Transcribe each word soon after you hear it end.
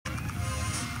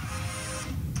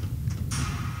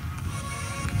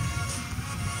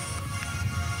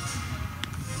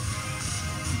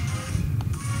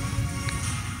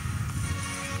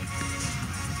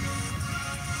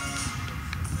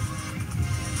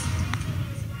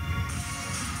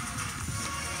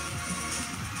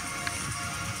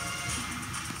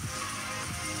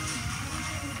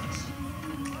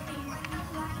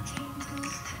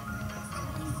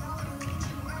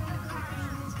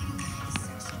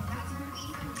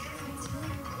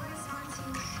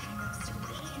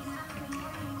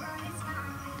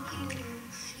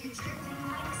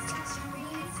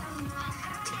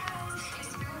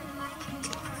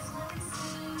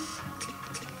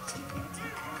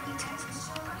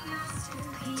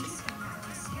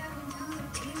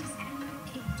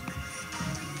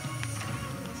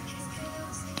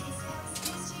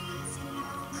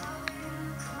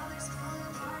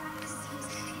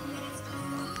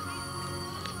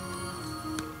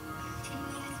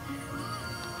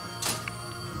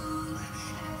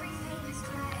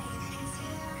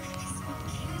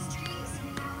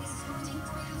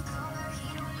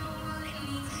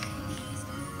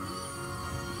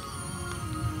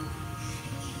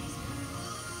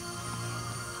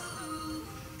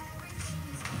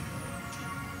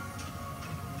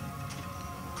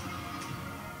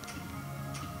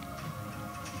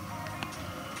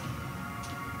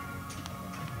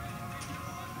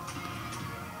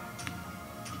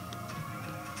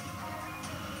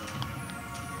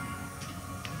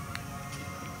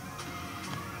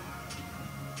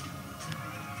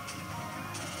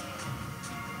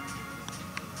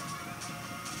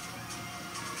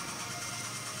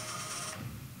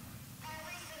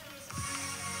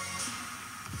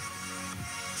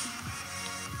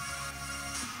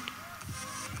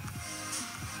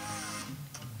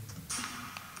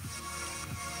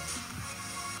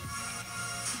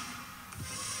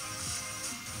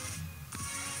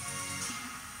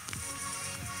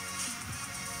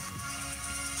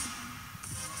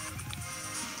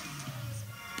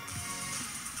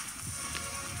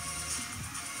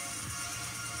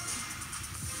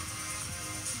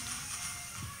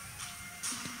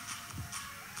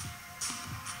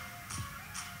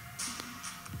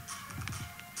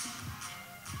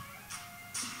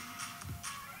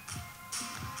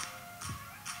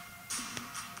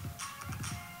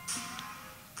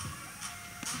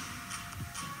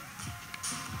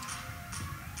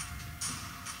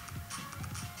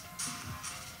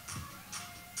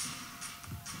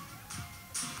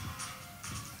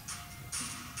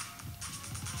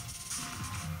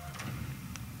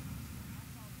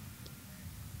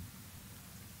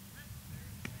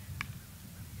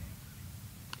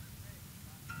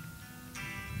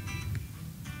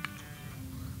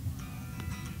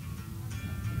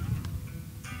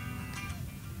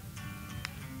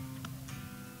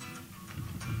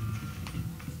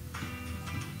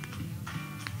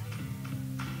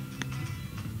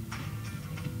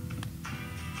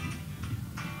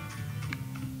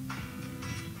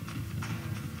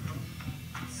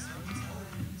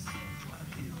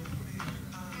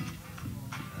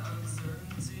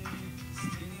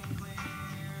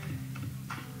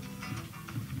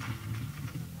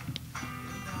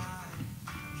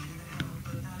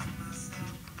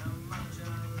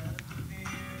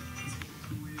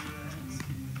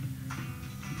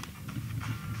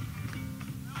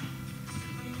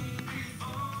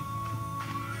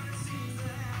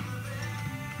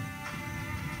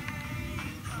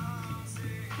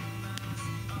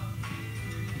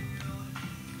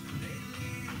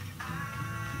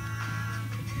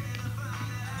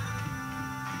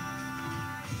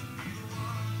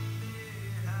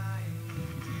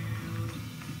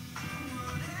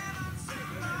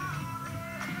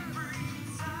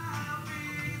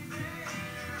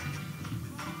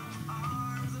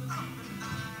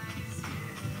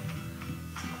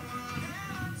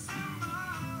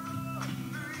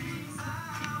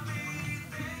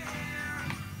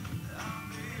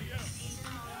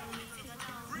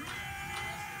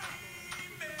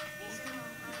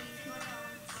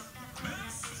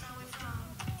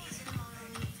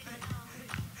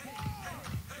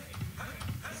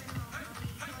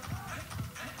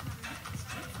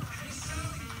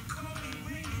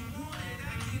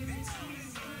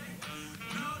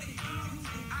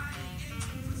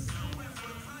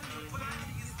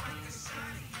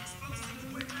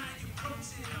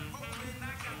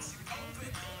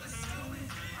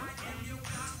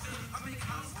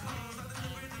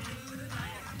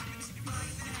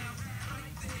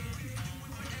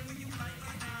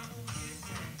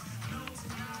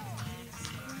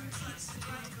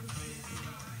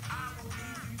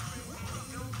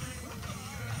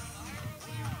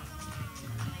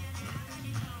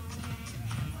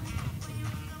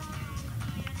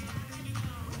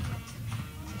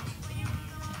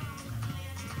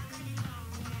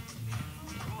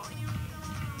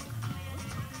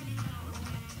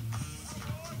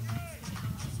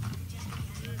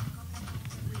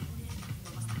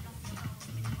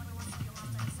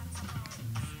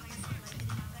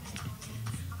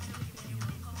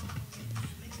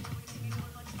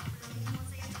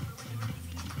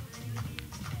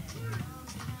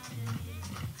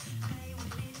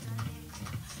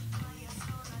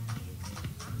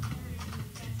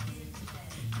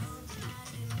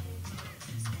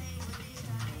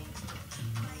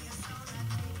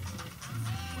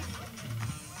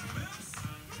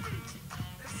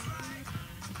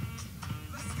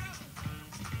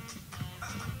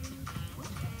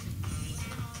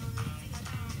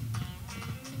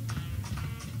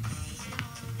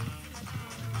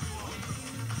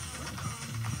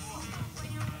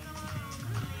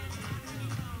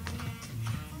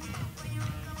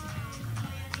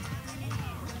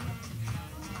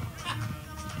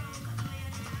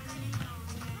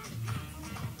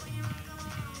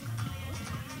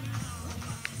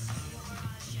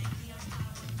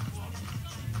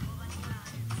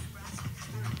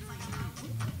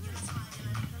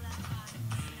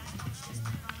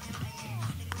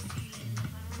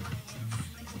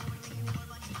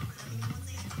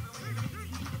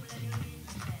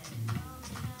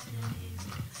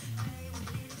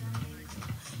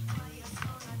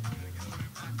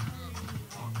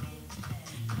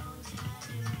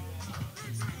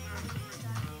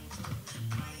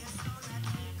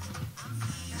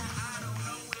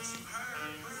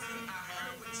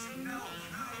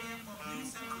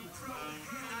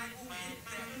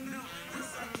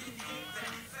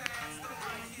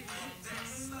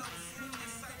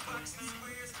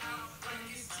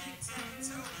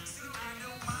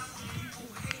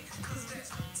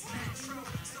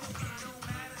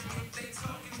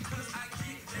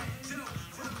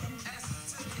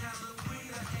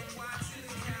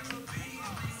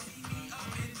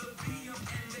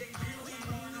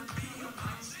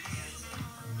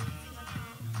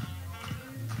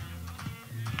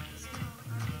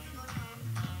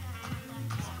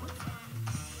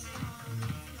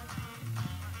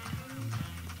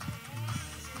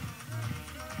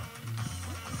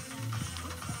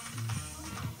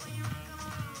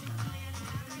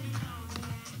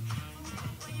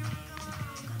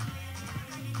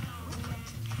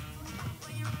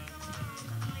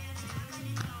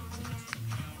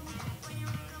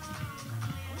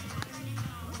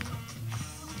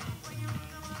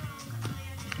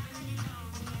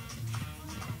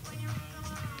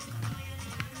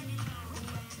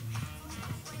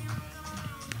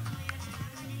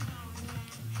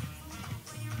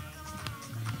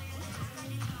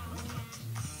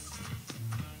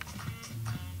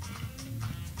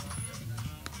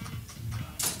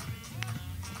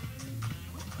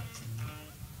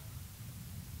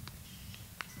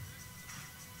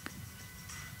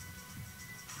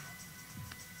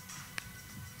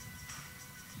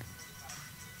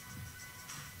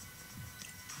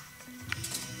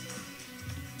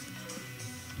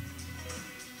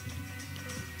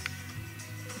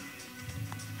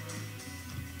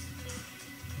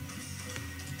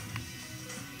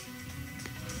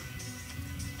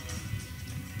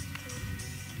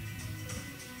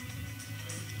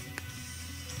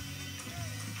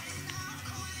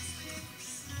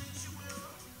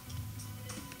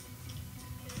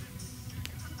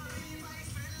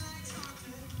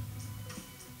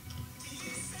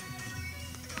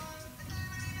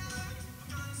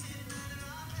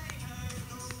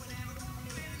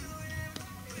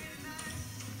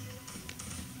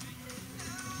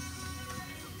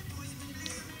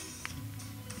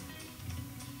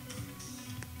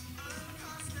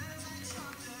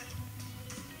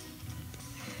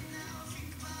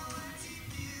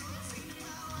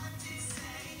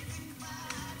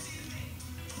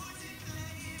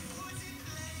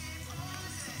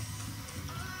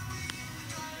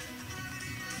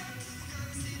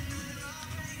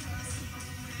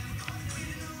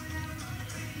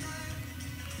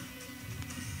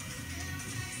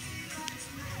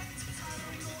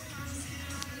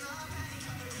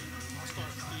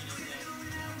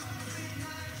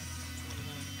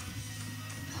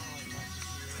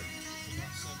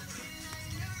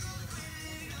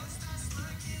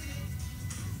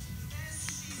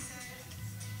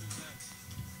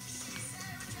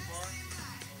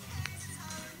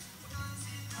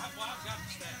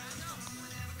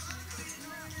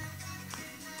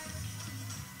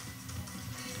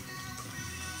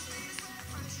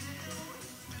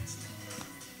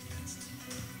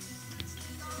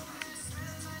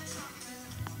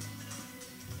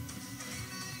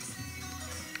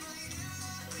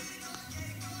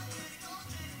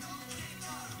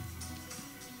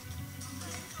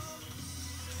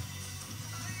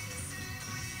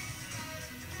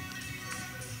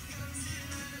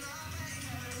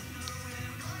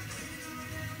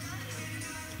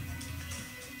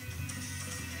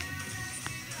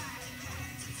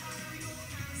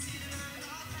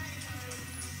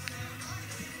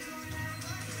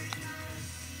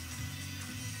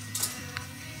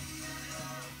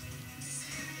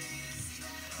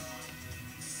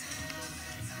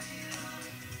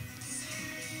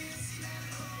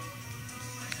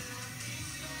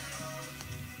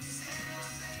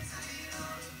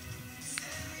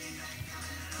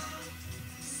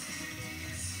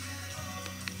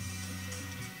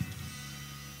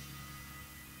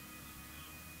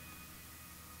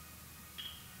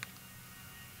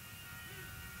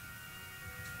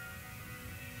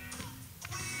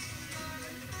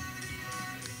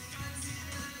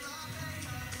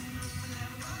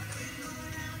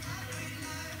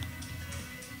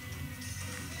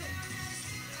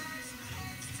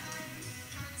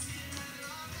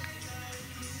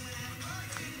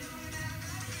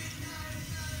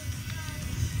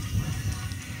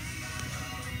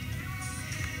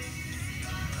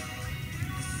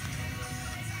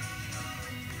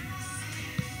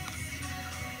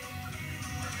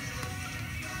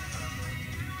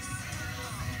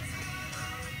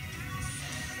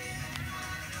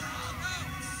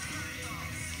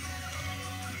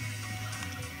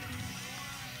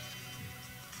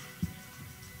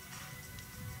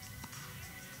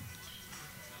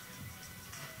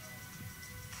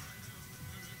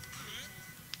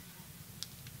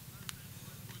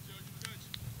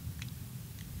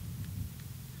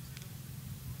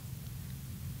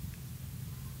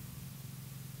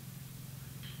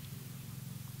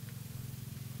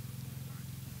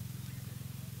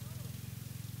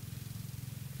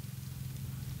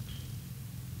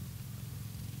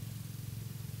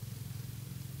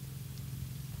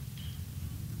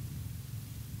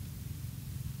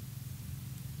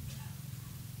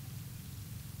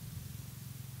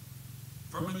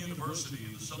Furman University,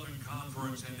 the Southern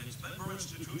Conference, and its member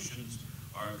institutions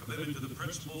are committed to the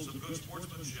principles of good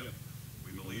sportsmanship.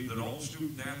 We believe that all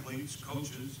student athletes,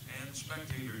 coaches, and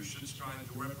spectators should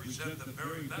strive to represent the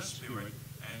very best spirit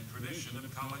and tradition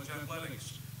of college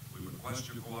athletics. We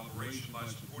request your cooperation by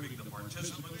supporting the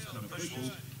participants and officials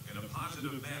in a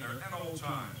positive manner at all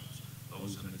times.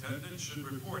 Those in attendance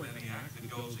should report any act that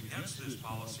goes against this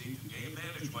policy to game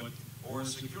management or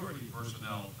security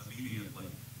personnel immediately.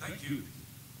 Thank you.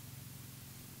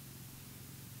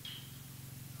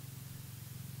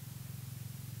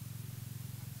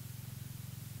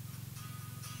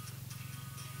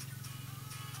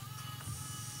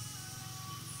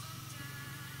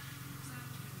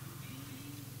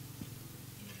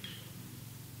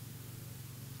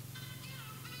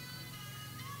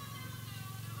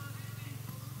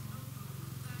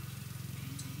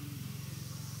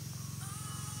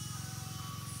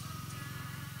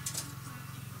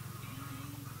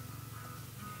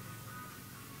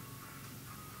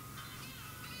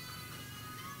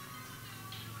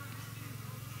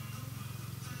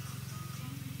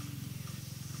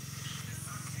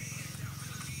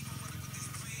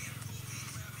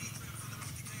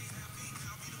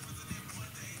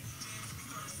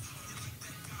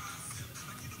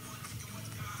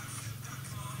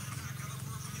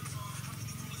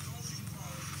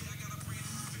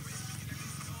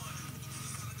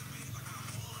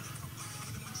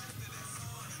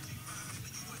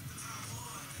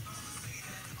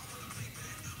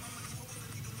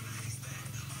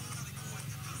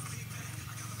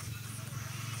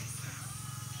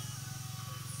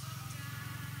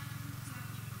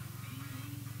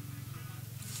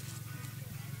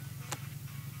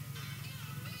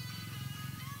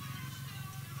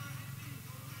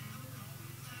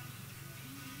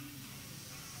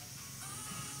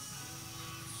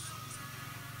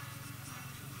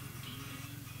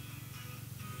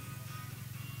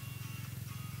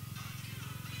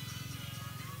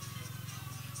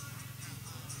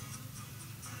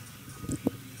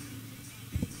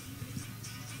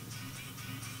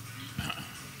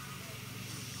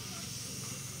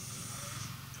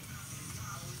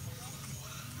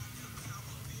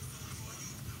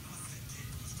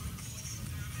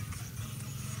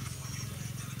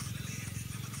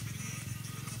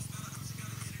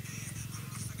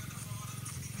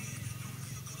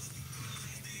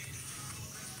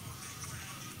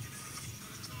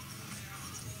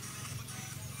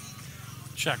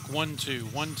 Check 1 2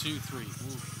 1 2 3. Ooh.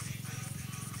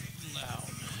 Loud.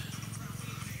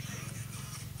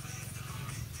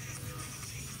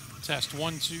 Test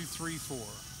 1 2 3 4.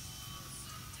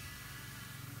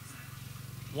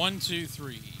 1 2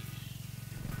 3.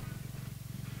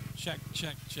 Check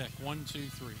check check 1 2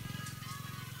 3.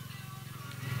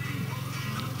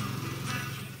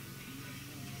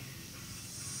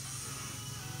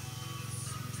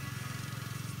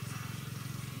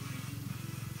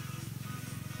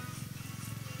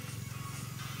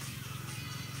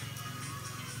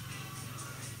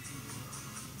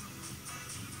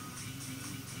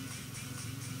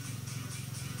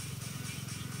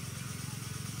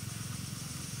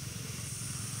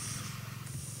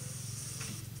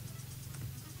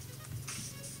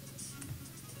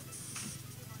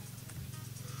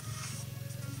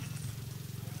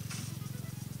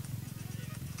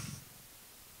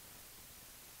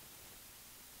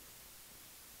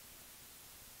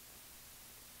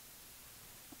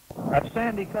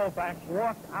 Sandy Koufax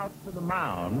walked out to the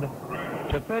mound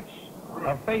to pitch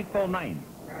a fateful ninth,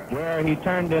 where he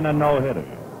turned in a no-hitter.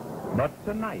 But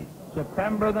tonight,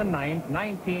 September the 9th,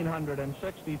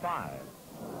 1965,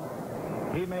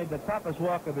 he made the toughest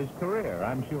walk of his career,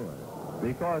 I'm sure,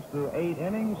 because through 8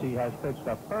 innings, he has pitched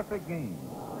a perfect game.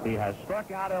 He has struck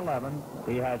out 11.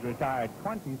 He has retired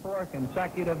 24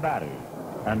 consecutive batters.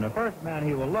 And the first man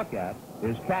he will look at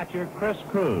is catcher Chris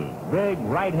Cruz, big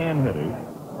right-hand hitter.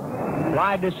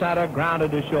 Fly to center,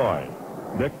 grounded to short.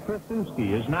 Dick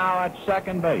Krasuski is now at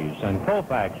second base, and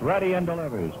Koufax ready and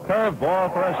delivers. Curve ball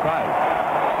for a strike.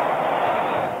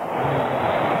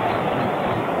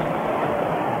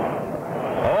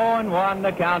 0-1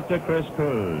 the count to Chris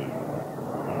Cruz.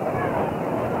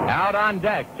 Out on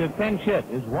deck to pinch hit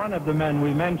is one of the men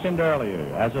we mentioned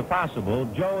earlier as a possible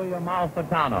Joey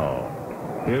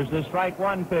Amalfitano. Here's the strike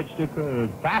one pitch to Cruz.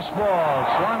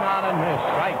 Fastball swung on and missed.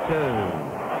 Strike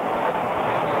two.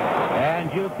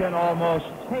 And you can almost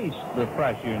taste the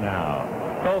pressure now.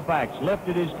 Koufax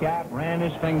lifted his cap, ran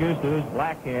his fingers through his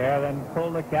black hair, then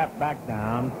pulled the cap back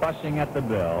down, fussing at the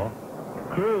bill.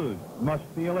 Cruz must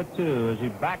feel it too as he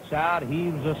backs out,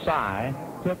 heaves a sigh,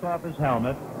 took off his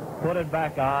helmet, put it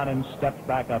back on, and steps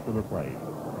back up to the plate.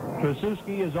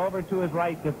 Krasuski is over to his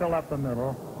right to fill up the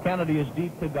middle. Kennedy is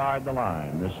deep to guard the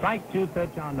line. The strike 2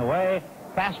 pitch on the way.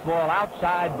 Fastball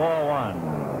outside, ball 1.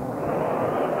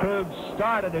 Krug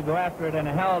started to go after it and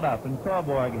held up, and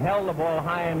Torborg held the ball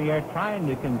high in the air trying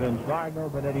to convince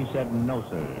Vargo, but Eddie said no,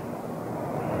 sir.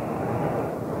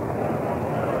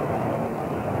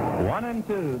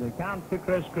 1-2, the count to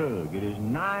Chris Krug. It is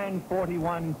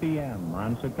 9:41 p.m.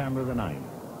 on September the 9th.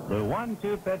 The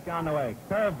 1-2 pitch on the way.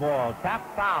 Curveball,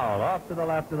 tap foul off to the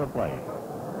left of the plate.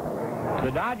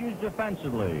 The Dodgers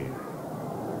defensively.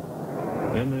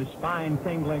 In the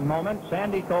spine-tingling moment,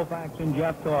 Sandy Koufax and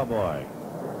Jeff Torborg.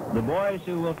 The boys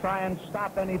who will try and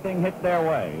stop anything hit their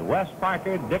way. Wes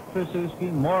Parker, Dick Krasuski,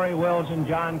 Maury Wills, and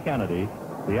John Kennedy.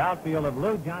 The outfield of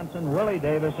Lou Johnson, Willie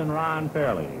Davis, and Ron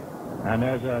Fairley. And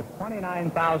there's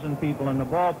 29,000 people in the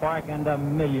ballpark and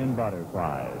 1 million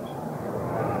butterflies.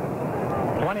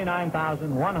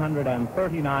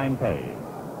 29,139 paid.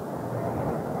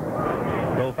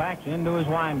 Koufax into his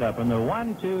windup, and the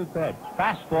 1-2 pitch.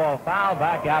 Fastball foul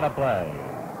back out of play.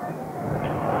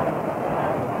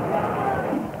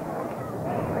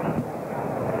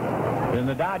 In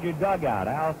the Dodger dugout,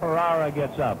 Al Ferrara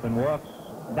gets up and walks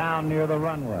down near the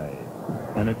runway.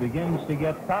 And it begins to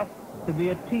get tough to be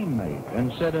a teammate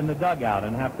and sit in the dugout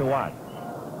and have to watch.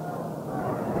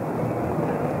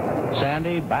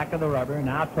 Sandy, back of the rubber,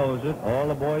 now toes it. All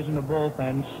the boys in the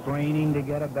bullpen straining to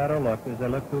get a better look as they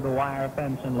look through the wire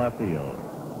fence in left field.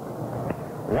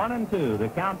 1-2, the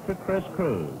count to Chris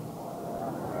Krug.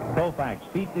 Koufax,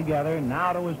 feet together,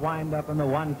 now to his windup in the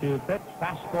 1-2 pitch.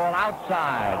 Fastball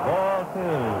outside, ball 2.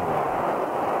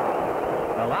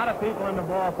 A lot of people in the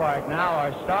ballpark now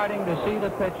are starting to see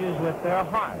the pitches with their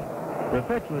heart. The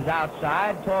pitch was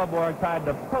outside. Torborg tried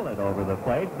to pull it over the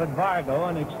plate, but Vargo,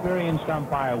 an experienced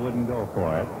umpire, wouldn't go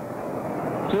for it.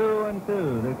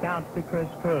 2-2, the count to Chris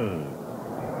Krug.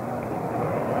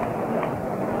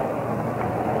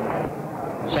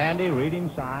 Sandy reading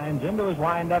signs, into his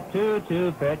windup,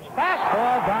 2-2 pitch.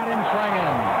 Fastball got him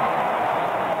swinging.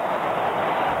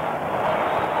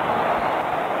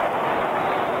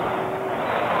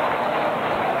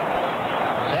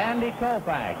 Sandy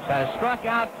Koufax has struck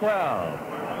out 12.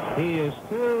 He is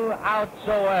 2 outs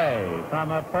away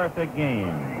from a perfect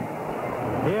game.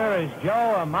 Here is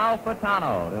Joe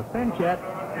Amalfitano to pinch it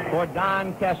for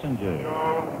Don Kessinger.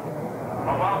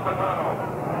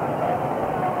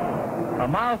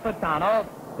 Amalfitano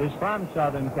is from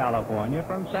Southern California,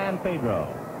 from San Pedro.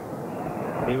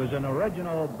 He was an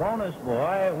original bonus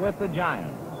boy with the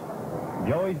Giants.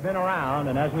 Joey's been around,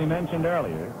 and as we mentioned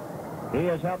earlier, he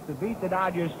has helped to beat the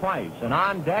Dodgers twice. And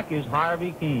on deck is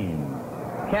Harvey Keene.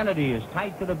 Kennedy is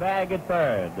tight to the bag at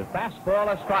third. The fastball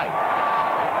a strike.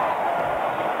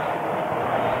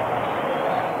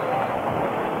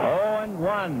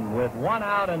 0-1 with 1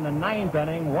 out in the 9th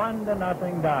inning,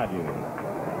 1-0 Dodgers.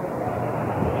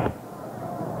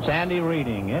 Sandy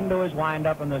reading into his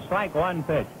windup, and the strike 1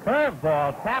 pitch.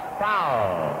 Curveball, tap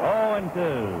foul.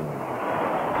 0-2.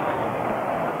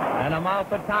 And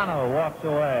Amalfitano walks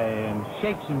away and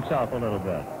shakes himself a little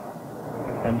bit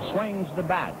and swings the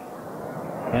bat.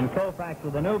 And Koufax,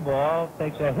 with a new ball,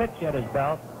 takes a hitch at his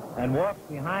belt and walks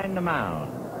behind the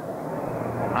mound.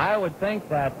 I would think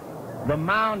that the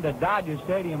mound at Dodger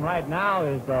Stadium right now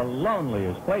is the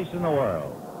loneliest place in the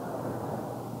world.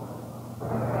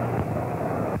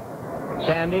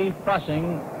 Sandy,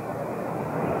 fussing,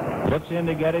 looks in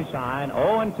to get his sign.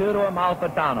 0-2 to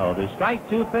Amalfitano. The strike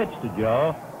 2 pitch to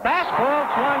Joe. Fastball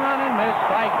swung on and missed.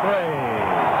 Strike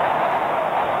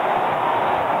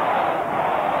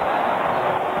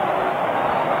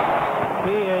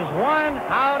 3. He is 1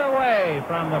 out away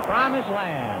from the promised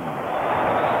land.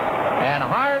 And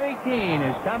Harvey Keene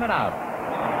is coming up.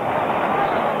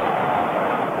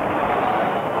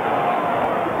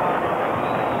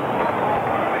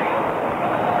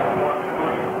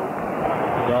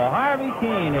 Harvey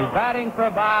Keene is batting for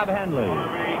Bob Henley.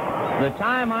 The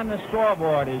time on the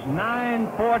scoreboard is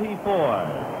 9:44.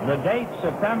 The date,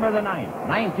 September the 9th,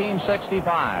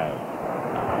 1965.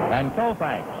 And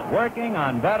Koufax working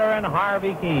on veteran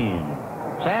Harvey Keene.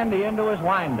 Sandy into his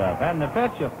windup, and the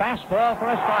pitch, a fastball for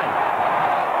a strike.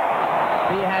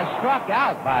 He has struck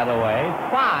out, by the way,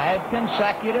 5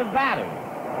 consecutive batters.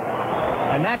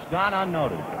 And that's gone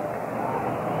unnoticed.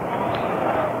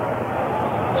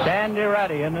 Sandy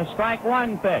ready, and the strike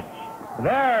 1 pitch.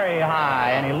 Very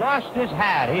high, and he lost his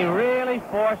hat. He really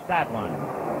forced that one.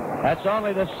 That's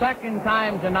only the 2nd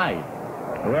time tonight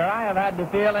where I have had the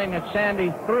feeling that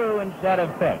Sandy threw instead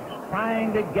of pitched,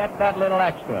 trying to get that little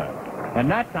extra. And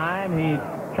that time he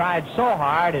tried so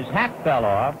hard his hat fell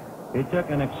off. He took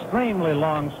an extremely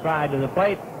long stride to the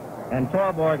plate, and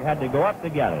Torborg had to go up to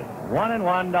get it.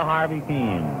 1-1 to Harvey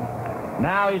Keene.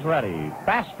 Now he's ready.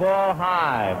 Fastball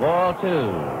high, ball 2.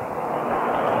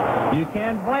 You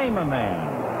can't blame a man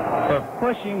for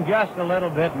pushing just a little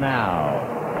bit now.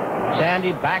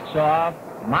 Sandy backs off,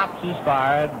 mops his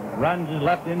forehead, runs his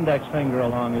left index finger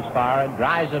along his forehead,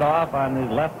 dries it off on his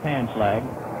left pants leg.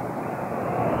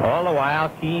 All the while,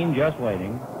 Keene just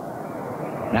waiting.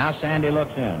 Now Sandy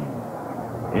looks in.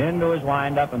 Into his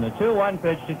windup, and the 2-1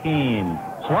 pitch to Keene.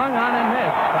 Swung on and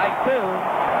missed. Strike 2.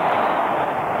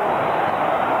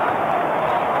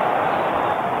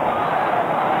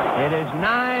 It is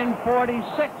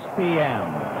 9:46 p.m.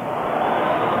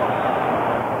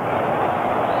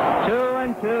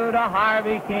 2-2 to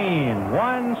Harvey Keene.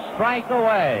 1 strike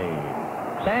away.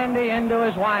 Sandy into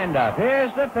his windup.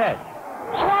 Here's the pitch.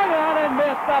 Swung on and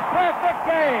missed. A perfect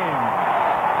game.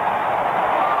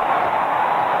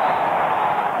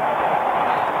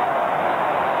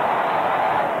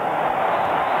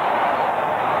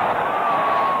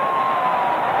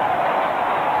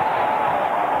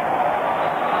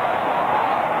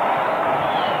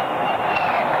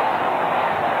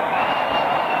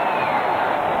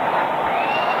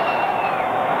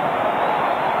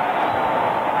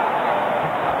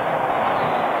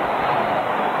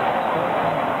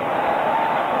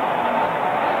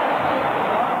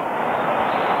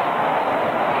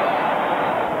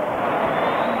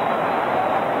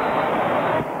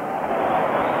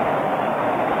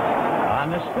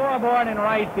 Scoreboard in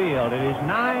right field. It is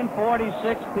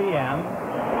 9:46 p.m.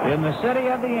 in the city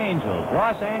of the Angels,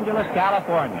 Los Angeles,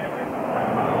 California.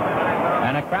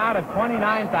 And a crowd of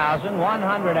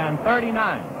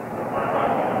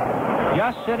 29,139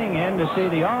 just sitting in to see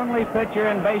the only pitcher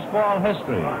in baseball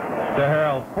history to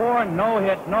hurl 4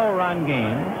 no-hit, no-run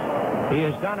games. He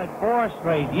has done it 4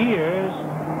 straight years,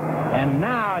 and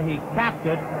now he capped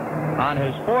it on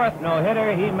his 4th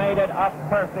no-hitter. He made it a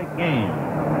perfect game.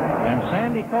 And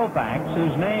Sandy Koufax,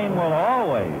 whose name will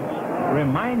always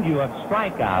remind you of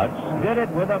strikeouts, did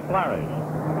it with a flourish.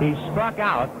 He struck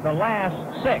out the last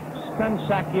 6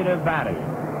 consecutive batters.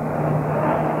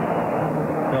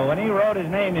 So when he wrote his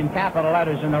name in capital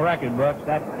letters in the record books,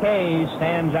 that K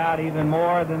stands out even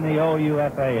more than the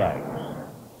OUFAX.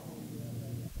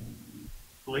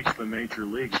 The major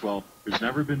leagues. Well, there's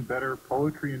never been better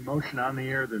poetry in motion on the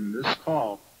air than this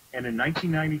call. And in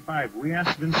 1995, we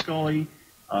asked Vin Scully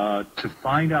to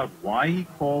find out why he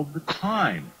called the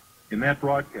time in that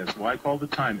broadcast, why he called the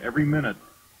time every minute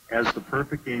as the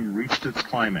perfect game reached its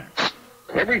climax.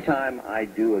 Every time I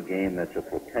do a game that's a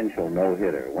potential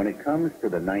no-hitter, when it comes to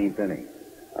the 9th inning,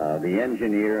 the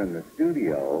engineer in the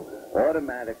studio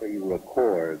automatically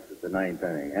records the 9th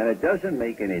inning. And it doesn't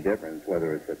make any difference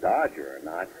whether it's a Dodger or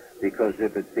not, because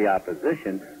if it's the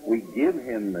opposition, we give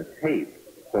him the tape.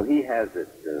 So he has it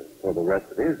for the rest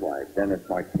of his life. Dennis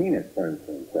Martinez, for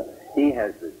instance, he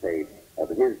has the tape of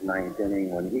his 9th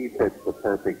inning when he pitched the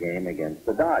perfect game against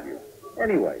the Dodgers.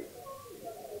 Anyway,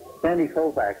 Sandy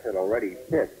Koufax had already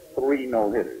pitched 3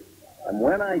 no-hitters. And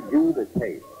when I do the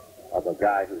tape of a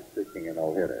guy who's pitching a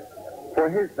no-hitter, for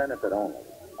his benefit only,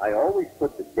 I always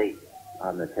put the date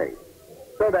on the tape.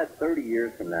 So that 30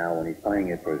 years from now, when he's playing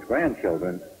it for his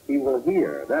grandchildren, he will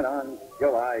hear that on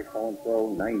July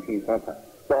so-and-so, 19th.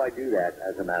 So I do that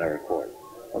as a matter of course.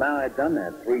 Well, now I've done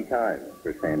that 3 times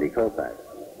for Sandy Koufax.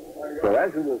 So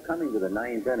as we were coming to the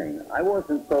 9th inning, I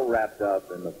wasn't so wrapped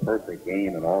up in the perfect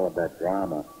game and all of that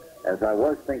drama as I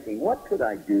was thinking, what could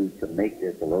I do to make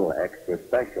this a little extra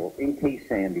special in case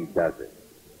Sandy does it?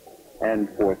 And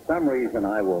for some reason,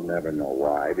 I will never know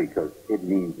why, because it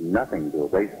means nothing to a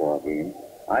baseball game,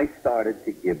 I started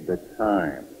to give the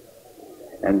time.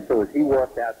 And so as he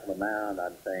walked out to the mound,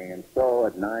 I'm saying, and so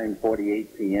at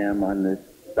 9:48 p.m. on this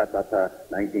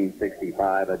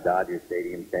 1965 at Dodger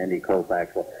Stadium, Sandy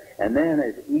Koufax. And then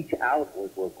as each out was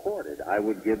recorded, I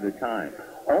would give the time,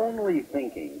 only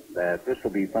thinking that this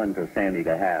will be fun for Sandy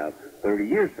to have 30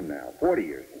 years from now, 40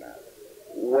 years from now.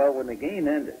 Well, when the game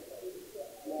ended,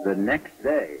 the next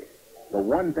day, the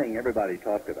one thing everybody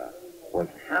talked about was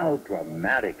how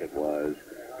dramatic it was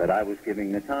that I was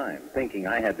giving the time, thinking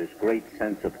I had this great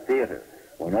sense of theater,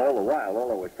 when all the while,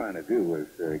 all I was trying to do was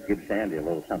give Sandy a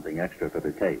little something extra for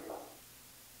the tape.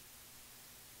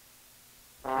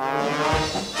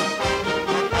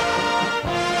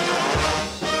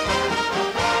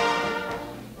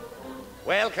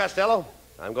 Well, Costello,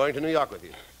 I'm going to New York with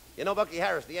you. You know, Bucky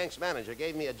Harris, the Yanks manager,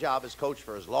 gave me a job as coach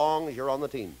for as long as you're on the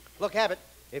team. Look, have it.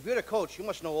 If you're the coach, you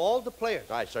must know all the players.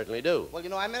 I certainly do. Well, you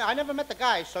know, I never met the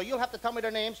guys, so you'll have to tell me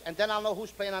their names, and then I'll know who's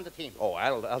playing on the team. Oh,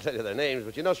 I'll tell you their names,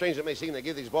 but you know, strange it may seem, they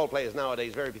give these ball players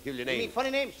nowadays very peculiar names. You mean funny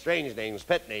names? Strange names,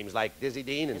 pet names, like Dizzy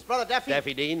Dean and... His brother Daffy?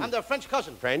 Daffy Dean. I'm their French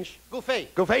cousin. French?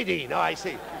 Gouffet. Gouffet Dean. Oh, I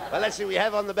see. Well, let's see. We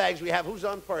have on the bags, we have who's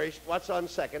on first, what's on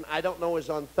second, I don't know who's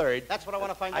on third. That's what I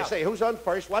want to find out. I say, who's on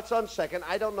first, what's on second,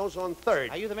 I don't know who's on third.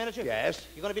 Are you the manager? Yes.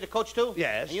 You're going to be the coach, too?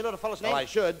 Yes. And you know the fellow's name? Well, I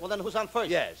should. Well, then who's on first?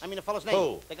 Yes. I mean the fellow's name.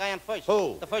 Who? The guy on first.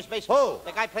 Who? The first baseman. Who?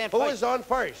 The guy playing Who first. is on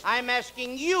first? I'm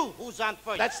asking you who's on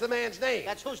first. That's the man's name.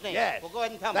 That's whose name? Yes. Well, go ahead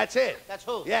and tell me. That's it. That's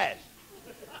who? Yes.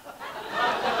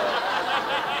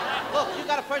 Look, you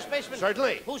got a first baseman?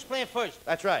 Certainly. Who's playing first?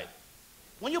 That's right.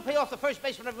 When you pay off the first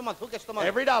baseman every month, who gets the money?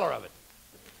 Every dollar of it.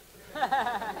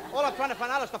 All I'm trying to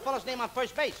find out is the fellow's name on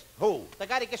first base. Who? The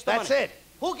guy that gets the money. That's it.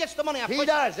 Who gets the money on He first?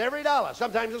 does, every dollar.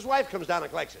 Sometimes his wife comes down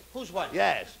and collects it. Whose wife?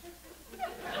 Yes.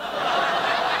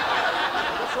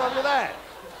 What's wrong with that?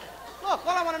 Look,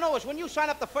 all I want to know is when you sign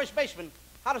up the first baseman,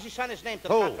 how does he sign his name to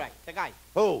the Who? contract? The guy.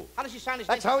 Who? How does he sign his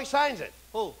That's name? how he signs it.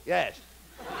 Who? Yes.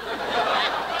 All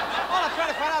I'm trying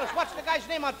to find out is what's the guy's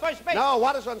name on first base? No,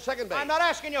 what is on second base? I'm not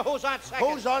asking you who's on second.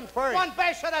 Who's on first? One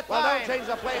base at a time. Well, don't change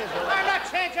the players. I'm not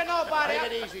changing nobody.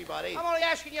 Take it easy, buddy. I'm only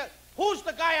asking you, who's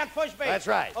the guy on first base? That's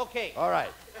right. Okay. All right.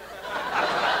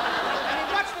 I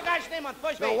mean, what's the guy's name on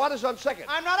first base? No, what is on second?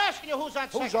 I'm not asking you who's on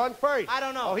second. Who's on first? I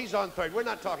don't know. Oh, he's on third. We're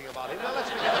not talking about him. Now, let's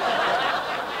forget it.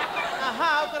 Now,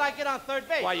 how did I get on third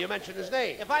base? Why, you mentioned his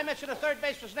name. If I mention a third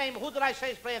baseman's name, who did I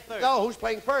say is playing third? No, who's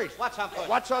playing first? What's on first?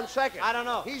 What's on second? I don't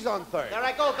know. He's on third. There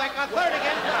I go, back on third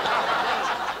again.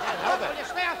 Look, will you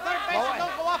stay on third base and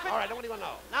don't go off it? All right, nobody want to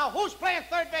know. Now, who's playing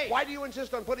third base? Why do you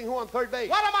insist on putting who on third base?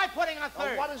 What am I putting on Oh,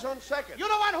 third? what is on second? You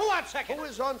don't want who on second? Who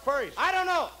is on first? I don't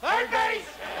know. Third base!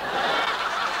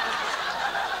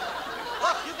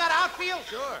 Look, you got outfield?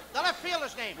 Sure. The left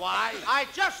fielder's name. Why? I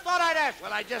just thought I'd ask you.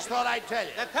 Well, I just thought I'd tell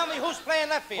you. Then tell me who's playing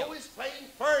left field. Who is playing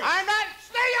first? I'm not...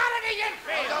 Stay out of the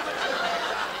infield!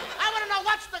 I want to know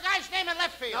what's the guy's name in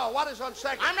left field. No, what is on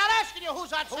second? I'm not asking you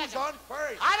who's on second. Who's on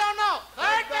first? I don't know.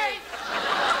 Third base!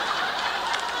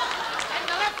 And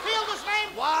the left fielder's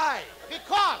name? Why?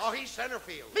 Because... Oh, he's center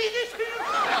field.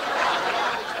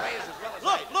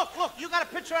 Look, you got a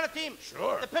pitcher on the team.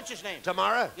 Sure. The pitcher's name.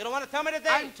 Tomorrow? You don't want to tell me today?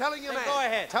 I'm telling you, then man. Go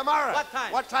ahead. Tomorrow. What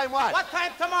time? What time what? What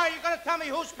time tomorrow you're going to tell me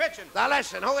who's pitching? Now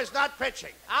listen, who is not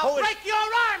pitching? I'll Who is- break your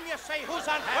arm, you say, who's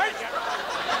on first?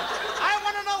 I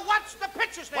want to know what's the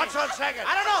pitcher's name. What's on second?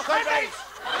 I don't know. Third Third base.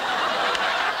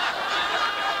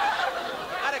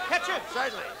 Got a catcher?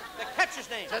 Certainly. The catcher's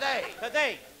name.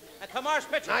 Today. And tomorrow's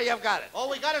pitcher. Now you've got it. All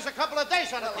we got is a couple of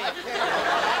days on the team. You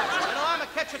know, I'm a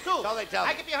catcher, too. So they tell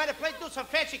me. I get behind the plate, do some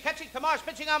fancy catching. Tomorrow's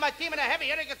pitching on my team, and a heavy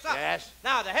hitter gets up. Yes.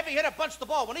 Now, the heavy hitter bunts the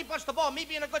ball. When he bunts the ball, me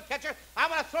being a good catcher, I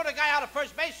want to throw the guy out of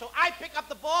first base, so I pick up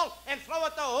the ball and throw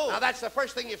it to who? Now that's the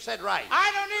first thing you've said right.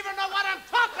 I don't even know what I'm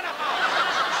talking about.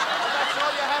 Well, that's all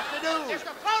you have to do. Is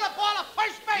to throw the ball to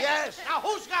first base. Yes. Now,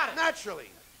 who's got it? Naturally.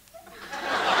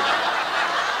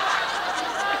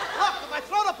 Look, if I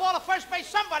throw the ball to first base,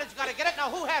 somebody's got to get it. Now,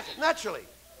 who has it? Naturally.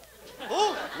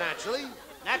 Who? Naturally.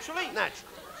 Naturally? Naturally.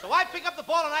 So I pick up the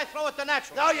ball and I throw it to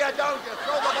Naturally. No, you don't. You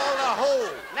throw the ball to who?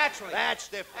 Naturally. That's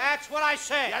different. That's what I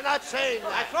said. You're not saying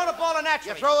I that. throw the ball to You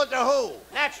Naturally. throw it to who?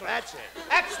 Naturally. That's it.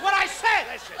 That's what I said.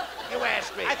 Listen, you ask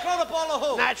me. I throw the ball to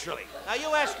who? Naturally. Now you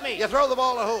ask me. You throw the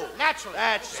ball to who? Naturally.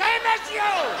 That's it. Same as you.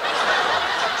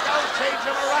 Don't change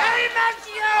them around. Same as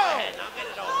you. Go ahead, now get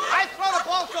it over. I throw the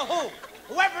ball to who?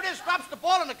 Whoever it is drops the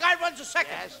ball and the guy runs a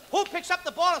second. Yes. Who picks up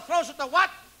the ball and throws it to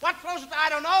what? What throws it to? I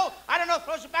don't know. I don't know.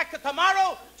 Throws it back to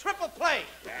tomorrow. Triple play.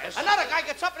 Yes. Another guy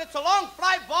gets up and it's a long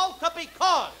fly ball to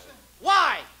because.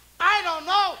 Why? I don't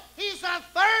know. He's on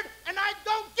third and I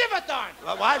don't give a darn.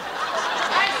 What?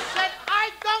 I said I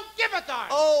don't give a darn.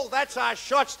 Oh, that's our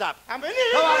shortstop. I'm an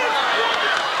Come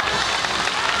on.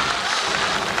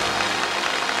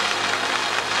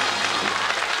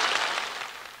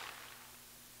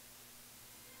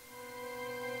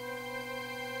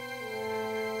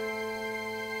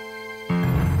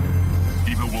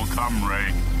 Evil will come,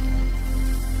 Ray.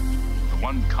 The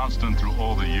one constant through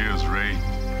all the years, Ray,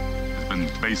 has been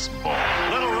baseball.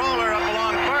 Little roller up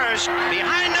along first.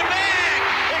 Behind the bag.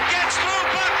 It gets through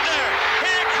Buckner.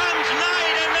 Here comes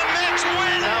Knight, and the Mets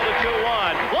win. Now the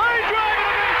 2-1. Line drive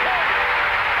to the base hit.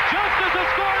 Justice has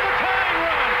scored the tying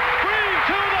run. Green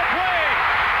to the plate.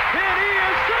 And he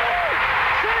is safe.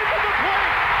 Safe at the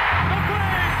plate. The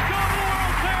Braves go to the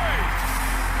World Series.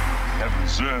 Have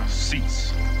reserved seats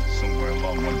somewhere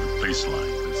along one of the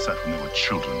baselines and sat when they were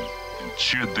children and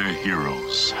cheered their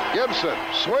heroes. Gibson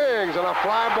swings and a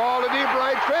fly ball to deep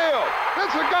right field. This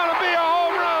is going to be a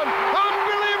home run.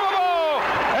 Unbelievable!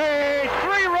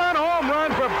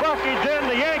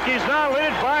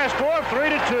 3-2.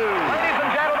 Ladies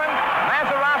and gentlemen,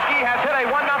 Mazeroski has hit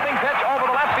a 1-0 pitch over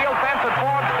the left field fence at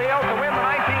Ford Field to win the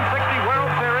 1960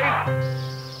 World Series.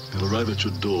 They'll arrive at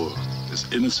your door as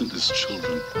innocent as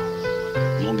children,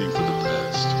 longing for the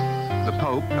past. The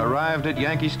Pope arrived at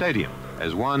Yankee Stadium.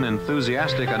 As one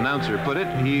enthusiastic announcer put it,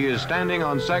 he is standing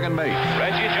on second base.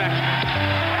 Reggie Jackson.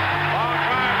 Long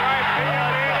drive right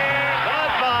field. It is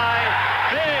goodbye.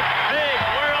 Big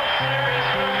World Series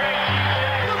for Rick.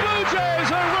 The Blue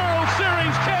Jays are World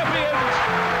Series champions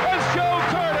as Joe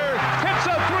Carter hits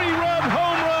a 3-run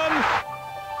home run.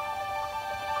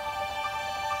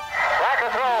 Back and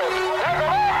throw. There's a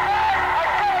ball.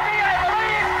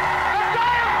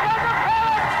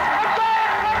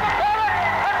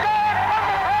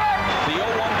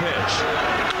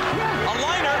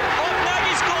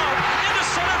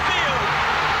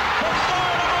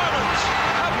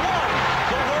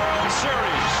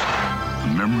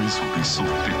 Memories will be so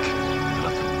thick that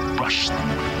I can brush them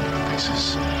away in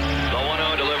pieces. The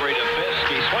 1-0 delivery to Fisk.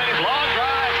 He swings, long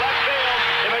drive, left field.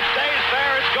 If it stays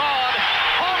fair, it's gone.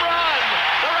 Home run!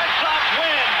 The Red Sox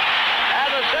win. And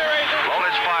the series is...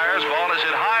 Lolich fires. Ball is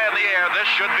hit high in the air. This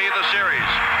should be the series.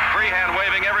 Freehand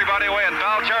waving everybody away in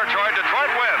foul territory.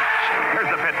 Detroit wins. Here's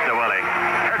the pitch to Willie.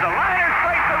 There's a liner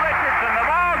straight to Richardson. The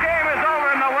ball game is over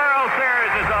and the World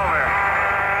Series is over.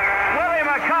 Willie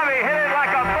McCovey hit it like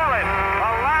a bullet.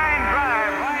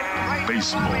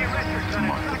 Baseball to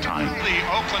mark the time. The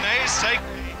Oakland A's take.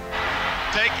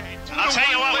 I'll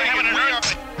tell you what, we're having an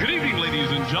earth. Good evening,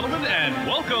 ladies and gentlemen, and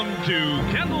welcome to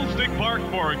Candlestick Park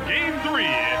for Game 3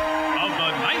 of the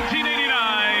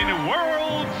 1989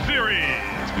 World Series.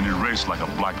 It's been erased like a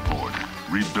blackboard,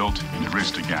 rebuilt and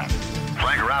erased again.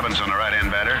 Frank Robinson, the right-hand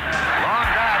batter. Long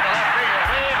drive to left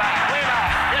field. Way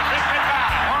back. Yes, it's been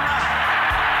back.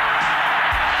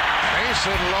 Base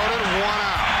hit loaded, 1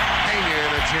 out. Pena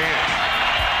in a jam.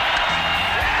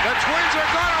 The Twins are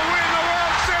going to win the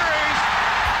World Series.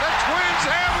 The Twins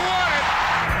have won it.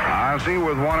 Ozzie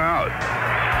with 1 out.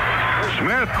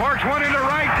 Smith corks one into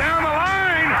right down the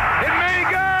line. It may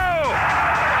go.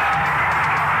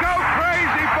 Go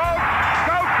crazy, folks.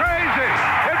 Go crazy.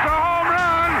 It's a home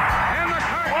run. And the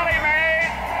Willie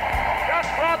Mays just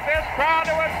brought this crowd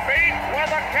to its feet with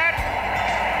a catch,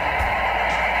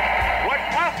 which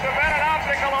must have been an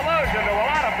optical illusion to a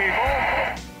lot of people.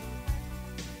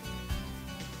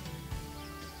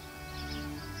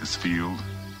 This field,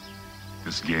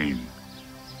 this game,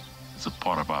 is a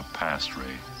part of our past, Ray.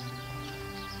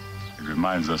 It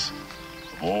reminds us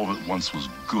of all that once was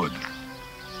good,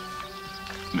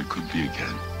 and it could be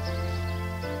again.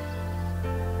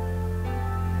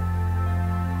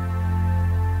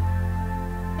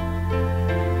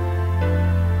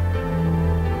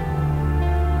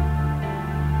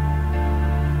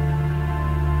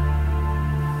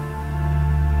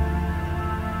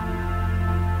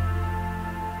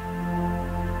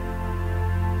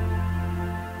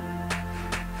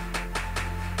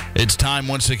 It's time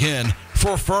once again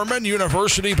for Furman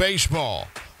University Baseball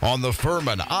on the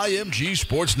Furman IMG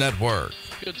Sports Network.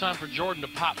 Good time for Jordan to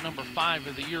pop number 5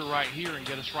 of the year right here and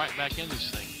get us right back in this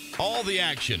thing. All the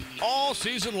action, all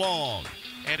season long.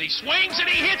 And he swings and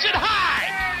he hits it high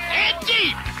and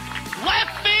deep.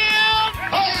 Left field.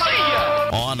 See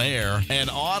ya. On air and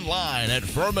online at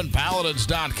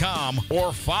FurmanPaladins.com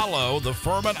or follow the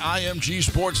Furman IMG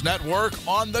Sports Network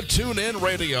on the TuneIn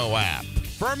radio app.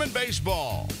 Furman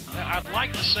Baseball. I'd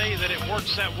like to say that it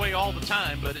works that way all the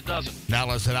time, but it doesn't. Now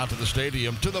let's head out to the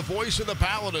stadium to the voice of the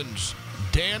Paladins,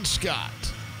 Dan Scott.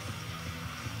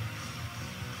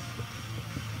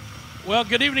 Well,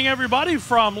 good evening, everybody,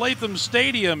 from Latham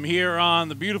Stadium here on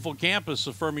the beautiful campus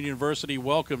of Furman University.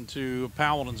 Welcome to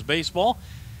Paladins Baseball.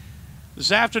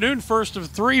 This afternoon, first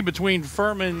of 3 between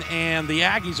Furman and the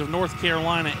Aggies of North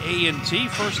Carolina A&T.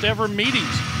 First ever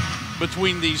meetings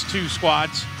between these two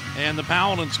squads. And the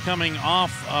Paladins coming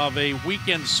off of a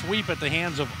weekend sweep at the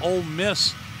hands of Ole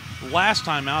Miss last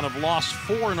time out, have lost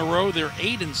 4 in a row. They're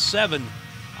 8-7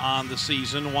 on the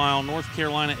season, while North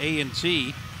Carolina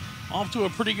A&T off to a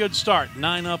pretty good start,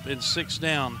 9 up and 6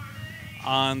 down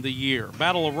on the year.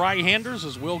 Battle of right-handers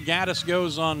as Will Gaddis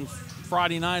goes on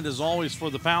Friday night, as always, for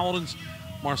the Paladins.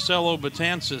 Marcelo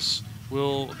Betances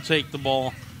will take the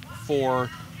ball for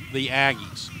the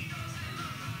Aggies.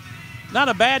 Not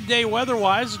a bad day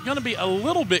weather-wise. It's going to be a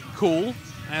little bit cool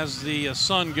as the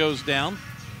sun goes down.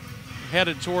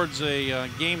 Headed towards a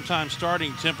game-time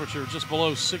starting temperature just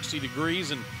below 60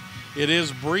 degrees, and it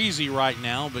is breezy right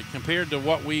now, but compared to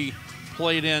what we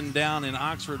played in down in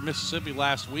Oxford, Mississippi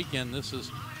last weekend, this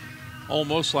is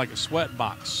almost like a sweat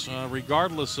box.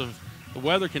 Regardless of the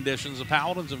weather conditions, the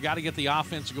Paladins have got to get the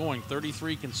offense going.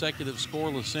 33 consecutive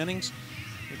scoreless innings.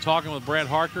 We're talking with Brad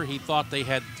Harker. He thought they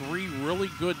had 3 really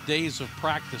good days of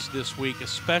practice this week,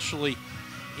 especially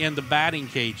in the batting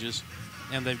cages.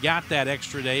 And they've got that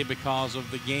extra day because of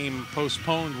the game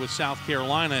postponed with South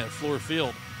Carolina at Fluor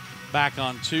Field back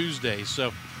on Tuesday.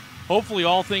 So hopefully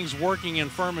all things working in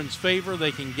Furman's favor.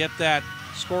 They can get that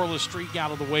scoreless streak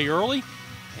out of the way early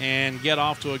and get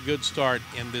off to a good start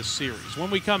in this series.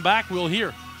 When we come back, we'll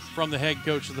hear from the head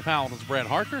coach of the Paladins, Brad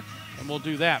Harker, and we'll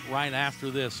do that right after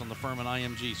this on the Furman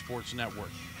IMG Sports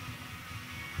Network.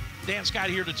 Dan Scott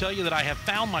here to tell you that I have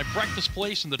found my breakfast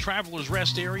place in the Travelers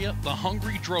Rest area, the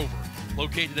Hungry Drover.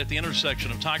 Located at the intersection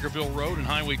of Tigerville Road and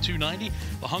Highway 290,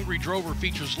 the Hungry Drover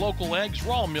features local eggs,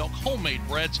 raw milk, homemade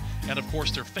breads, and of course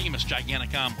their famous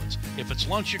gigantic omelets. If it's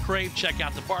lunch you crave, check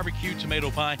out the barbecue, tomato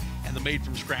pie, and the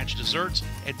made-from-scratch desserts.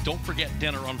 And don't forget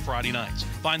dinner on Friday nights.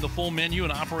 Find the full menu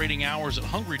and operating hours at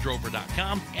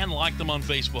hungrydrover.com and like them on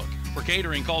Facebook. For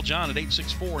catering, call John at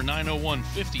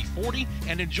 864-901-5040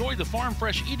 and enjoy the farm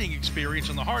fresh eating experience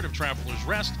in the heart of Travelers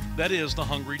Rest. That is the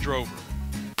Hungry Drover.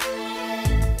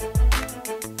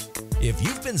 If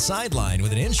you've been sidelined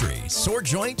with an injury, sore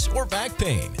joint, or back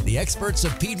pain, the experts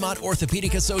of Piedmont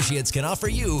Orthopedic Associates can offer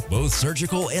you both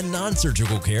surgical and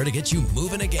non-surgical care to get you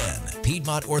moving again.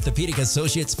 Piedmont Orthopedic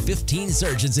Associates' 15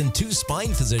 surgeons and 2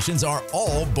 spine physicians are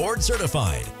all board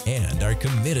certified and are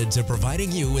committed to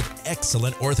providing you with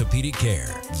excellent orthopedic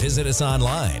care. Visit us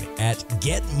online at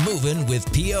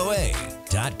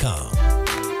getmovingwithpoa.com.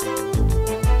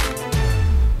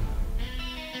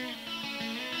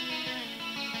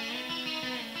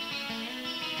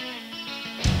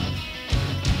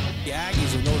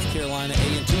 Aggies of North Carolina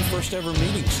A&T first ever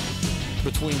meetings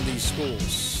between these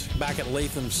schools. Back at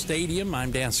Latham Stadium,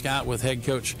 I'm Dan Scott with head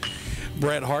coach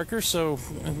Brett Harker. So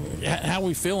how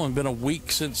we feeling? Been a week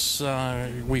since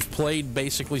we've played,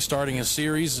 basically starting a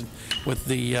series with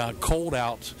the cold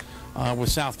out with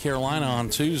South Carolina on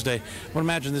Tuesday. I would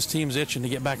imagine this team's itching to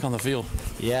get back on the field.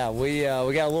 Yeah, we got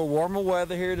a little warmer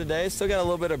weather here today. Still got a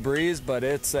little bit of breeze, but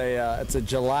it's a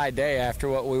July day after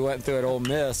what we went through at Ole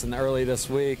Miss and early this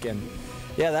week. And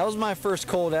yeah, that was my first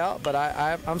cold out, but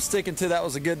I'm sticking to that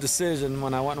was a good decision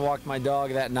when I went and walked my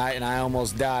dog that night and I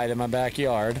almost died in my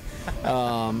backyard.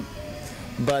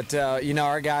 But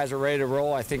our guys are ready to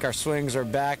roll. I think our swings are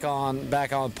back on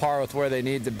par with where they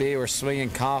need to be. We're swinging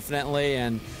confidently,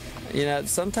 and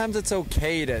sometimes it's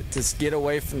okay to just get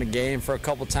away from the game for a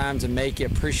couple times and make you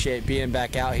appreciate being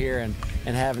back out here and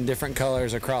having different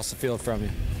colors across the field from you.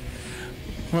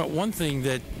 Well, one thing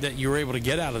that you were able to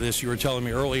get out of this, you were telling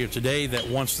me earlier today that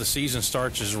once the season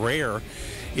starts is rare,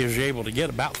 is you're able to get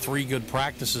about 3 good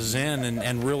practices in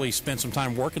and really spend some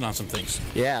time working on some things.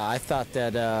 Yeah, I thought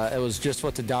that it was just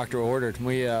what the doctor ordered.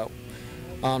 We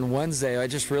on Wednesday, I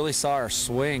just really saw our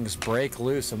swings break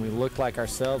loose, and we looked like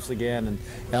ourselves again. And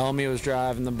Elmy was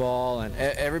driving the ball, and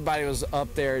everybody was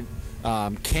up there.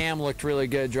 Cam looked really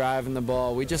good driving the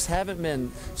ball. We just haven't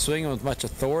been swinging with much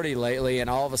authority lately, and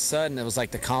all of a sudden it was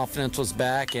like the confidence was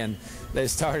back, and they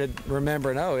started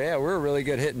remembering, oh yeah, we're a really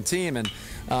good hitting team, and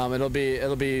it'll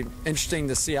be interesting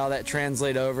to see how that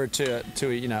translates over to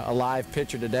a live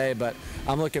pitcher today. But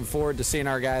I'm looking forward to seeing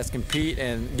our guys compete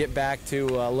and get back to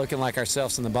looking like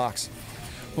ourselves in the box.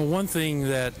 Well, one thing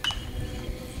that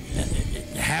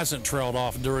hasn't trailed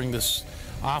off during this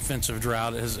offensive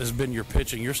drought has been your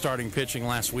pitching. Your starting pitching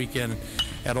last weekend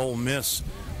at Ole Miss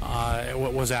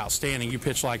was outstanding. You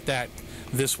pitch like that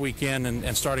this weekend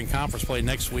and starting conference play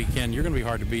next weekend, you're going to be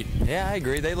hard to beat. Yeah, I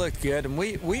agree. They looked good, and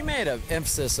we made an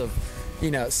emphasis of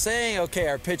saying, okay,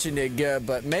 our pitching did good,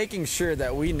 but making sure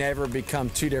that we never become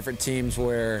 2 different teams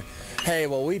where, hey,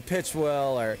 well, we pitched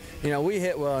well, or we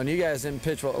hit well and you guys didn't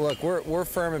pitch well. Look, we're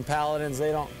Furman Paladins.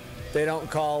 They don't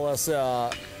call us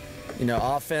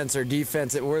offense or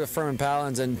defense. We're the Furman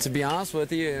Paladins, and to be honest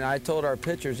with you, and I told our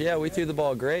pitchers, yeah, we threw the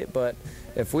ball great, but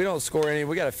if we don't score any,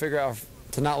 we got to figure out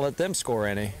to not let them score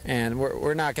any, and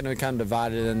we're not going to become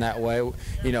divided in that way.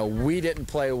 We didn't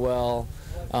play well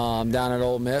down at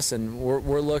Ole Miss, and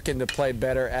we're looking to play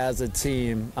better as a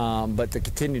team, but to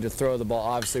continue to throw the ball.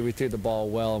 Obviously, we threw the ball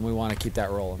well, and we want to keep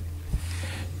that rolling.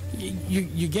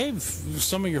 You gave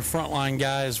some of your frontline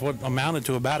guys what amounted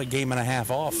to about a game and a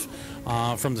half off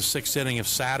from the 6th inning of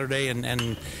Saturday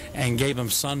and gave them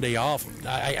Sunday off.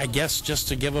 I guess just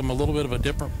to give them a little bit of a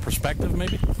different perspective,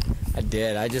 maybe? I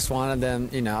did. I just wanted them,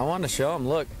 I wanted to show them,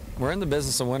 look, we're in the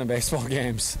business of winning baseball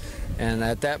games. And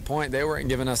at that point, they weren't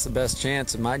giving us the best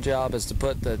chance. And my job is to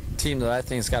put the team that I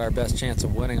think has got our best chance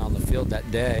of winning on the field that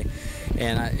day.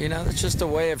 And, it's just a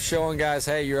way of showing guys,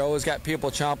 hey, you always got people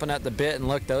chomping at the bit. And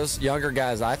look, those younger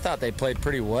guys, I thought they played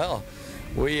pretty well.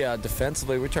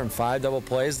 defensively we turned 5 double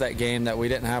plays that game that we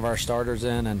didn't have our starters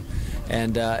in,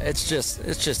 and it's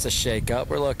just a shake-up.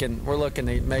 We're looking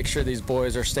to make sure these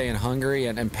boys are staying hungry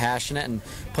and passionate and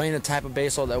playing the type of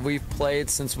baseball that we've played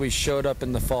since we showed up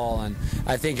in the fall, and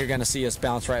I think you're going to see us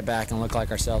bounce right back and look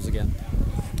like ourselves again.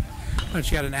 But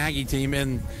you got an Aggie team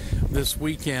in this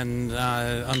weekend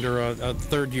under a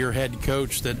third-year head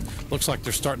coach that looks like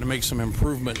they're starting to make some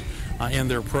improvement in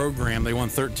their program. They won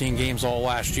 13 games all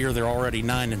last year. They're already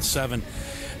 9-7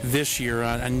 this year.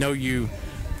 I know you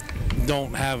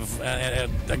don't have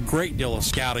a great deal of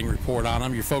scouting report on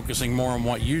them. You're focusing more on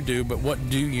what you do, but what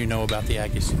do you know about the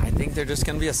Aggies? I think they're just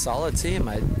going to be a solid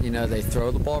team. They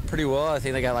throw the ball pretty well. I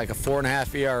think they got like a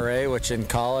 4.5 ERA, which in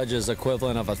college is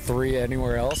equivalent of a 3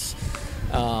 anywhere else.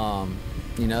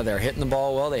 They're hitting the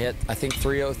ball well. They hit, I think,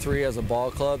 303 as a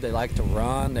ball club. They like to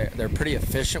run. They're pretty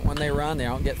efficient when they run. They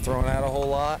don't get thrown out a whole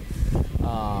lot.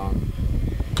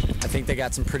 I think they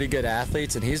got some pretty good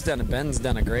athletes, and Ben's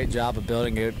done a great job of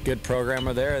building a good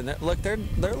programmer there. And they're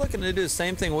looking to do the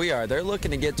same thing we are. They're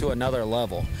looking to get to another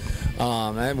level,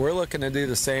 and we're looking to do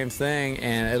the same thing.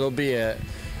 And I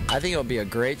think it'll be a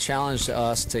great challenge to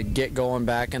us to get going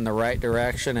back in the right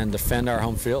direction and defend our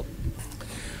home field.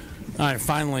 All right,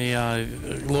 finally, a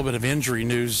little bit of injury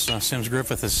news. Sims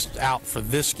Griffith is out for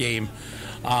this game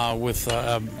with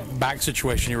a back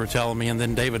situation, you were telling me, and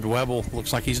then David Webble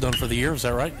looks like he's done for the year. Is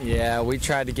that right? Yeah, we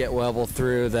tried to get Webble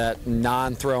through that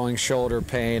non-throwing shoulder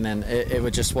pain, and it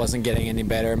just wasn't getting any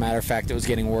better. Matter of fact, it was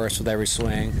getting worse with every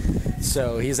swing.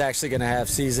 So he's actually going to have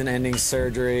season-ending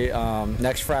surgery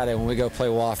next Friday when we go play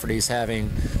Wofford. He's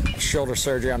having shoulder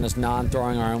surgery on his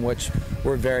non-throwing arm, which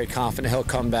we're very confident he'll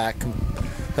come back.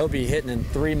 He'll be hitting in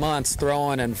 3 months,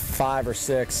 throwing in 5 or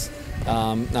 6,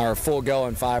 or full go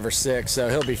in 5 or 6, so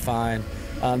he'll be fine.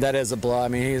 That is a blow. I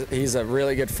mean, he's a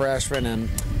really good freshman,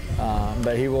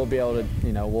 but he will be able to,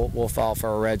 we'll fall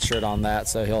for a red shirt on that,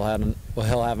 so he'll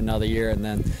have another year. And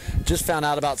then just found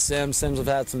out about Sims. Sims have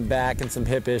had some back and some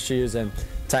hip issues, and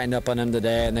tightened up on him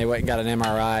today, and they went and got an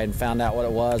MRI and found out what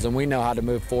it was, and we know how to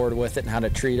move forward with it and how to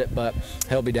treat it, but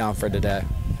he'll be down for today.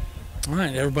 All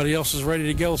right, everybody else is ready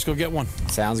to go. Let's go get one.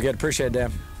 Sounds good. Appreciate it,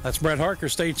 Dan. That's Brett Harker.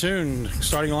 Stay tuned.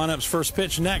 Starting lineup's first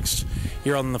pitch next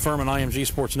here on the Furman IMG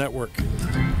Sports Network.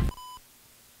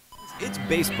 It's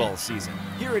baseball season.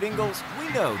 Here at Ingalls, we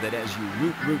know that as you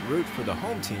root for the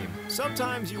home team,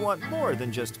 sometimes you want more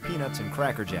than just peanuts and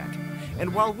Cracker Jack.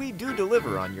 And while we do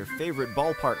deliver on your favorite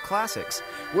ballpark classics,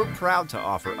 we're proud to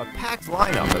offer a packed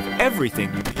lineup of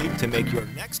everything you need to make your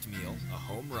next meal a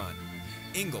home run.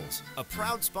 Ingalls, a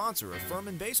proud sponsor of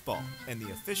Furman Baseball and the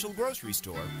official grocery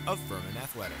store of Furman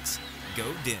Athletics. Go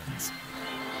Dins!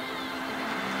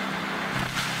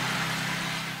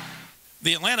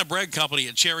 The Atlanta Bread Company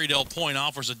at Cherrydale Point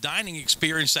offers a dining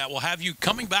experience that will have you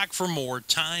coming back for more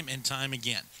time and time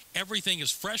again. Everything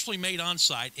is freshly made on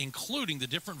site, including the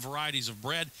different varieties of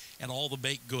bread and all the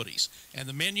baked goodies. And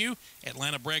the menu,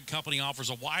 Atlanta Bread Company offers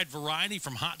a wide variety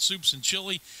from hot soups and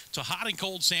chili to hot and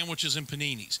cold sandwiches and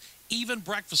paninis. Even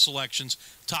breakfast selections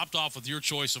topped off with your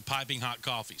choice of piping hot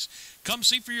coffees. Come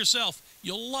see for yourself.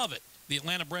 You'll love it. The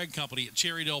Atlanta Bread Company at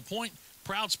Cherrydale Point,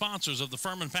 proud sponsors of the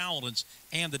Furman Paladins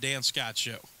and the Dan Scott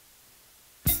Show.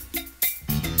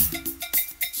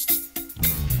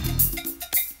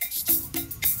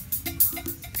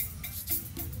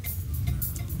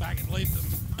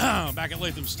 Back at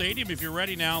Latham Stadium. If you're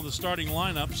ready now, the starting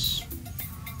lineups.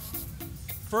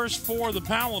 First for the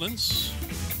Paladins.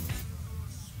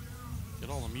 Get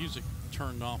all the music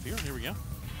turned off here. Here we go.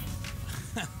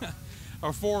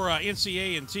 Or for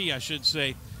NCA&T, I should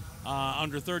say,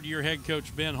 under third-year head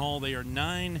coach Ben Hall, they are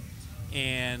 9-6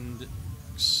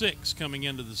 coming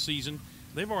into the season.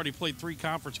 They've already played 3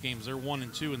 conference games. They're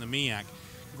 1-2 in the MEAC.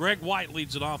 Greg White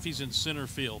leads it off. He's in center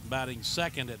field, batting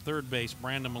second at third base,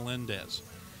 Brandon Melendez.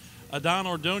 Adon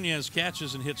Ordonez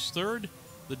catches and hits third.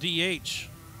 The DH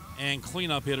and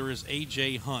cleanup hitter is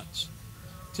A.J. Hunt.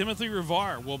 Timothy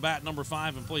Rivar will bat number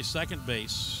 5 and play second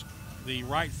base. The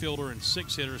right fielder and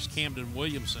 6 hitters, Camden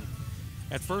Williamson.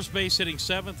 At first base, hitting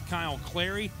 7th, Kyle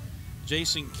Clary.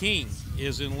 Jason King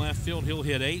is in left field. He'll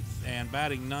hit 8th, and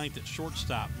batting 9th at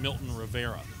shortstop, Milton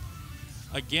Rivera.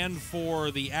 Again for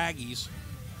the Aggies,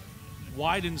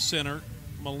 White in center,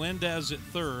 Melendez at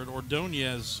third,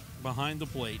 Ordonez behind the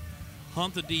plate,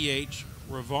 Hunt the DH,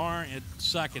 Rivar at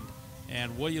second,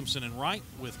 and Williamson in right,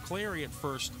 with Clary at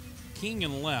first, King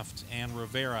in left, and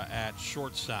Rivera at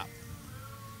shortstop.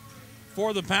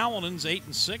 For the Paladins,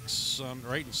 8-6,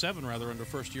 or 8-7 rather, under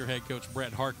first-year head coach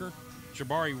Brett Harker.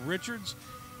 Jabari Richards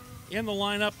in the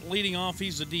lineup, leading off.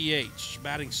 He's the DH,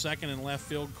 batting second in left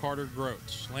field. Carter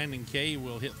Groats. Landon Kay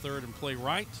will hit third and play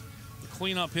right. The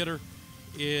cleanup hitter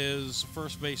is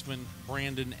first baseman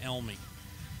Brandon Elmy.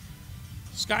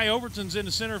 Sky Overton's in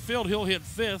the center field. He'll hit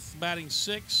fifth. Batting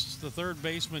sixth, the third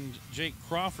baseman Jake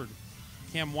Crawford.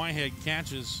 Cam Whitehead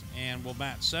catches and will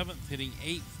bat seventh. Hitting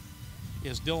eighth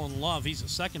is Dylan Love. He's at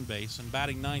second base. And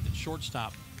batting ninth at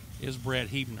shortstop is Brett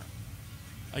Hebner.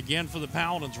 Again for the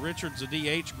Paladins, Richards the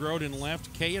DH, Groden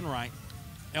left, Kay in right,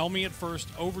 Elmy at first,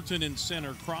 Overton in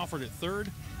center, Crawford at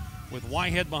third, with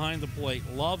Whitehead behind the plate,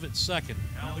 Love at second,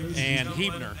 and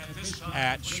Hebner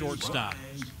at shortstop.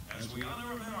 As we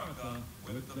honor America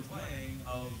with the playing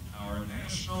of our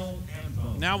national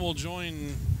anthem. Now we'll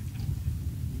join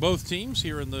both teams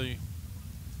here in the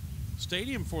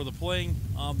stadium for the playing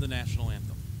of the national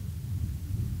anthem.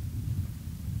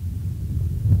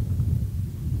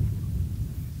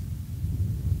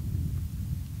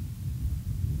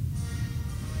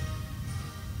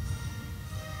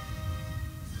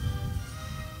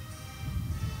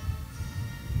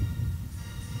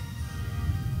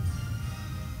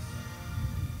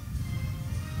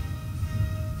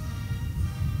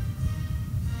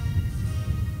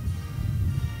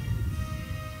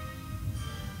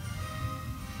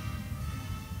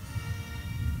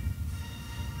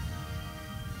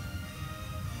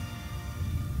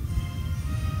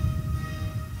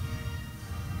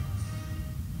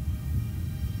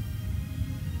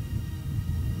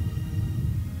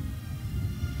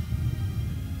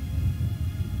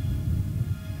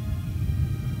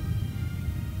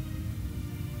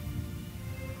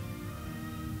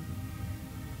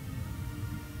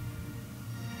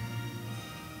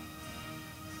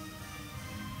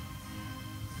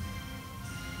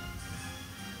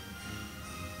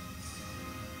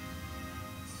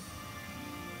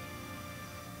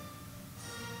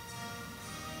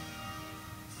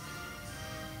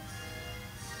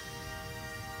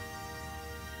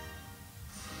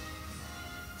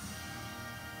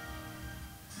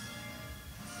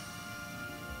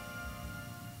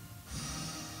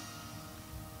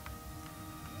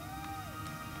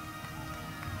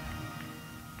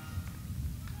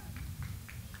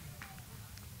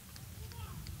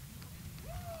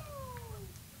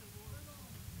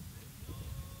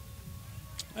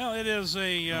 Well, it is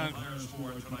a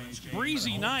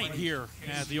breezy night here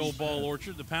at the Old Ball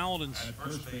Orchard. The Paladins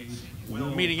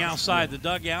meeting outside the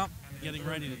dugout, getting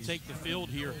ready to take the field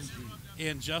here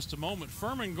in just a moment.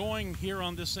 Furman going here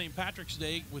on this St. Patrick's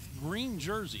Day with green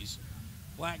jerseys,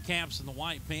 black caps and the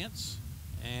white pants,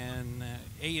 and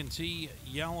A&T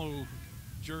yellow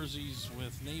jerseys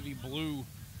with navy blue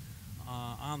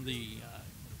on the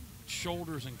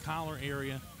shoulders and collar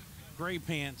area, gray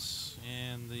pants,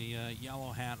 and the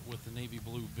yellow hat with the navy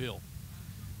blue bill.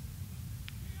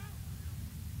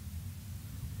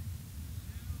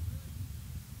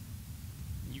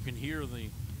 You can hear the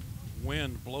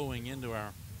wind blowing into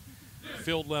our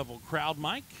field level crowd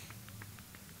mic.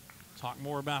 Talk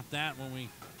more about that when we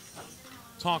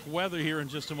talk weather here in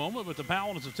just a moment, but the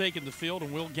Paladins have taken the field,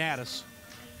 and Will Gaddis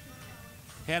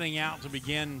heading out to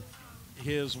begin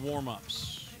his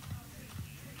warm-ups.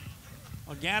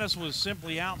 Well, Gaddis was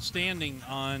simply outstanding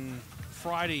on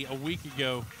Friday a week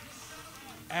ago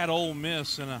at Ole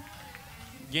Miss in a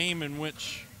game in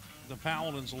which the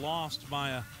Paladins lost by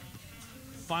a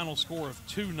final score of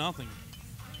 2-0.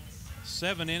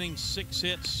 7 innings, 6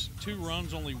 hits, 2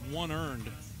 runs, only 1 earned.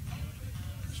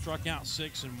 Struck out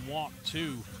 6 and walked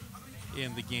 2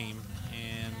 in the game,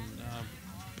 and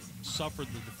suffered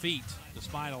the defeat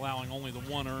despite allowing only the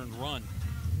 1 earned run.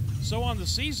 So on the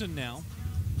season now,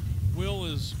 Will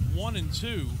is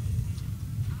 1-2,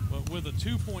 but with a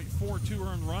 2.42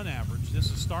 earned run average. This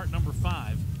is start number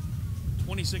 5.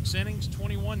 26 innings,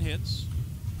 21 hits,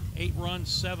 8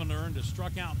 runs, 7 earned, has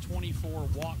struck out 24,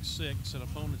 walked 6, and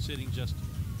opponents hitting just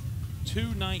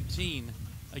 .219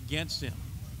 against him.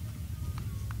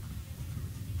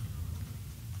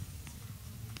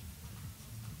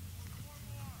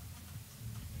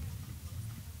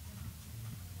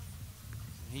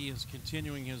 He is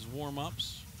continuing his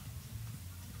warm-ups.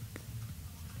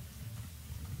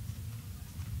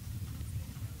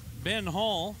 Ben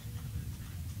Hall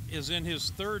is in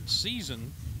his 3rd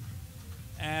season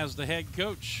as the head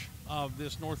coach of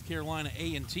this North Carolina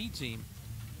A&T team.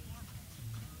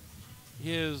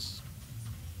 His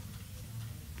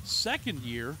 2nd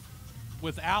year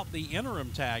without the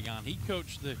interim tag on. He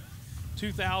coached the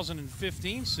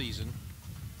 2015 season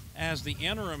as the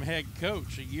interim head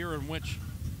coach, a year in which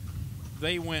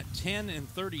they went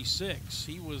 10-36.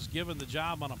 He was given the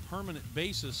job on a permanent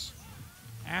basis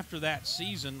after that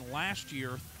season. Last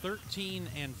year,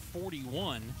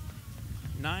 13-41,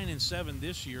 9-7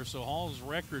 this year. So Hall's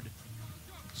record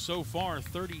so far,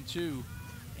 32-10.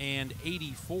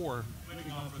 184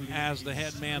 as the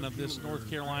head man of this North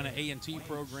Carolina A&T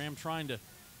program, trying to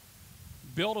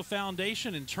build a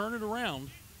foundation and turn it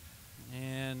around.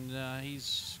 And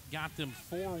he's got them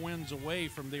 4 wins away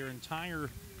from their entire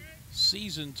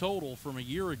season total from a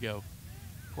year ago.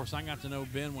 Of course, I got to know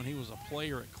Ben when he was a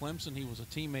player at Clemson. He was a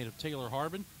teammate of Taylor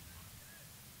Harbin.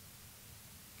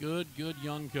 Good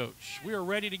young coach. We are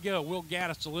ready to go. Will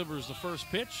Gaddis delivers the first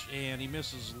pitch, and he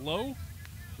misses low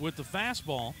with the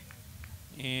fastball.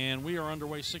 And we are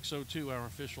underway, 6:02, our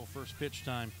official first pitch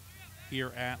time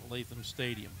here at Latham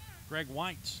Stadium. Greg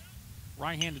White,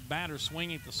 right-handed batter,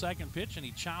 swinging at the second pitch, and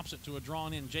he chops it to a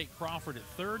drawn-in Jake Crawford at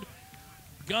third.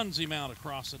 Guns him out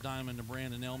across the diamond to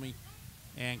Brandon Elmy,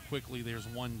 and quickly there's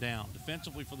one down.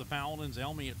 Defensively for the Paladins,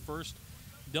 Elmy at first,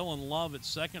 Dylan Love at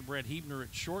second, Brett Hebner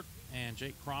at short, and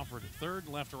Jake Crawford at third.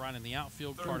 Left to right in the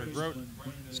outfield, Carter Grote,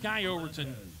 Sky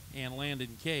Overton, and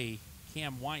Landon Kay.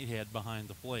 Cam Whitehead behind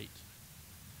the plate.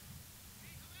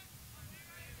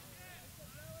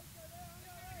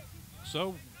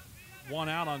 So, one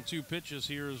out on 2 pitches.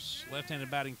 Here's left-handed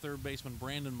batting third baseman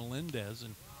Brandon Melendez,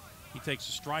 and he takes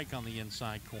a strike on the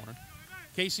inside corner.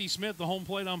 Casey Smith, the home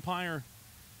plate umpire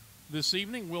this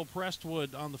evening. Will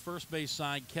Prestwood on the first base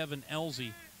side. Kevin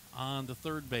Elsie on the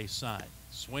third base side.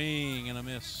 Swing and a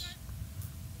miss.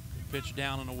 Pitch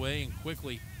down and away, and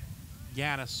quickly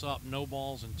Gaddis up, no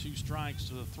balls and 2 strikes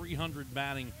to the 300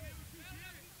 batting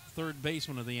third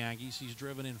baseman of the Aggies. He's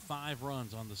driven in 5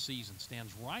 runs on the season.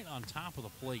 Stands right on top of the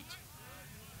plate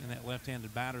in that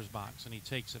left-handed batter's box, and he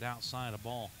takes it outside a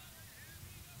ball.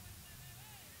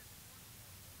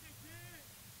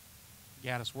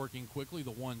 Gaddis working quickly,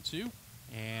 the 1-2,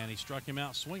 and he struck him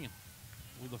out swinging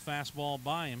with a fastball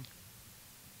by him.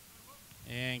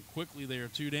 And quickly they are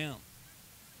 2 down.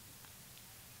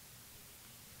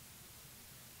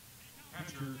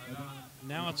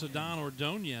 Now it's Adon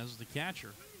Ordonez, the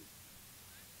catcher.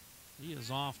 He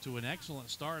is off to an excellent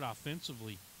start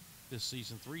offensively this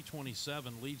season.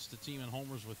 327, leads the team in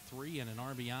homers with 3 and in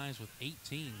RBIs with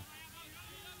 18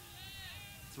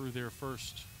 through their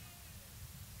first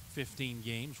 15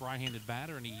 games. Right-handed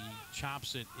batter, and he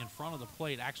chops it in front of the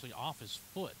plate, actually off his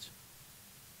foot.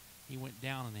 He went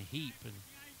down in a heap, and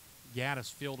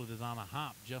Gaddis fielded it on a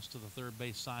hop just to the third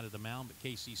base side of the mound, but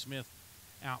Casey Smith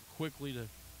out quickly to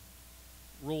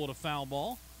rule it a foul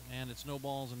ball, and it's no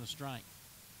balls and a strike.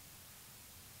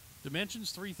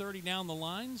 Dimensions, 330 down the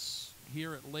lines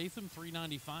here at Latham,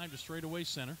 395 to straightaway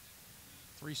center,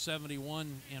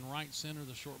 371 in right center,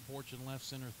 the short porch in left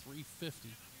center, 350.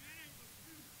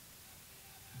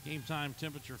 Game time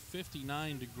temperature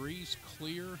 59 degrees,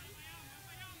 clear,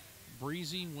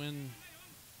 breezy, wind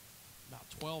about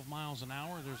 12 miles an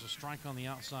hour. There's a strike on the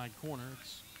outside corner.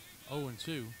 It's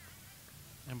 0-2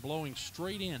 and blowing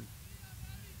straight in.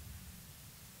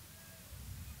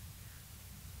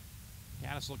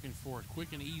 Gaddis looking for a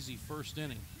quick and easy first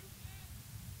inning.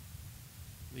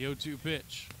 The 0-2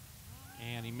 pitch,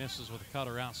 and he misses with a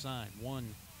cutter outside.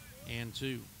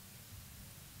 1-2.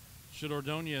 Should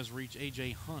Ordonez reach,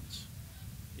 A.J. Hunt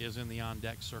is in the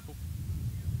on-deck circle.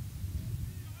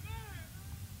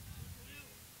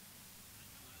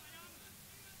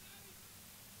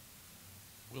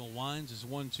 Will winds his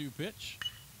 1-2 pitch,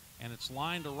 and it's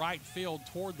lined to right field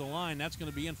toward the line. That's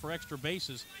going to be in for extra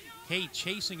bases. Kay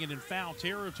chasing it in foul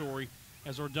territory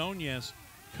as Ordonez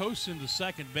coasts into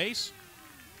second base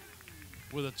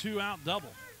with a 2-out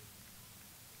double.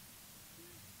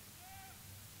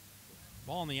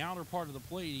 Ball in the outer part of the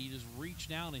plate. He just reached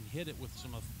down and hit it with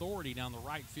some authority down the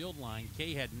right field line.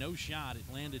 Kay had no shot. It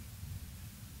landed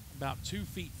about 2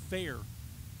 feet fair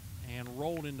and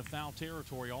rolled into foul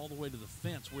territory all the way to the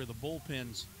fence where the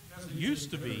bullpens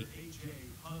used to be.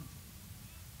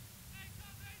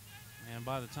 And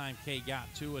by the time Kay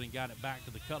got to it and got it back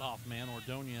to the cutoff man,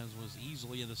 Ordonez was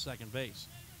easily into second base.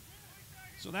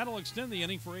 So that'll extend the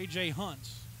inning for A.J. Hunt.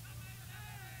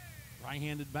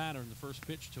 Right-handed batter, and the first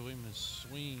pitch to him is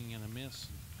swing and a miss.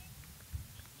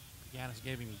 Gaddis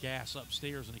gave him gas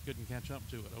upstairs, and he couldn't catch up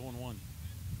to it. 0-1.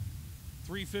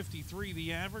 353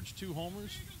 the average, 2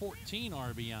 homers, 14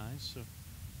 RBIs. So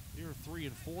here are 3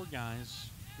 and 4 guys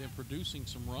been producing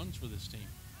some runs for this team.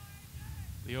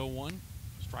 The 0-1,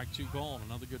 strike 2 called,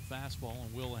 another good fastball,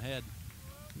 and Will ahead.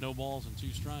 No balls and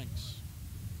 2 strikes.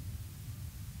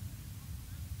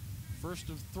 First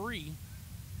of 3.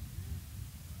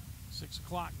 6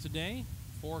 o'clock today,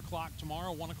 4 o'clock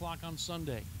tomorrow, 1 o'clock on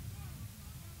Sunday.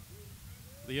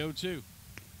 The 0-2.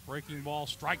 Breaking ball,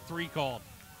 strike 3 called.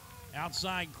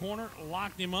 Outside corner,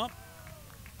 locked him up.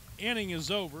 Inning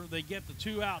is over. They get the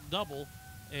 2-out double,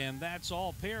 and that's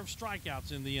all. Pair of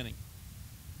strikeouts in the inning.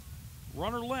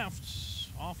 Runner left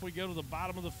off we go to the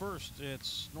bottom of the first.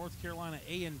 It's North Carolina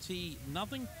A&T 0.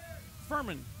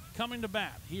 Furman coming to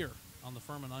bat here on the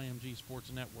Furman IMG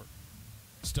Sports Network.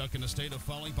 Stuck in a state of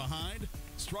falling behind?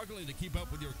 Struggling to keep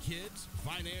up with your kids,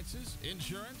 finances,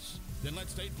 insurance? Then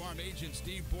let State Farm agent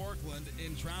Steve Borkland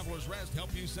in Travelers Rest help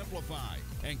you simplify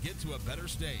and get to a better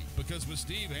state. Because with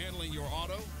Steve handling your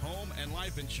auto, home, and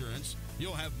life insurance,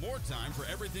 you'll have more time for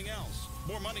everything else.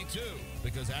 More money, too,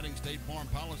 because adding State Farm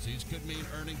policies could mean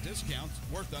earning discounts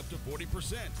worth up to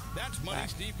 40%. That's money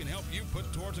Steve can help you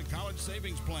put towards a college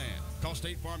savings plan. Call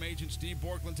State Farm agent Steve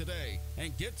Borkland today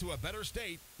and get to a better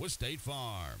state with State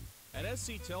Farm. At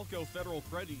SC Telco Federal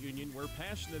Credit Union, we're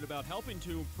passionate about helping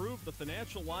to improve the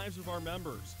financial lives of our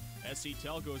members. SC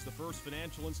Telco is the first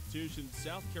financial institution in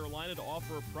South Carolina to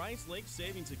offer a Price Lake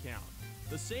savings account.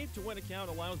 The Save to Win account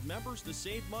allows members to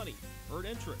save money, earn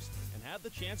interest, and have the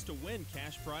chance to win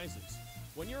cash prizes.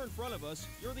 When you're in front of us,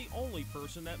 you're the only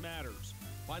person that matters.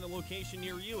 Find a location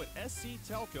near you at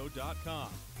sctelco.com.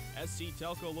 SC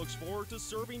Telco looks forward to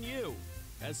serving you.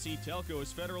 SC Telco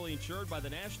is federally insured by the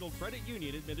National Credit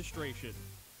Union Administration.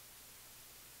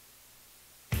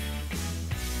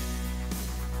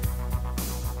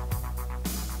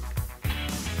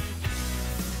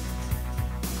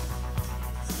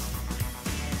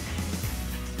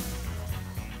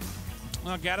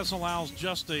 Well, Gaddis allows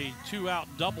just a 2-out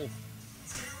double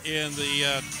in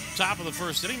the top of the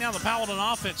first inning. Now the Paladin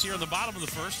offense here in the bottom of the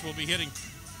first will be hitting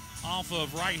off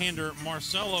of right-hander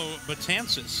Marcelo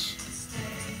Betances.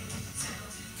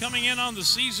 Coming in on the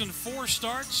season, 4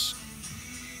 starts,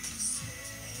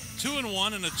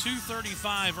 2-1 and a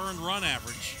 .235 earned run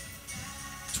average.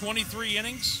 23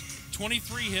 innings,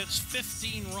 23 hits,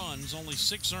 15 runs, only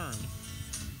 6 earned.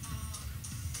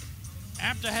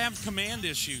 Apt to have command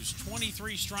issues,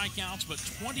 23 strikeouts, but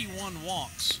 21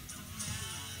 walks.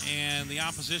 And the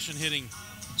opposition hitting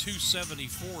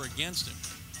 .274 against him.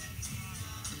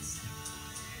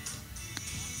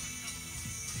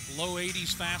 Low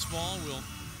 80s fastball will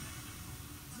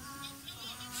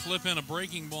flip in a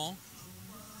breaking ball.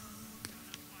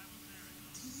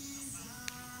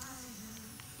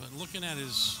 But looking at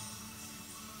his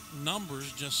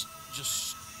numbers, just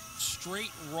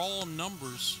straight raw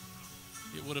numbers,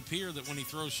 it would appear that when he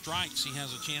throws strikes, he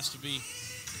has a chance to be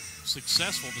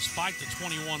successful despite the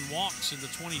 21 walks in the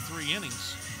 23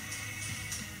 innings.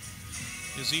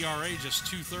 His ERA just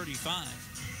 .235.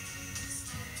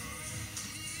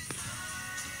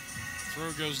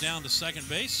 Throw goes down to second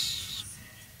base.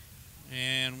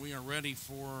 And we are ready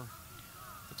for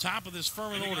the top of this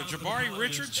Furman order. Jabari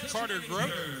Richards, Carter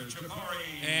Grote,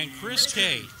 and Chris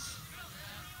Kay.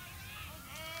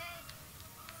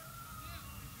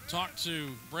 Talked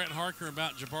to Brett Harker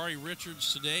about Jabari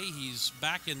Richards today. He's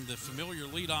back in the familiar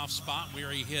leadoff spot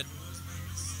where he hit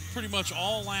pretty much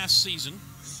all last season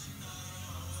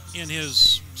in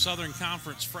his Southern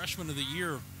Conference Freshman of the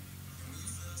Year.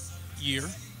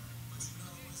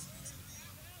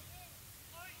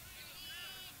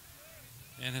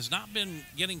 And has not been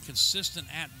getting consistent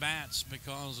at-bats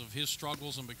because of his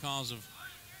struggles and because of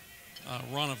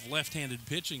a run of left-handed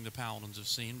pitching the Paladins have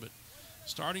seen. But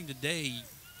starting today,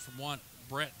 from what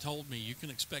Brett told me, you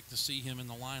can expect to see him in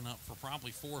the lineup for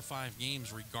probably 4 or 5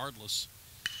 games regardless.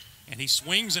 And he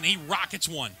swings and he rockets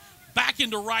one back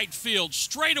into right field,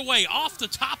 straight away off the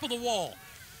top of the wall.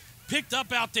 Picked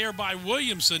up out there by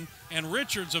Williamson, and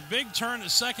Richards a big turn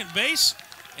to second base.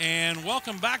 And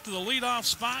welcome back to the leadoff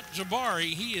spot,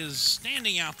 Jabari. He is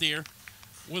standing out there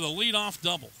with a leadoff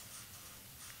double.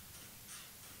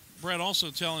 Brett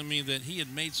also telling me that he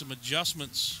had made some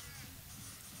adjustments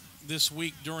this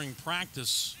week during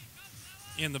practice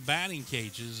in the batting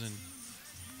cages and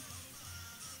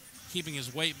keeping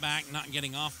his weight back, not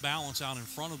getting off balance out in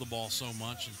front of the ball so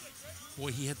much. And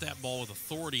boy, he hit that ball with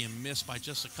authority and missed by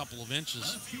just a couple of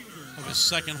inches of his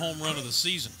second home run of the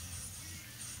season.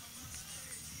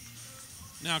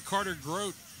 Now Carter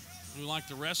Grote, who like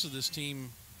the rest of this team,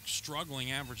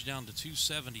 struggling, average down to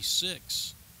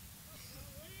 .276.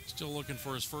 Still looking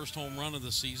for his first home run of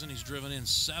the season. He's driven in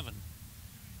 7.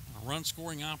 A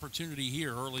run-scoring opportunity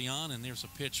here early on, and there's a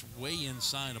pitch way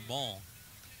inside a ball.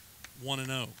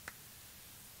 1-0.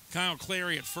 Kyle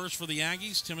Clary at first for the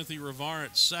Aggies. Timothy Rivera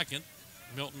at second.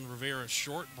 Milton Rivera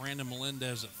short. Brandon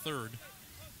Melendez at third.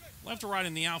 Left to right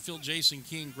in the outfield, Jason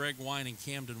King, Greg White, and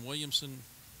Camden Williamson.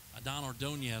 Adon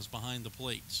Ordonez behind the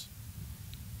plates.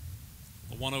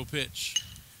 The 1-0 pitch.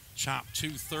 Chopped to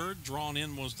third. Drawn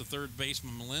in was the third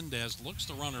baseman Melendez. Looks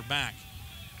the runner back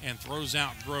and throws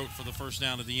out Grote for the first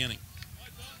down of the inning.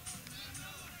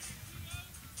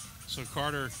 So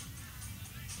Carter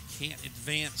can't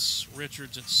advance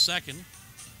Richards at second.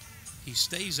 He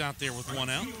stays out there with one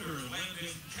out.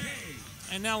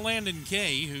 And now Landon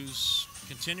Kay, who's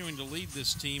continuing to lead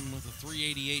this team with a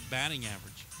 .388 batting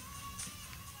average.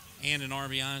 And in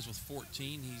RBIs with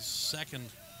 14. He's second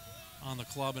on the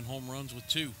club in home runs with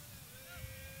 2.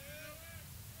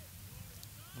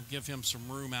 We'll give him some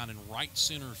room out in right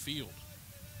center field.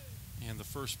 And the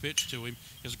first pitch to him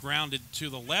is grounded to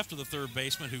the left of the third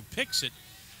baseman, who picks it.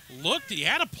 Looked, he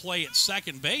had a play at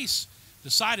second base,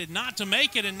 decided not to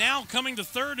make it, and now coming to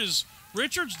third is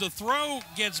Richards. The throw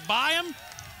gets by him.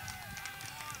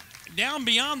 Down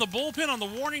beyond the bullpen on the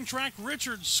warning track,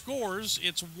 Richards scores.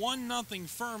 It's 1-0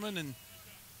 Furman, and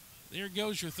there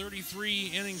goes your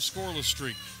 33-inning scoreless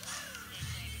streak.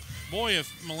 Boy,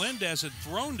 if Melendez had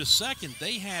thrown to second,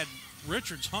 they had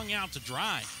Richards hung out to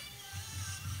dry.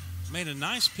 Made a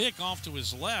nice pick off to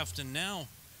his left, and now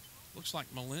looks like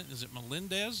is it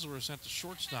Melendez or is that the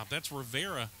shortstop? That's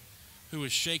Rivera, who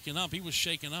is shaken up. He was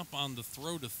shaken up on the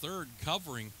throw to third,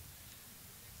 covering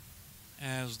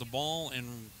as the ball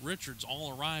and Richards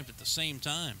all arrived at the same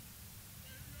time.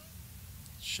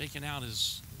 Shaking out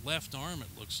his left arm,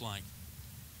 it looks like.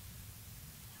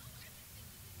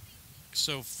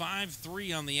 So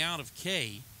 5-3 on the out of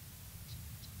K.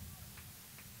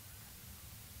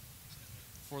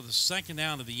 For the second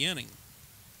out of the inning.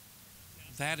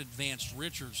 That advanced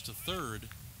Richards to third.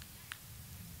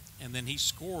 And then he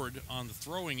scored on the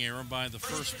throwing error by the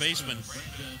first baseman,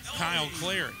 Kyle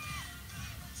Clary.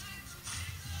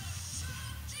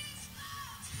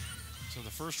 So the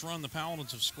first run the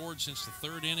Paladins have scored since the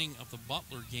third inning of the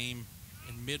Butler game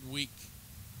in midweek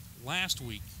last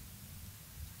week.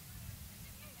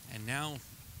 And now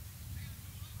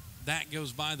that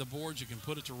goes by the boards. You can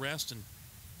put it to rest and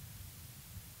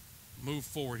move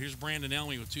forward. Here's Brandon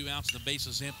Elmy with 2 outs. The base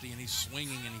is empty, and he's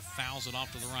swinging, and he fouls it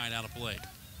off to the right, out of play.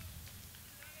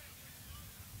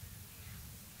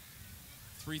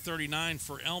 339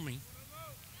 for Elmy.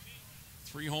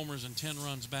 3 homers and 10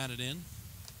 runs batted in.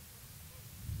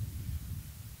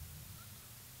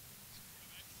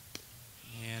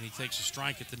 And he takes a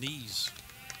strike at the knees.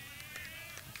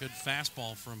 Good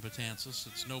fastball from Betances.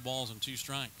 It's no balls and 2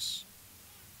 strikes.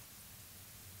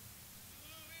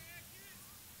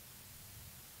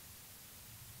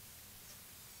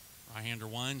 Right-hander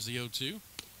winds the 0-2.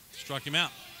 Struck him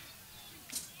out.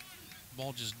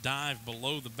 Ball just dived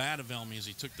below the bat of Elmy as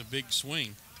he took the big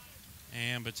swing.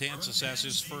 And Betances has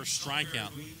his first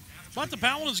strikeout. But the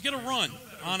Paladins get a run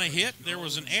on a hit. There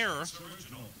was an error,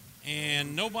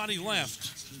 and nobody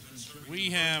left.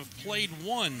 We have played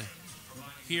 1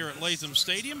 here at Latham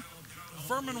Stadium.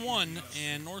 Furman 1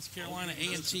 and North Carolina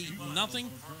A&T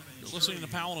nothing. You're listening to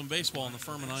Paladin Baseball on the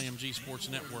Furman IMG Sports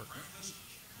Network.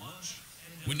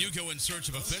 When you go in search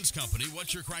of a fence company,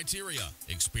 what's your criteria?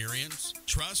 Experience?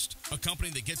 Trust? A company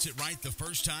that gets it right the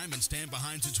first time and stand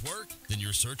behind its work? Then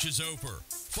your search is over.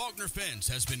 Faulkner Fence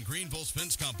has been Greenville's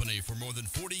fence company for more than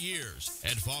 40 years.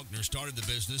 Ed Faulkner started the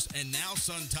business, and now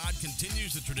son Todd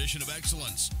continues the tradition of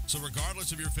excellence. So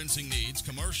regardless of your fencing needs,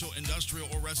 commercial, industrial,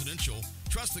 or residential,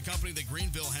 trust the company that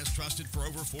Greenville has trusted for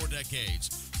over 4 decades.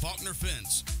 Faulkner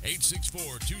Fence,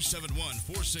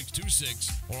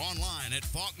 864-271-4626, or online at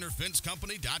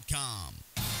faulknerfencecompany.com.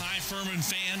 Hi, Furman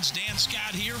fans. Dan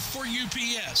Scott here for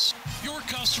UPS. Your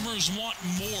customers want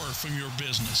more from your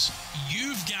business.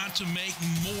 You've got to make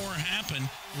more happen,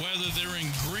 whether they're in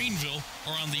Greenville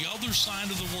or on the other side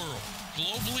of the world,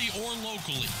 globally or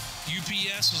locally.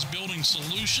 UPS is building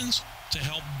solutions to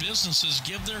help businesses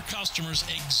give their customers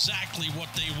exactly what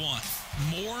they want.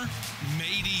 More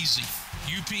made easy.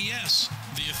 UPS,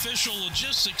 the official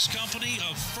logistics company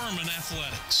of Furman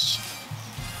Athletics.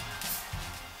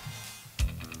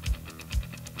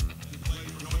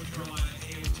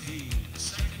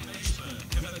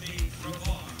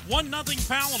 1-0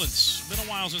 Paladins. Been a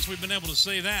while since we've been able to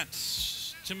say that.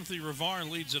 Timothy Rivar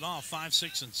leads it off 5,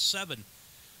 6, and 7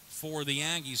 for the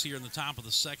Aggies here in the top of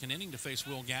the second inning to face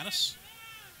Will Gaddis.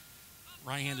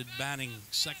 Right-handed batting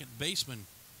second baseman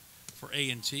for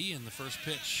A&T, and the first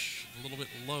pitch a little bit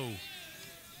low.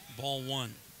 Ball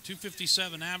 1.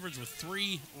 257 average with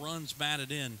 3 runs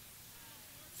batted in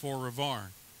for Rivar.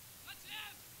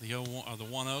 The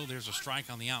 1-0, there's a strike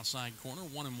on the outside corner,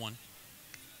 1-1.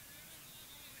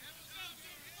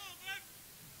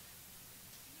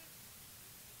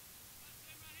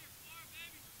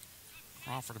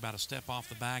 Crawford about a step off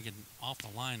the bag and off the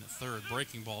line at third.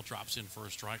 Breaking ball drops in for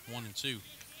a strike, 1-2.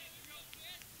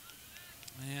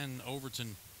 And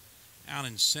Overton out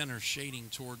in center, shading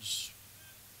towards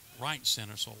right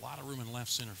center, so a lot of room in left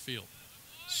center field.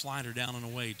 Slider down and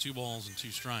away, 2 balls and 2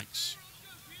 strikes.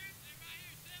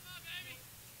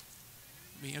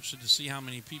 Be interested to see how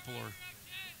many people are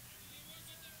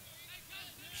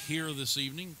here this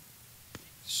evening.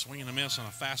 Swing and a miss on a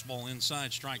fastball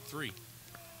inside, strike 3.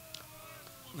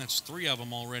 And that's 3 of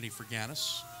them already for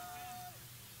Gaddis.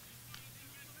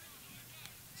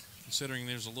 Considering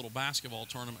there's a little basketball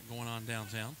tournament going on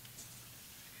downtown.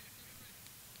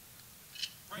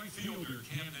 Right fielder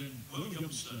Camden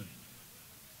Williamson.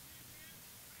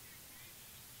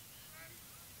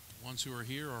 The ones who are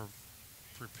here are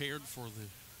prepared for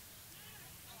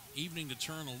the evening to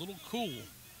turn a little cool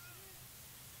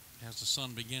as the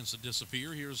sun begins to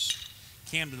disappear. Here's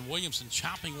Camden Williamson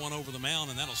chopping one over the mound,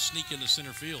 and that'll sneak into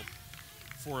center field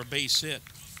for a base hit.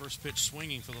 First pitch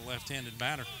swinging for the left-handed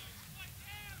batter.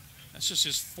 That's just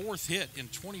his 4th hit in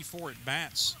 24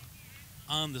 at-bats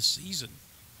on the season.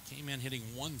 Came in hitting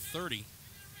 130,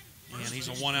 and he's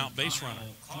a 1-out base runner.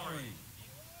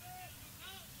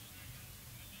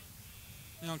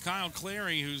 Now Kyle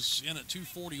Clary, who's in at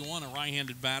 241, a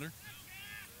right-handed batter.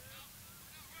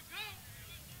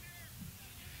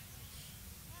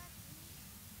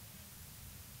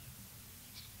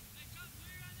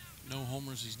 No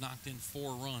homers, he's knocked in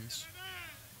 4 runs.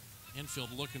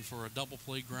 Infield looking for a double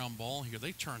play ground ball here.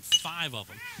 They turned 5 of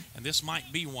them, and this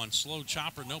might be one. Slow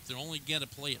chopper. Nope, they'll only get a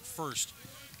play at first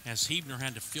as Hebner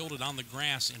had to field it on the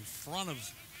grass in front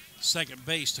of second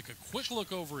base. Took a quick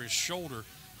look over his shoulder,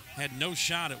 had no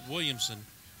shot at Williamson,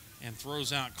 and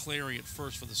throws out Clary at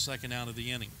first for the 2nd out of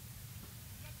the inning.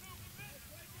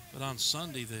 But on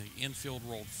Sunday, the infield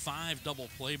rolled 5 double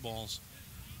play balls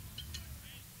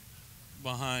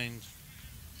behind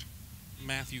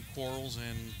Matthew Quarles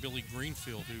and Billy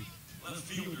Greenfield, who left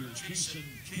fielder Jason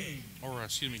King, or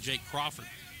excuse me, Jake Crawford,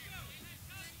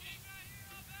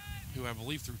 who I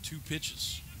believe threw 2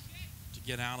 pitches to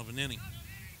get out of an inning.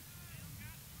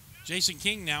 Jason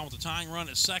King now with the tying run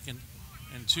at second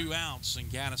and 2 outs,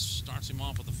 and Gaddis starts him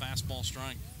off with a fastball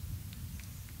strike.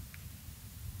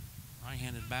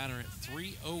 Right-handed batter at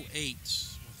 308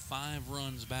 with 5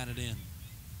 runs batted in.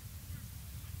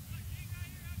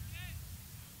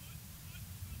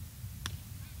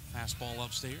 Fastball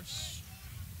upstairs.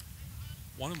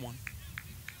 1-1.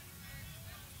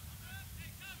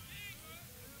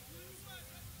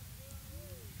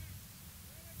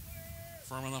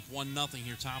 Furman up 1-0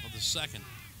 here, top of the 2nd.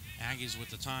 Aggies with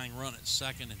the tying run at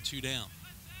second and 2 down.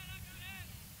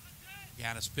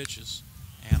 Gaddis pitches,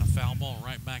 and a foul ball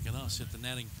right back at us. Hit the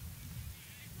netting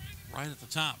right at the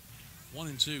top.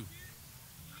 1-2.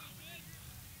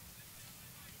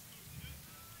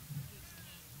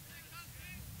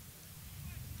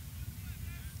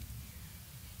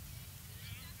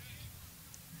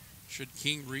 Should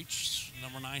King reach,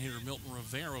 number 9 hitter Milton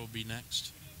Rivero be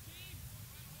next.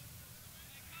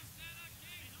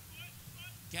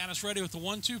 Gaddis ready with the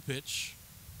 1-2 pitch.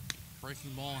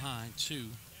 Breaking ball high, 2-2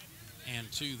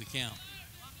 the count.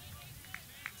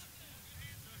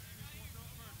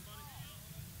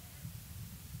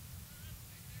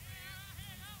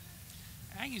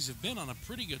 Aggies have been on a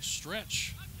pretty good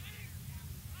stretch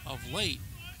of late,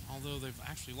 although they've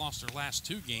actually lost their last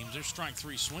 2 games. They're strike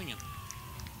 3 swinging.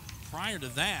 Prior to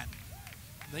that,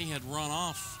 they had run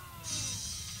off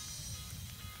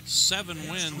 7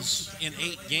 wins in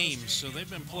 8 games, so they've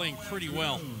been playing pretty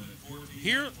well.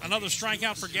 Here, another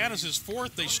strikeout for Gaddis, his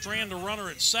 4th. They strand a runner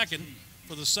at second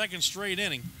for the 2nd straight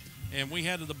inning, and we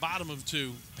head to the bottom of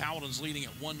 2. Paladins leading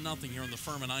at 1-0 here on the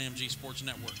Furman IMG Sports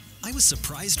Network. I was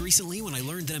surprised recently when I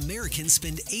learned that Americans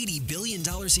spend $80 billion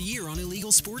a year on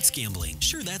illegal sports gambling.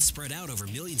 Sure, that's spread out over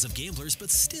millions of gamblers,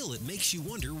 but still it makes you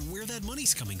wonder where that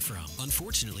money's coming from.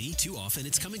 Unfortunately, too often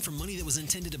it's coming from money that was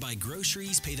intended to buy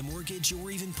groceries, pay the mortgage, or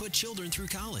even put children through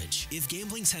college. If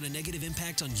gambling's had a negative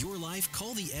impact on your life,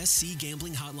 call the SC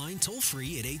Gambling Hotline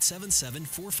toll-free at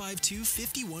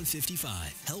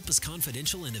 877-452-5155. Help is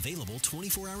confidential and available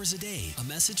 24 hours a day. A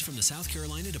message from the South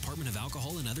Carolina Department of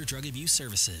Alcohol and Other Drug Abuse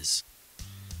Services.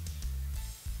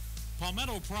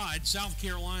 Palmetto Pride, South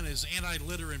Carolina's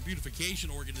anti-litter and beautification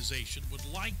organization, would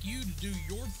like you to do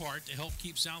your part to help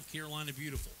keep South Carolina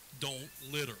beautiful. Don't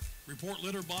litter. Report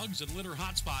litter bugs and litter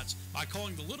hotspots by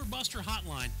calling the Litter Buster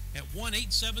hotline at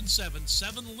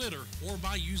 1-877-7-LITTER or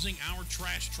by using our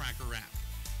Trash Tracker app.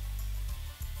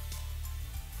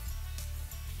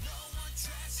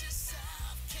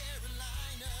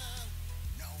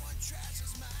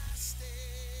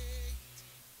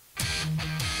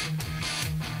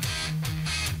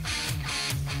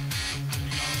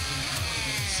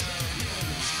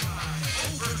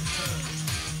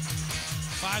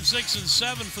 Five, 6, and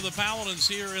 7 for the Paladins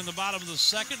here in the bottom of the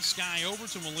 2nd. Sky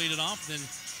Overton will lead it off, then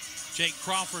Jake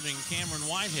Crawford and Cameron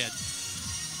Whitehead.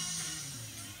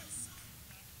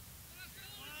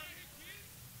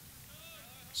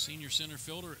 Senior center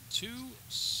fielder at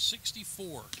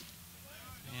 264.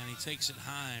 And he takes it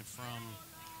high from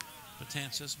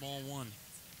Patances, ball 1.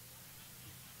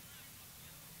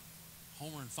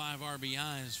 Homer and 5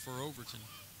 RBIs for Overton.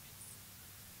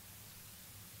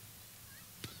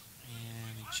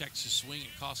 And he checks his swing.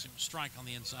 It costs him a strike on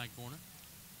the inside corner.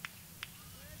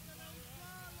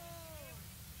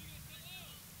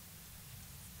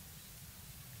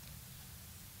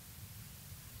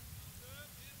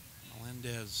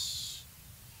 Melendez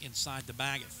inside the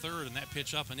bag at third, and that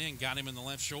pitch up and in got him in the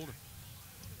left shoulder.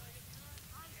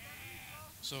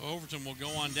 So Overton will go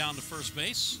on down to first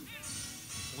base.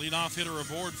 Leadoff hitter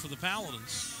aboard for the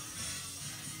Paladins.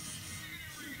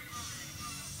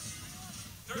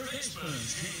 Third baseman,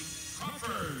 Jake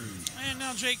Crawford. And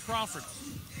now Jake Crawford.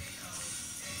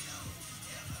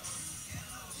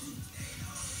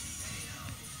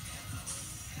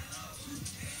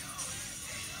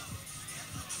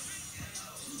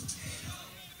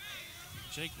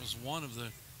 Jake was one of the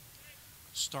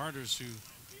starters who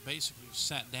basically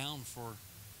sat down for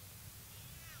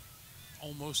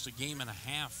almost a game and a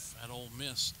half at Ole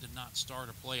Miss, did not start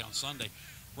or play on Sunday.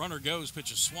 Runner goes,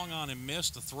 pitch is swung on and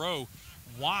missed. The throw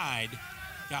wide,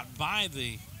 got by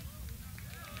the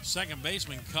second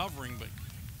baseman covering, but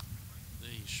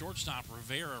the shortstop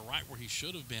Rivera, right where he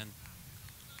should have been,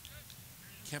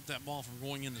 kept that ball from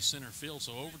going into center field.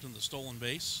 So Overton, the stolen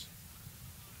base.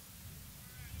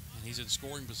 And he's in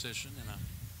scoring position and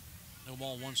a no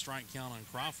ball, 1 strike count on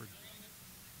Crawford.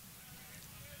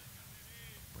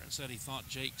 Brent said he thought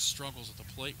Jake's struggles at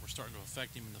the plate were starting to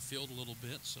affect him in the field a little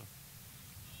bit, so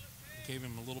it gave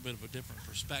him a little bit of a different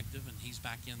perspective, and he's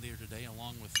back in there today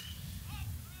along with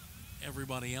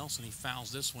everybody else, and he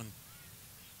fouls this one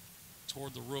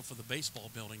toward the roof of the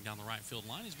baseball building down the right field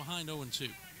line. He's behind 0-2.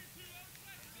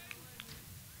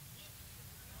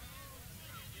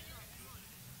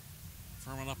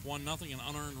 Furman up 1-0, an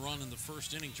unearned run in the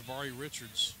first inning. Jabari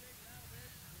Richards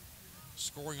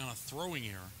scoring on a throwing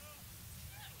error.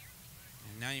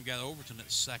 And now you've got Overton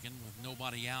at second with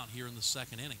nobody out here in the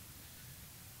second inning.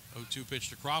 0-2 pitch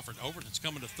to Crawford. Overton's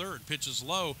coming to third. Pitches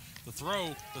low. The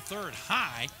throw, the third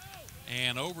high.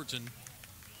 And Overton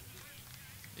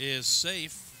is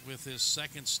safe with his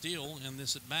second steal in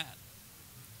this at bat.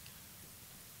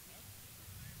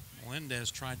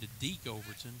 Melendez tried to deke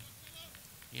Overton.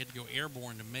 He had to go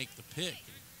airborne to make the pick.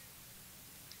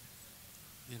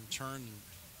 Then turned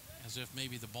as if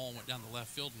maybe the ball went down the left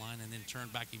field line, and then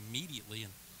turned back immediately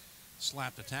and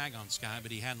slapped a tag on Sky,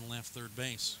 but he hadn't left third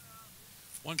base.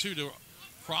 1-2 to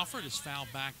Crawford is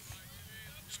fouled back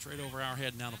straight over our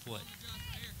head, now to play.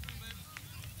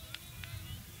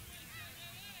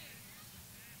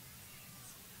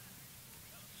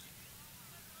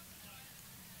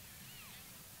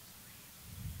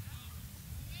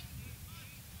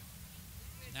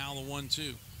 Now the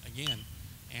 1-2 again,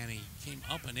 and he came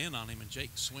up and in on him, and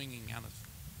Jake swinging out of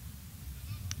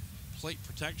plate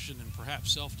protection and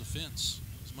perhaps self-defense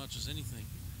as much as anything.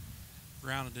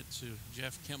 Grounded it to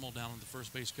Jeff Kimmel down in the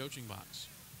first base coaching box.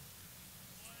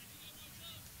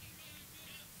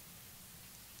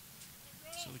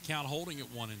 So the count holding at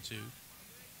 1-2.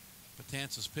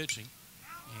 Patances pitching,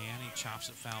 and he chops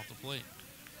it foul at the plate.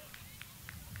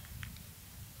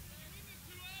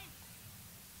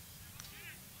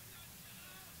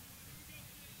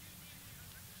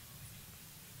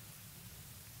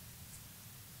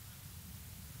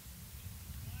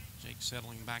 Jake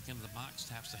settling back into the box,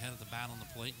 taps the head of the bat on the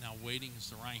plate, now waiting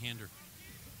as the right-hander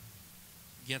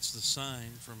gets the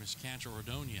sign from his catcher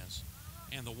Ordonez.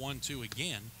 And the 1-2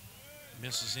 again,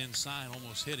 misses inside,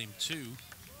 almost hit him. 2-2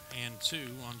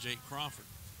 on Jake Crawford.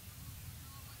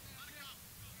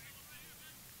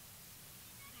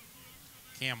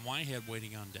 Cam Whitehead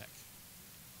waiting on deck.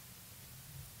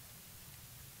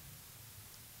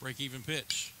 Break-even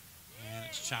pitch, and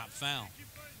it's chopped foul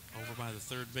over by the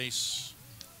third base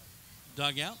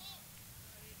dugout.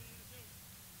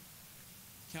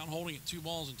 Count holding at 2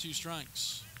 balls and 2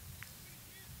 strikes.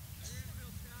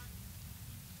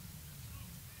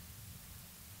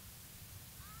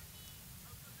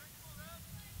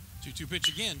 Two pitch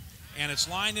again, and it's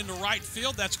lined into right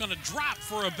field. That's going to drop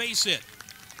for a base hit.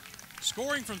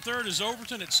 Scoring from third is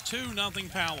Overton. It's 2-0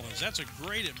 Paladins. That's a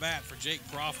great at bat for Jake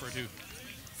Crawford, who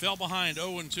fell behind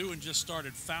 0-2 and just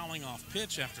started fouling off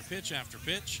pitch after pitch after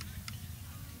pitch.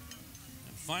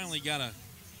 Finally got a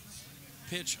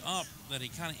pitch up that he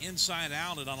kind of inside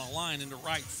outed on a line into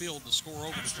right field to score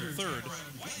over to third.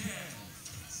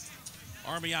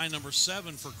 RBI number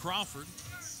 7 for Crawford.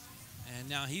 And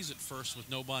now he's at first with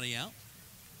nobody out.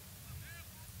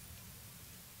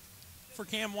 For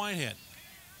Cam Whitehead.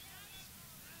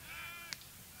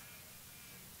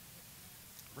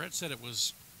 Brett said it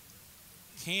was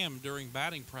Cam during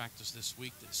batting practice this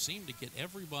week that seemed to get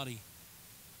everybody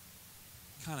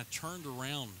kind of turned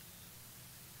around.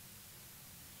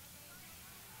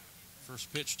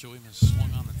 First pitch to him is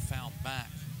swung on and fouled back.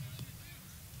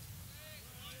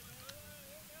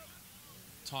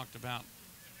 Talked about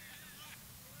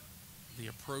the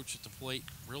approach at the plate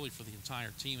really for the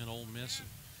entire team at Ole Miss, and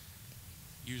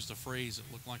used a phrase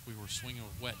that looked like we were swinging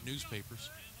with wet newspapers,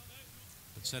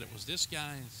 but said it was this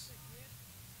guy's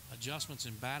adjustments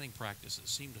in batting practice that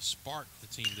seemed to spark the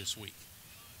team this week.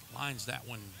 Lines that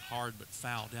one hard but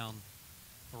foul down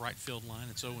the right field line.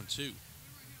 It's 0-2.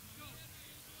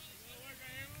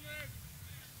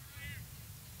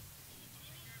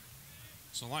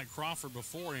 So like Crawford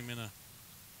before him in a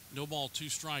no-ball,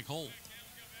 two-strike hole,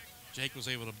 Jake was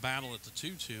able to battle at the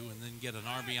 2-2 and then get an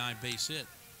RBI base hit.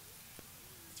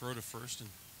 Throw to first, and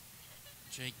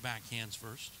Jake backhands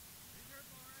first.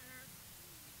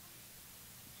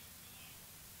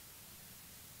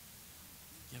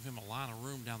 Give him a lot of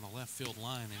room down the left field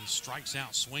line, and he strikes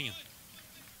out swinging.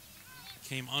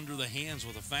 Came under the hands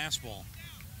with a fastball,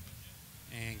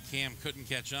 and Cam couldn't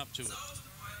catch up to it.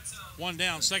 One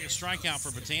down, second strikeout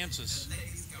for Betances.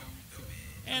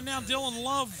 And now Dylan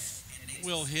Love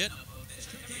will hit.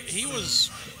 He was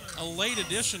a late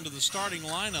addition to the starting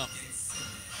lineup.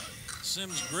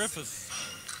 Sims Griffith,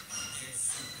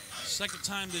 second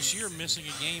time this year missing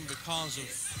a game because of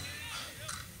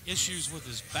issues with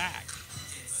his back.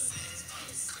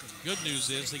 Good news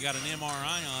is they got an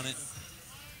MRI on it.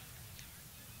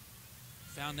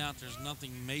 Found out there's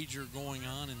nothing major going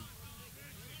on and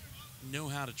know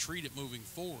how to treat it moving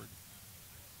forward.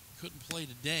 Couldn't play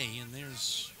today, and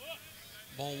there's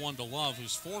ball one to Love,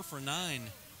 who's 4 for 9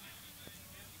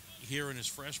 here in his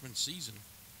freshman season.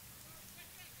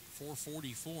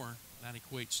 444, that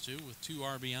equates to, with 2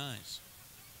 RBIs.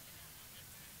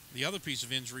 The other piece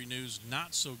of injury news,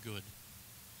 not so good.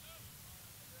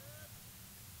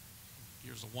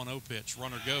 Here's a 1-0 pitch.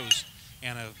 Runner goes,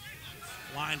 and a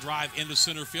line drive into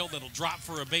center field that'll drop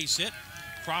for a base hit.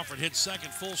 Crawford hits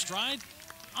second full stride.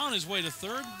 On his way to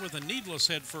third with a needless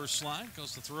head first slide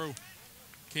because the throw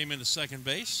came into second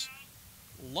base.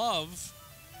 Love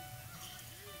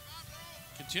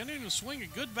continuing to swing a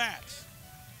good bat.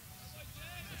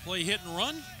 The play hit and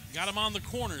run. Got him on the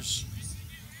corners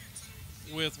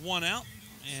with 1 out,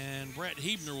 and Brett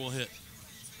Hebner will hit.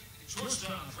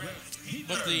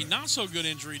 But the not so good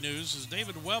injury news is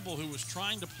David Webble, who was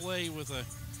trying to play with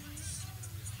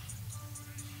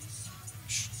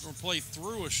play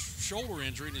through a shoulder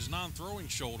injury in his non-throwing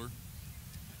shoulder.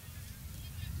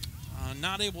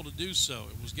 Not able to do so.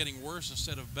 It was getting worse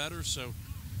instead of better, so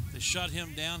they shut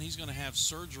him down. He's going to have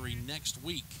surgery next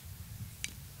week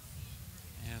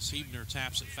as Hebner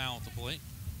taps it foul at the plate.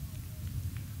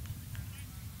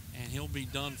 And he'll be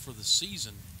done for the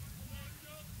season.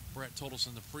 Brett told us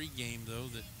in the pregame, though,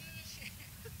 that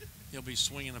he'll be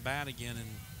swinging a bat again in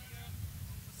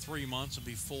 3 months and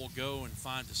be full go in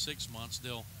 5 to 6 months.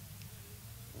 They'll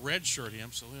redshirt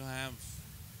him, so he'll have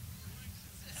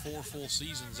 4 full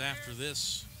seasons after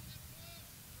this.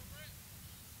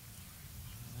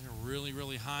 They're really,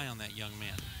 really high on that young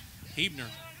man. Hebner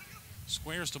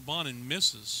squares to bunt and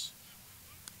misses.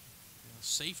 In a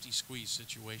safety squeeze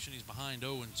situation. He's behind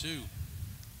 0-2.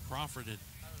 Crawford had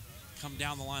come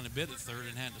down the line a bit at third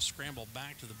and had to scramble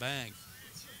back to the bag.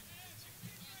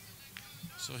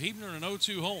 So Hebner in an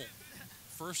 0-2 hole.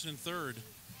 First and third.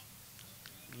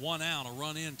 1 out, a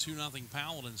run in, 2-0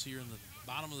 Paladins here in the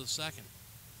bottom of the second.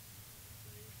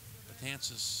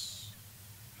 Betances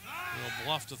will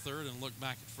bluff to third and look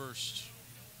back at first.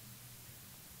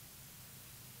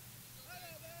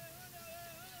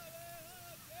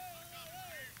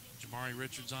 Jamari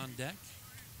Richards on deck.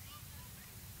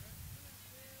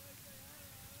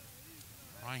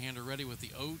 Right-hander ready with the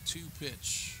 0-2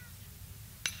 pitch.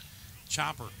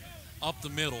 Chopper up the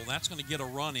middle. That's going to get a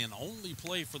run in. Only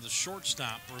play for the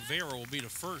shortstop. Rivera will be to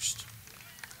first.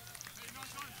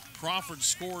 Crawford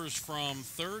scores from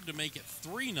third to make it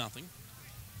 3-0.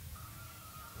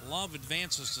 Love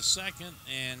advances to second,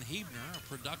 and Hebner, a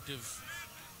productive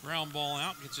ground ball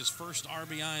out, gets his first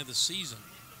RBI of the season.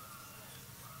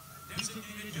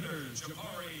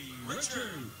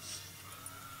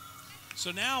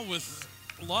 So now with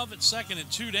Love at second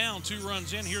and 2 down, 2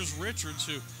 runs in, here's Richards,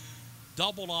 who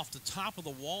doubled off the top of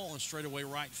the wall in straightaway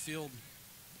right field,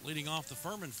 leading off the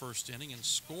Furman first inning, and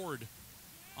scored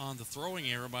on the throwing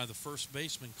error by the first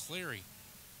baseman, Clary.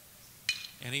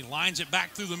 And he lines it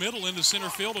back through the middle into center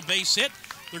field, a base hit.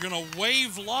 They're going to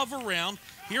wave Love around.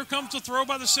 Here comes the throw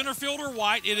by the center fielder,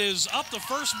 White. It is up the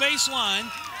first base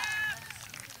line.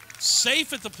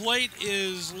 Safe at the plate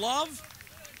is Love.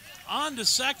 On to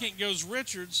second goes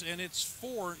Richards, and it's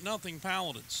 4-0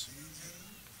 Paladins.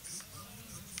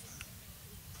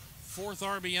 Fourth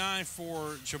RBI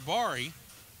for Jabari.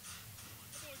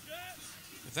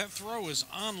 If that throw is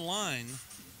online,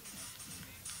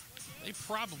 they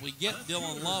probably get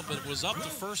Dylan Love, but it was up the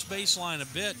first baseline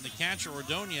a bit, and the catcher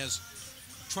Ordonez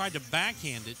tried to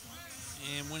backhand it,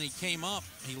 and when he came up,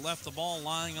 he left the ball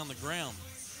lying on the ground.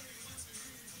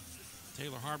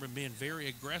 Taylor Harbin being very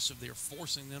aggressive there,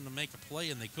 forcing them to make a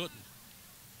play, and they couldn't.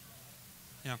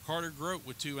 Now Carter Grote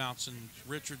with 2 outs and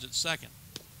Richards at second.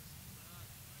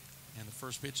 And the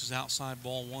first pitch is outside,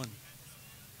 ball 1.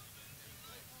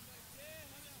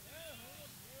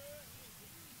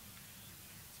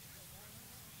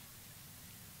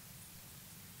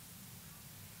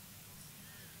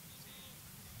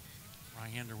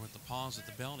 Right-hander with the pause at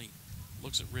the belt. He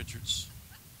looks at Richards.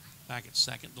 Back at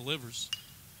second, delivers.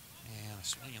 And a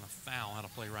swing and a foul out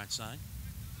of play right side.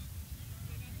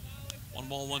 1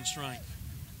 ball, 1 strike.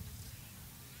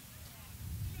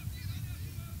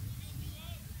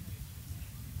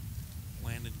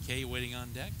 Landon Kay waiting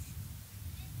on deck.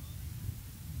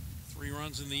 3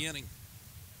 runs in the inning.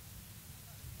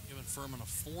 Giving Furman a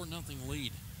 4-0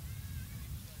 lead.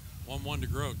 1-1 to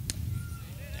Grote.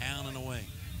 Down and away.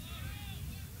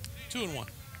 2-1.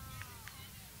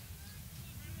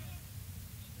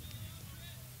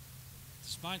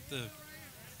 Despite the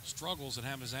struggles that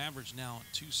have his average now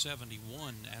at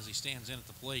 271 as he stands in at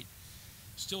the plate,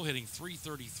 still hitting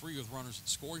 .333 with runners in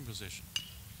scoring position.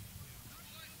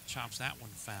 Chops that one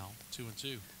foul,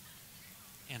 2-2.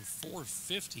 And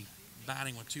 .450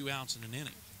 batting with 2 outs in an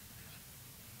inning.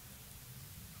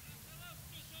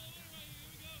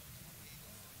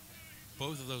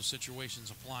 Both of those situations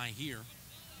apply here.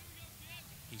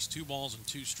 He's 2 balls and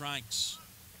 2 strikes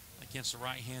against the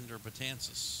right-hander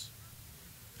Betances.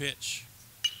 Pitch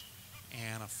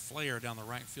and a flare down the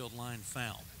right field line,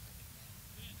 foul.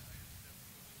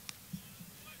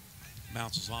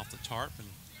 Bounces off the tarp and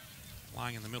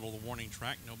lying in the middle of the warning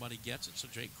track. Nobody gets it, so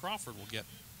Jake Crawford will get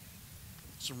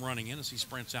some running in as he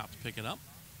sprints out to pick it up.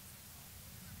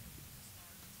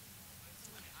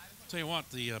 Tell you what,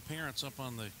 the parents up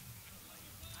on the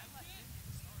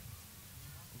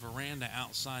veranda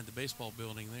outside the baseball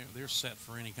building, they're set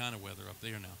for any kind of weather up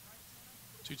there now.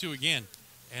 2-2 again.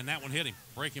 And that one hit him.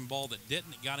 Breaking ball that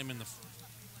didn't. It got him in the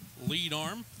lead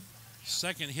arm.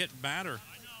 Second hit batter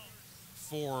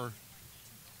for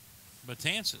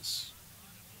Betances.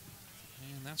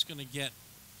 And that's going to get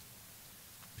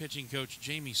pitching coach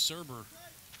Jamie Serber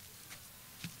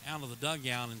out of the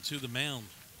dugout and to the mound.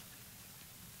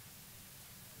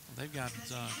 They've got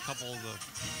a couple of the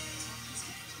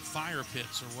fire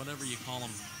pits or whatever you call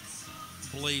them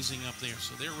blazing up there.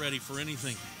 So they're ready for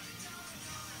anything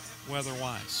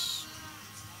weather-wise.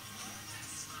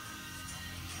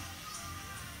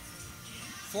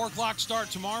 4 o'clock start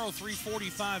tomorrow,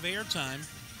 3:45 airtime.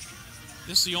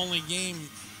 This is the only game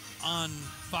on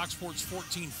Fox Sports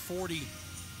 1440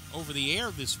 over the air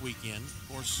this weekend. Of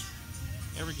course,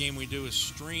 every game we do is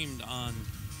streamed on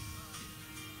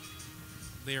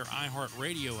their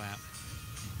iHeartRadio app.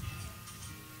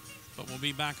 But we'll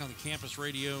be back on the campus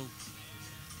radio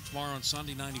tomorrow on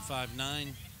Sunday,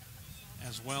 95.9,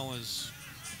 as well as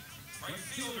Right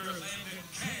fielder Landon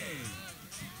Kay.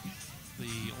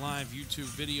 the live YouTube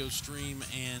video stream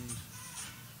and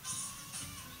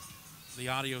the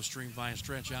audio stream via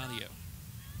Stretch Audio.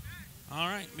 All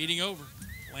right, meeting over.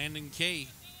 Landon Kay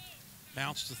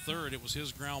bounced to third. It was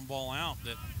his ground ball out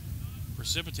that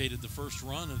precipitated the first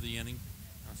run of the inning,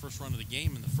 or first run of the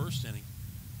game in the first inning,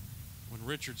 when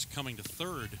Richards coming to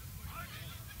third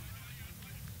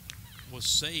was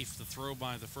safe. The throw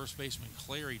by the first baseman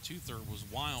Clary to third was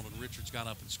wild, and Richards got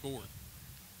up and scored.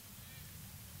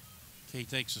 Kay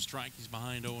takes a strike. He's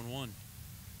behind 0-1.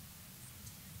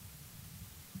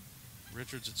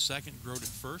 Richards at second, Grote at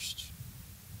first.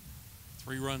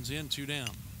 3 runs in, 2 down.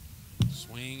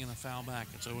 Swing and a foul back.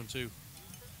 It's 0-2.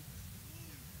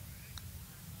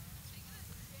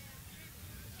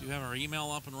 Do have our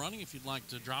email up and running if you'd like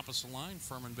to drop us a line,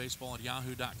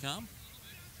 furmanbaseball@yahoo.com.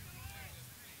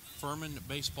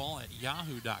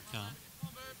 furmanbaseball@yahoo.com.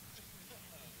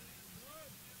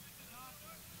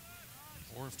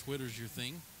 Or if Twitter's your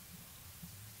thing,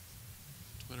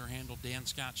 Twitter handle Dan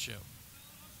Scott Show.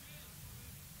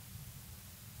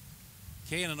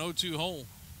 Kay in an 0-2 hole,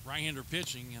 right-hander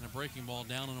pitching, and a breaking ball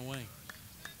down and away.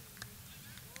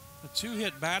 The 2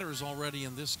 hit batters already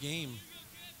in this game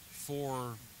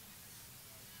for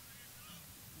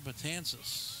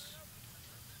Betances.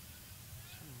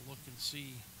 Look and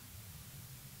see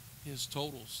his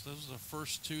totals. Those are the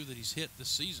first 2 that he's hit this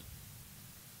season.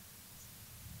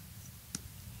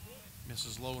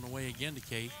 Misses low and away again to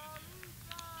Cade.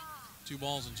 2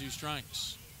 balls and 2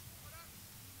 strikes.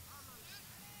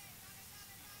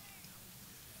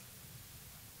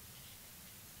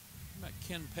 How about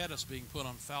Ken Pettis being put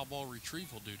on foul ball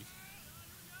retrieval duty?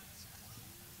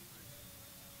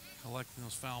 Collecting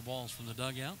those foul balls from the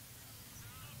dugout.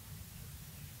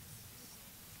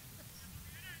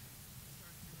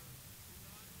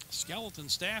 Skeleton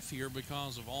staff here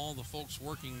because of all the folks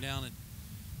working down at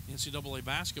NCAA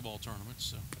basketball tournaments.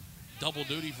 So double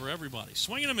duty for everybody.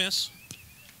 Swing and a miss.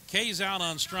 K's out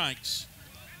on strikes,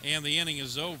 and the inning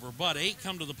is over. But 8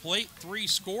 come to the plate, 3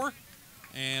 score,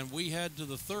 and we head to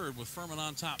the 3rd with Furman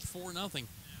on top 4-0.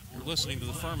 You're listening to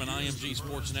the Furman IMG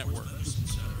Sports Network.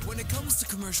 When it comes to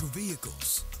commercial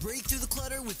vehicles, break through the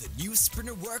clutter with a new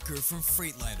Sprinter Worker from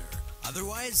Freightliner.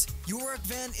 Otherwise, your work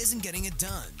van isn't getting it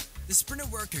done. The Sprinter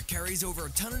Worker carries over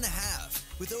 1.5 tons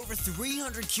with over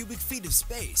 300 cubic feet of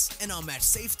space and unmatched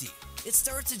safety. It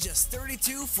starts at just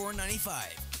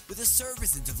 $32,495 with a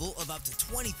service interval of up to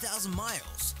 20,000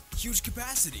 miles. Huge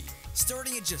capacity,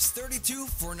 starting at just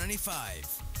 $32,495.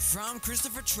 From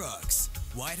Christopher Trucks,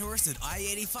 Whitehorse at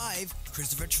I-85,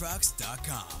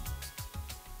 ChristopherTrucks.com.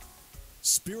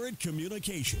 Spirit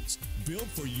Communications, built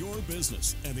for your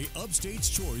business and the upstate's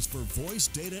choice for voice,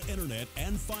 data, internet,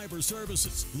 and fiber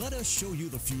services. Let us show you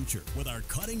the future with our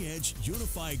cutting-edge,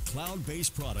 unified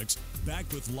cloud-based products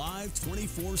backed with live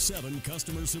 24/7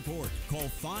 customer support. Call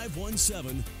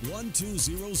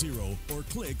 517-1200 or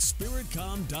click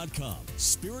spiritcom.com.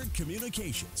 Spirit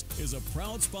Communications is a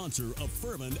proud sponsor of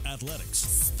Furman Athletics.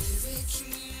 Spirit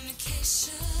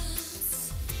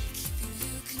Communications, keeping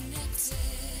you connected.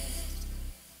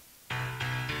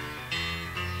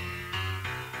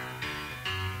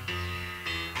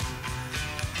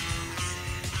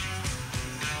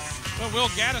 Well, Will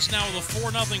Gaddis now with a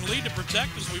 4-0 lead to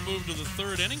protect as we move to the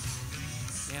 3rd inning.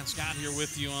 Dan Scott here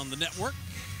with you on the network.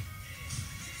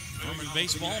 Furman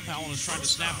baseball, Paladins trying to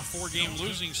snap a 4-game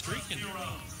losing streak, and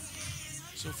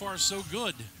so far so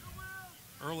good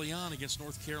early on against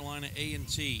North Carolina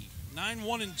A&T.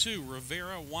 9-1-2,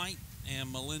 Rivera, White,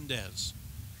 and Melendez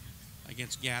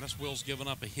against Gaddis. Will's given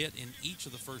up a hit in each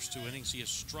of the first 2 innings. He has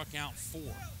struck out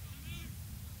 4.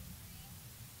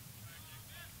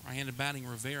 Right-handed batting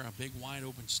Rivera, big wide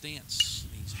open stance.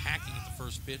 He's hacking at the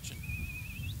first pitch and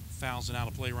fouls it out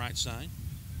of play right side.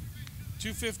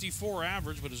 254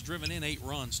 average, but has driven in 8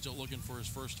 runs. Still looking for his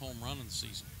first home run of the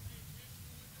season.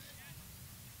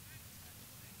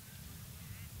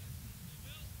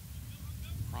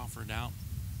 Crawford out.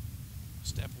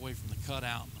 Step away from the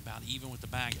cutout and about even with the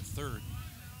bag at 3rd.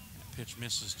 That pitch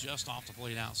misses just off the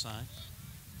plate outside.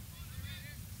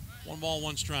 1 ball,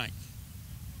 1 strike.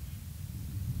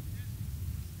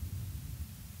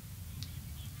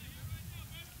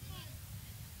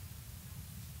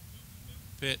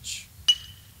 Pitch.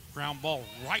 Ground ball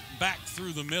right back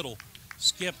through the middle.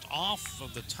 Skipped off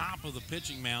of the top of the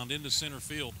pitching mound into center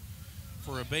field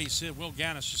for a base hit. Will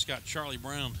Gaddis just got Charlie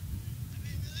Brown.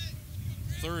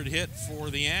 3rd hit for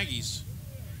the Aggies.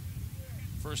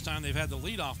 First time they've had the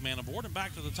leadoff man aboard, and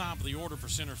back to the top of the order for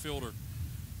center fielder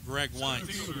Greg White.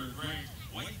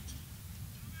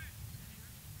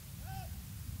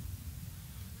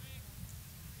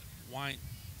 White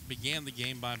began the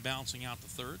game by bouncing out to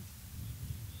 3rd.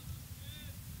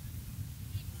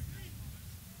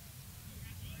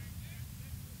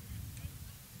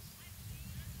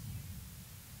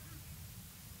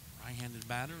 Right-handed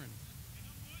batter, and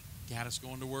Gaddis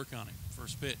going to work on it.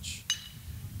 First pitch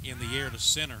in the air to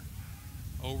center.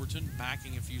 Overton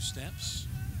backing a few steps.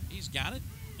 He's got it,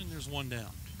 and there's 1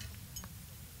 down.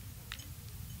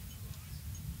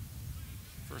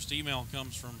 First email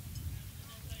comes from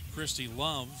Christy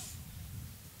Love,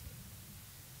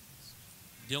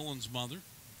 Dylan's mother.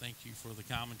 Thank you for the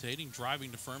commentating.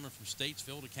 Driving to Furman from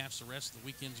Statesville to catch the rest of the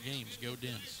weekend's games. Go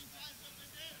Dens.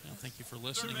 Well, thank you for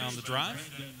listening on the drive.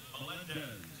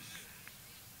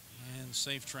 And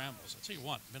safe travels. I'll tell you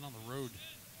what, been on the road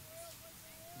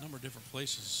a number of different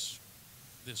places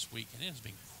this week, and it has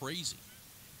been crazy.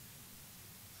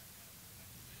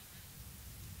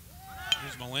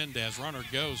 Here's Melendez. Runner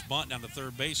goes. Bunt down the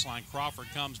 3rd baseline.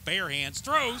 Crawford comes. Bare hands.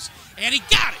 Throws. And he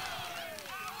got it.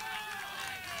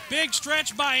 Big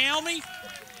stretch by Elmy.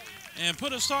 And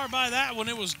put a start by that one.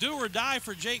 It was do or die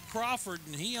for Jake Crawford,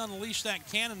 and he unleashed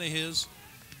that cannon of his,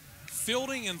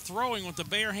 fielding and throwing with the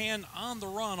bare hand on the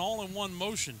run, all in one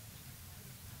motion.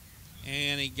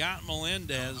 And he got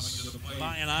Melendez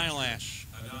by an eyelash.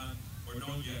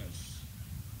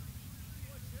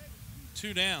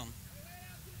 2 down.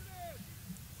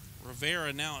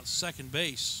 Rivera now at second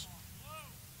base.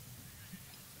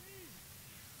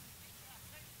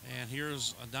 And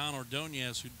here's Adon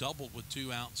Ordonez, who doubled with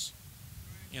 2 outs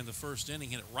in the first inning.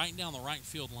 Hit it right down the right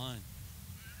field line.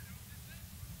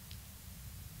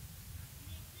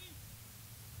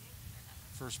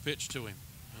 First pitch to him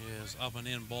is up and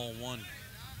in, ball 1.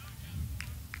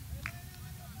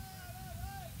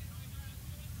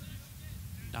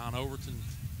 Don Overton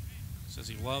says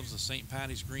he loves the St.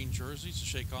 Patty's green jerseys to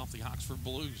shake off the Oxford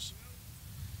Blues.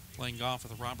 Playing golf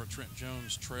with the Robert Trent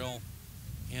Jones Trail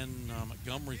in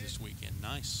Montgomery this weekend.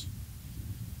 Nice.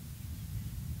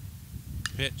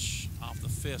 Pitch off the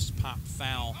fist, popped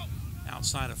foul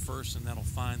outside of first, and that'll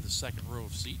find the second row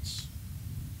of seats.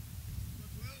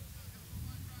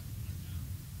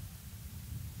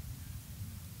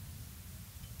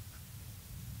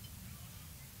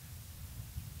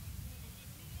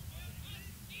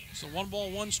 So 1 ball,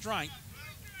 1 strike.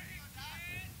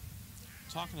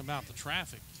 Talking about the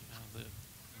traffic, the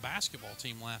basketball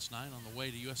team last night on the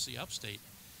way to USC Upstate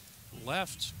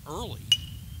left early.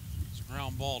 It's a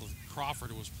ground ball to Crawford,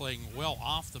 who was playing well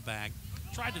off the bag.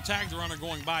 Tried to tag the runner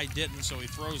going by, didn't, so he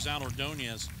throws out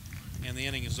Ordonez, and the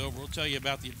inning is over. We'll tell you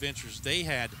about the adventures they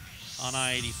had on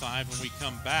I-85 when we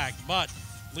come back. But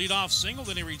leadoff single,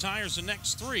 then he retires the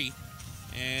next 3.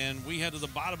 And we head to the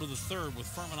bottom of the 3rd with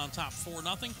Furman on top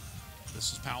 4-0.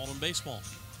 This is Paladin Baseball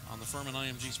on the Furman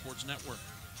IMG Sports Network.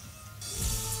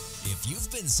 If you've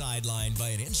been sidelined by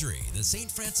an injury, the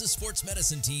St. Francis Sports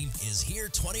Medicine team is here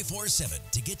 24/7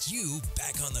 to get you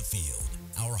back on the field.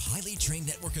 Our highly trained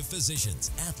network of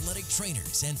physicians, athletic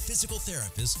trainers, and physical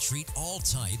therapists treat all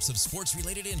types of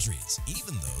sports-related injuries,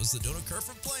 even those that don't occur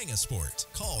from playing a sport.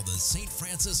 Call the St.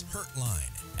 Francis Hurt Line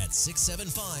at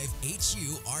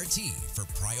 675-HURT for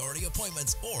priority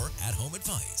appointments or at-home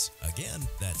advice. Again,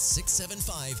 that's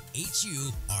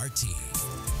 675-HURT.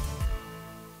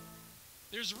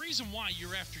 There's a reason why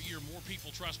year after year more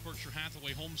people trust Berkshire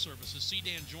Hathaway Home Services,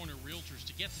 Sedan Joyner Realtors,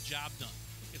 to get the job done.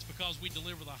 It's because we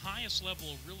deliver the highest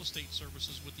level of real estate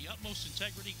services with the utmost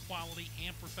integrity, quality,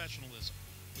 and professionalism.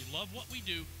 We love what we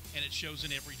do, and it shows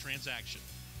in every transaction.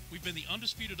 We've been the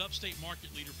undisputed upstate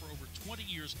market leader for over 20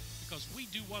 years because we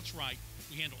do what's right.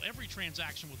 We handle every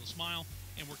transaction with a smile,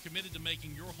 and we're committed to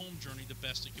making your home journey the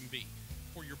best it can be.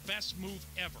 For your best move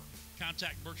ever,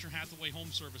 contact Berkshire Hathaway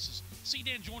Home Services,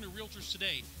 Sedan Joyner Realtors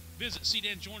today. Visit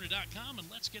sedanjoyner.com and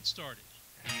let's get started.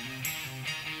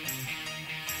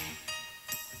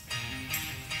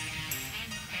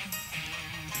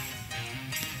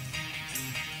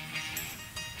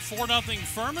 4-0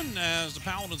 Furman as the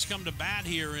Paladins come to bat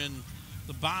here in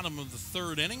the bottom of the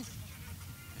 3rd inning.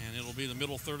 And it'll be the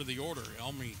middle 3rd of the order.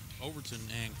 Elmy, Overton,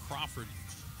 and Crawford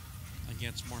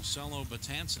against Marcelo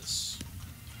Betances.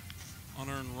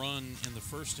 Unearned run in the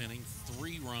first inning,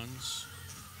 3 runs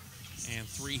and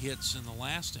 3 hits in the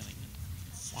last inning.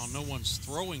 While no one's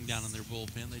throwing down in their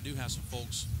bullpen, they do have some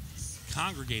folks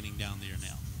congregating down there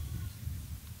now.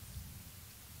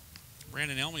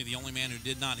 Brandon Elmy, the only man who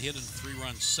did not hit in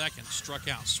 3-run second, struck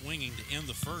out swinging to end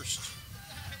the first.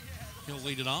 He'll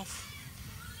lead it off.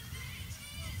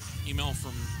 Email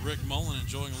from Rick Mullen,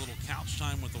 enjoying a little couch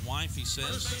time with the wife, he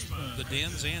says. The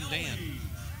Dens and Dan.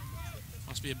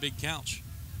 Must be a big couch.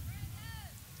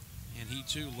 And he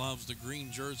too loves the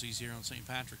green jerseys here on St.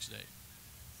 Patrick's Day.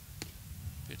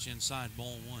 Pitch inside,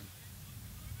 ball 1.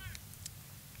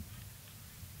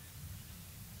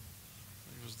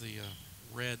 It was the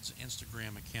Reds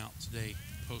Instagram account today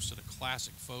posted a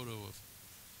classic photo of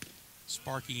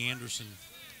Sparky Anderson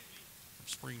from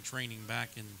spring training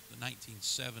back in the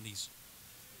 1970s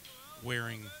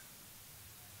wearing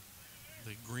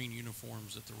the green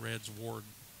uniforms that the Reds wore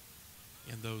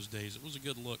in those days. It was a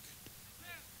good look. I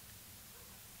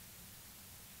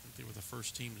think they were the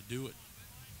first team to do it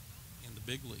in the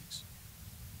big leagues.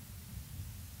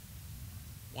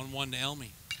 1-1 to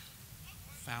Elmy.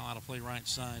 Foul out of play right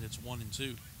side. It's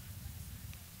 1-2.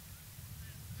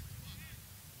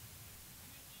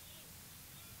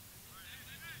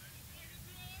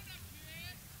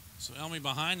 So Elmy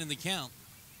behind in the count.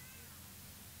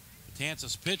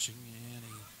 Betances pitching, and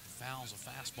he fouls a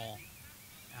fastball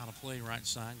out of play right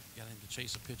side. Got him to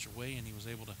chase a pitch away, and he was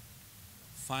able to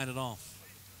fight it off.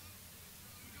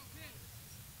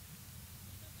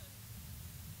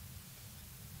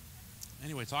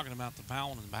 Anyway, talking about the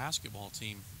Paladin basketball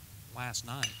team last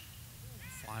night.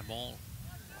 Fly ball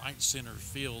right center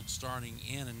field, starting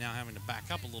in and now having to back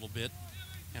up a little bit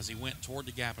as he went toward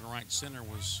the gap in right center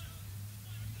was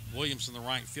Williamson, the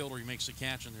right fielder. He makes the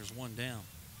catch, and there's one down.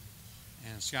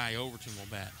 And Sky Overton will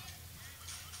bat.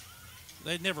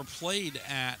 They'd never played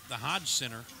at the Hodge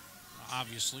Center.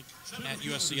 obviously, at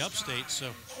USC Upstate.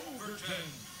 So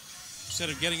instead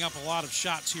of getting up a lot of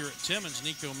shots here at Timmons,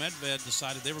 Nico Medved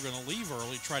decided they were going to leave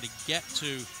early, try to get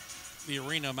to the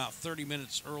arena about 30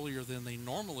 minutes earlier than they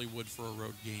normally would for a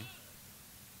road game,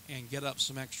 and get up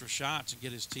some extra shots and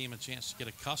get his team a chance to get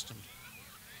accustomed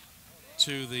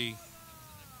to the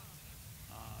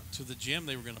gym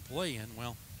they were going to play in.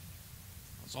 Well,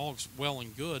 it's all well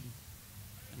and good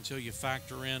until you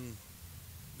factor in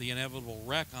the inevitable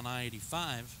wreck on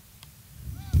I-85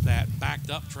 that backed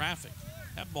up traffic.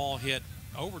 That ball hit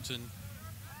Overton.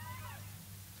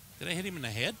 Did I hit him in the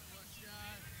head?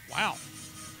 Wow.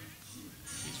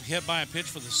 He's hit by a pitch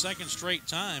for the second straight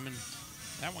time, and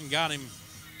that one got him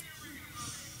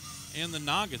in the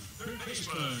noggin.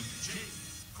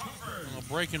 A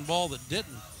breaking ball that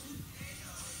didn't.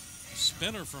 A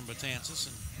spinner from Betances,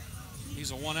 and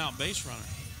he's a one-out base runner.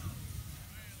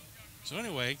 So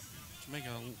anyway, to make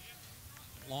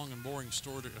a long and boring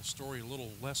story a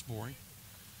little less boring,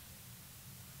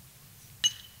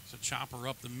 it's a chopper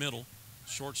up the middle.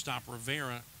 Shortstop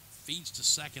Rivera feeds to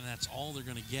second. That's all they're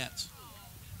going to get.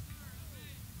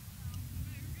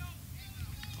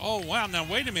 Oh, wow. Now,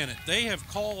 wait a minute. They have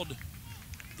called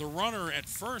the runner at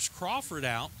first, Crawford,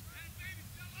 out.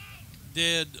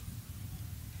 Did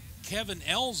Kevin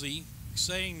Elsie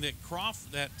saying that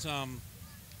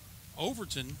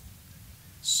Overton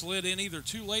slid in either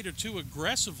too late or too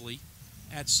aggressively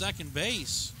at second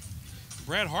base.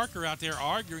 Brad Harker out there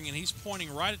arguing, and he's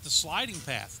pointing right at the sliding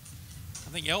path. I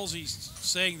think Elsie's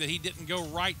saying that he didn't go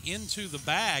right into the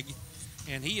bag,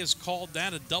 and he has called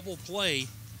that a double play,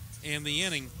 and the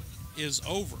inning is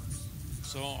over.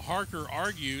 So Harker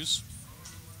argues,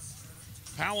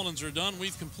 Paladins are done.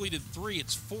 We've completed 3.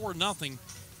 It's 4-0.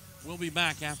 We'll be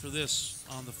back after this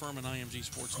on the Furman IMG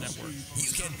Sports Network.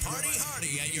 You can party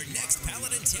hardy at your next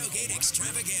Paladin Tailgate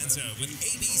Extravaganza with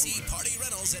ABC Party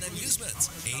Rentals and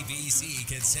Amusements. ABC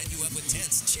can set you up with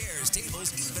tents, chairs, tables,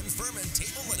 even Furman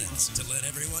table linens to let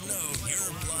everyone know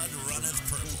your blood runneth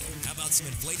purple. How about some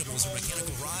inflatables or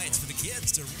mechanical rides for the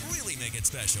kids to really make it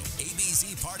special?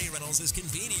 ABC Party Rentals is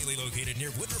conveniently located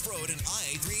near Woodruff Road and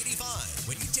I-385.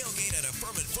 When you tailgate at a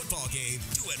Furman football game,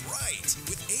 do it right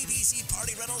with ABC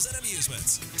Party Rentals and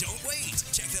Amusements. Don't wait.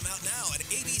 Check them out now at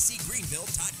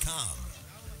abcgreenville.com.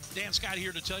 Dan Scott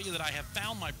here to tell you that I have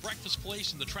found my breakfast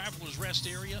place in the Travelers Rest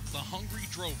area, the Hungry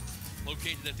Drover.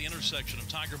 Located at the intersection of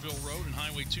Tigerville Road and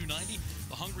Highway 290,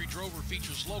 the Hungry Drover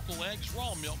features local eggs,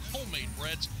 raw milk, homemade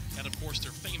breads, and of course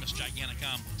their famous gigantic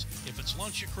omelets. If it's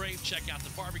lunch you crave, check out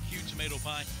the barbecue, tomato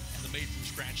pie, and the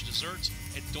made-from-scratch desserts.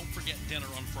 And don't forget dinner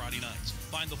on Friday nights.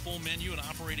 Find the full menu and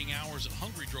operating hours at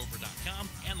hungrydrover.com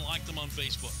and like them on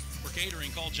Facebook. For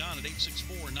catering, call John at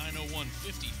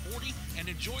 864-901-5040 and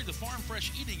enjoy the farm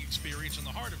fresh eating experience in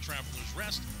the heart of Travelers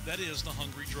Rest. That is the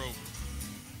Hungry Drover.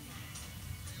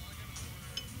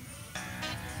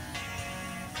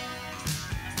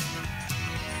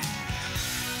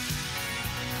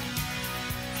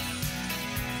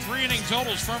 Three-inning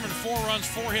totals, Furman 4 runs,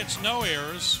 4 hits, no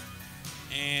errors.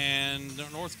 And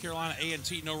North Carolina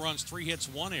A&T, no runs, 3 hits,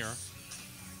 1 error.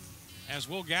 As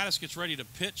Will Gaddis gets ready to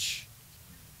pitch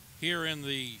here in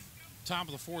the top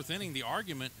of the 4th inning, the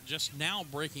argument just now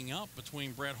breaking up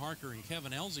between Brett Harker and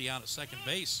Kevin Elsie out at second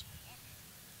base.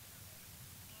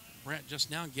 Brett just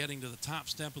now getting to the top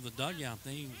step of the dugout.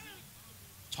 They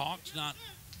talked, not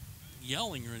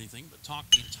yelling or anything, but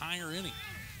talked the entire inning.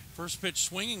 First pitch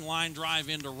swinging, line drive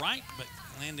into right, but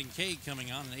Landon Cade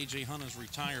coming on, and A.J. Hunt is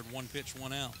retired, 1 pitch,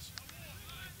 1 out.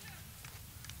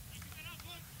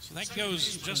 So that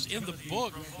goes just in the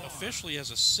book officially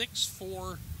as a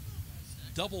 6-4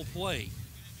 double play.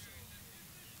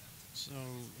 So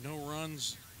no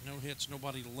runs, no hits,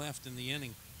 nobody left in the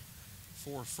inning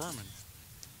for Furman.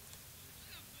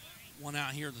 1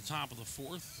 out here at the top of the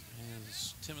 4th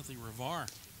is Timothy Rivar,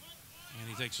 and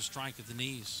he takes a strike at the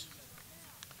knees.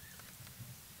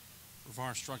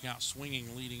 Rivar struck out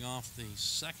swinging, leading off the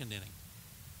 2nd inning.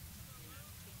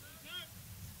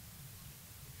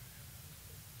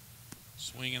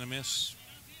 Swing and a miss.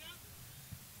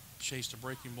 Chased a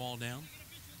breaking ball down.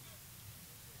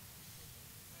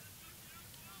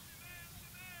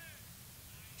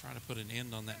 Trying to put an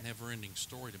end on that never-ending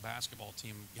story. The basketball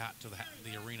team got to the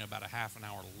arena about a half an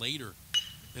hour later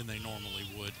than they normally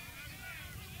would.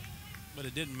 But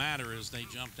it didn't matter as they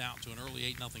jumped out to an early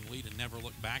 8-0 lead and never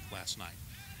looked back last night.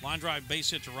 Line drive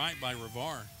base hit to right by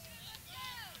Rivar.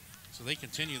 So they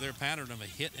continue their pattern of a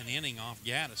hit an inning off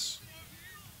Gaddis.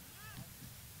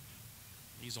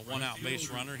 He's a 1-out base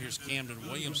runner. Here's Camden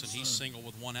Williamson. He's single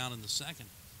with 1 out in the 2nd.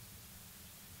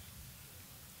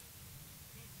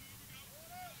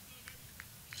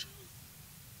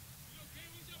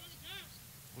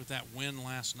 that win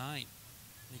last night,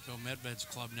 Nico Medved's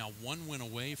club now 1 win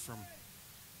away from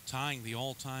tying the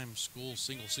all-time school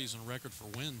single-season record for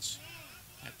wins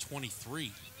at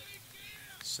 23,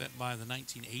 set by the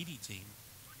 1980 team.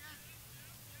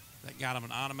 That got them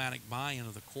an automatic bye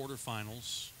into the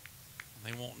quarterfinals.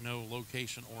 They won't know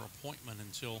location or appointment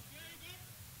until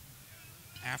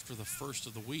after the first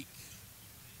of the week.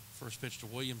 First pitch to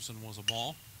Williamson was a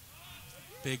ball.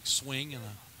 Big swing and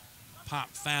a pop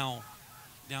foul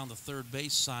down the third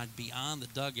base side beyond the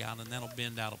dugout, and that'll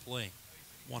bend out of play.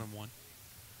 1-1.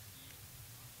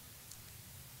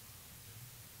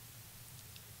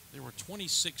 There were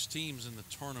 26 teams in the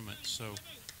tournament, so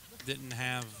didn't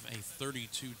have a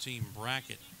 32-team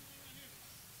bracket.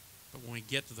 But when we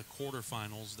get to the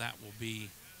quarterfinals, that will be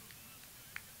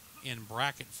in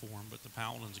bracket form. But the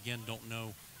Paladins, again, don't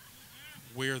know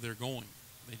where they're going.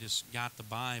 They just got the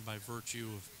bye by virtue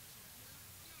of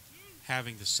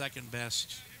having the second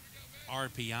best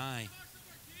RPI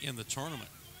in the tournament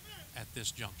at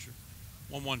this juncture.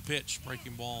 1-1 pitch,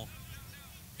 breaking ball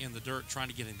in the dirt, trying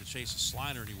to get him to chase a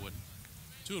slider, and he wouldn't.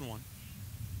 2-1.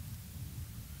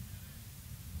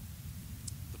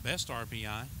 The best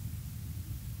RPI,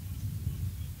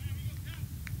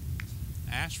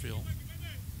 Asheville,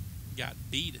 got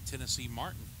beat at Tennessee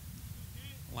Martin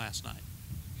last night.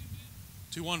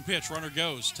 2-1 pitch, runner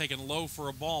goes, taken low for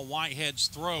a ball. Whitehead's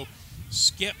throw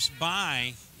skips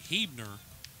by Hebner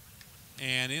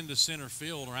and into center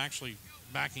field, or actually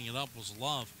backing it up was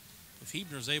Love. If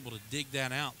Hebner's able to dig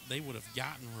that out, they would have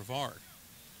gotten Rivard.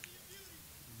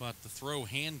 But the throw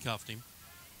handcuffed him.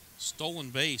 Stolen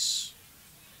base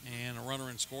and a runner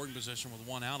in scoring position with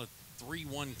 1 out. A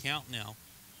 3-1 count now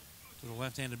to the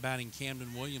left-handed batting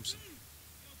Camden Williamson.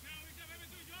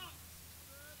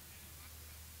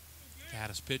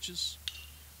 Gaddis pitches,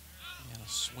 and a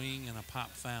swing and a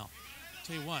pop foul.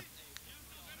 Tell you what,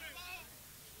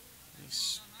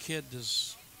 this kid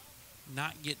does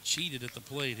not get cheated at the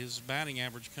plate. His batting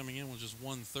average coming in was just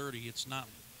 130. It's not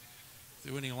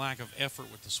through any lack of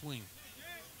effort with the swing.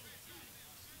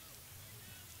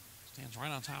 Stands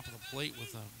right on top of the plate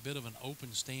with a bit of an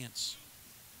open stance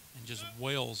and just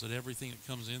wails at everything that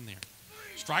comes in there.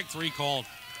 Strike 3 called.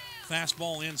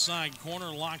 Fastball inside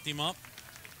corner, locked him up.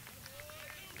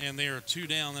 And they are 2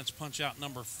 down. That's punch out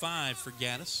number 5 for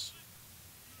Gaddis.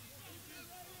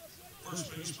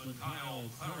 First baseman Kyle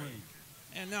Clary.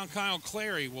 And now Kyle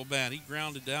Clary will bat. He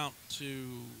grounded out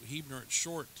to Hebner at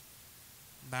short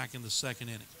back in the second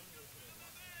inning.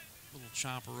 Little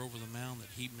chopper over the mound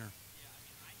that Hebner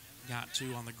got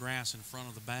to on the grass in front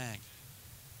of the bag.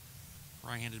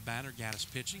 Right-handed batter, Gaddis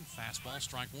pitching. Fastball,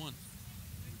 strike 1.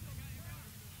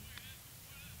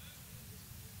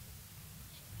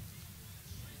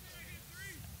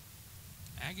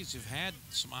 Aggies have had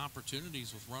some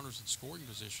opportunities with runners in scoring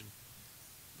position,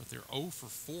 but they're 0 for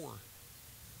 4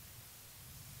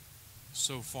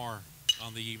 so far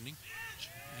on the evening,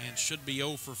 and should be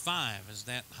 0 for 5 as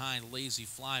that high lazy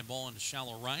fly ball into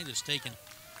shallow right is taken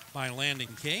by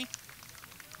Landon Kay,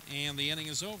 and the inning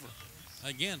is over.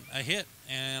 Again, a hit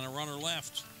and a runner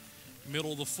left.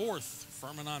 Middle of the 4th,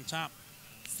 Furman on top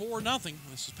 4-0.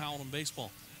 This is Paladin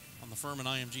Baseball on the Furman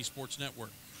IMG Sports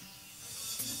Network.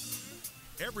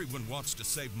 Everyone wants to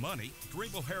save money.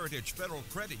 Greenville Heritage Federal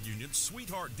Credit Union's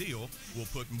Sweetheart Deal will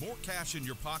put more cash in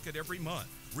your pocket every month.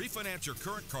 Refinance your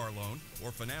current car loan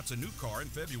or finance a new car in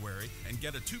February and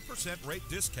get a 2% rate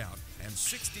discount and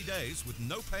 60 days with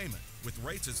no payment. With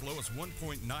rates as low as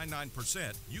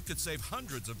 1.99%, you could save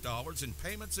hundreds of dollars in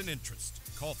payments and interest.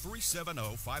 Call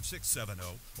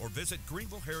 370-5670 or visit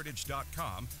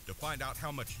greenvilleheritage.com to find out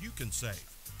how much you can save.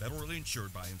 Federally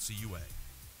insured by NCUA.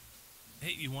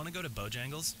 Hey, you want to go to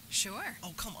Bojangles? Sure.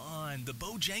 Oh, come on. The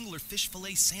Bojangler fish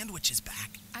fillet sandwich is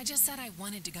back. I just said I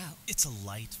wanted to go. It's a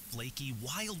light, flaky,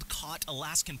 wild-caught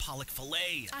Alaskan pollock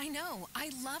fillet. I know.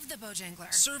 I love the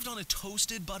Bojangler. Served on a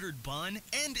toasted buttered bun,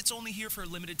 and it's only here for a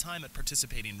limited time at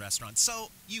participating restaurants,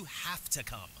 so you have to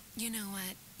come. You know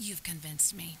what? You've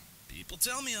convinced me. People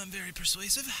tell me I'm very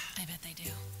persuasive. I bet they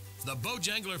do. The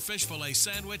Bojangler fish fillet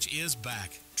sandwich is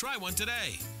back. Try one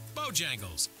today.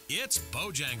 Bojangles. It's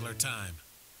Bojangler time.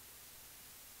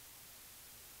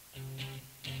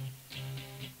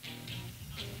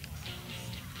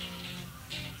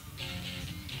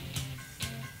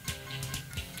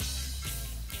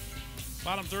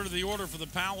 Bottom third of the order for the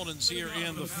Paladins here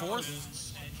in the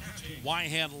 4th.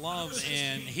 Whitehead, Love,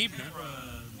 and Hebner.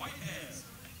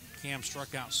 Cam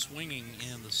struck out swinging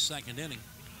in the second inning.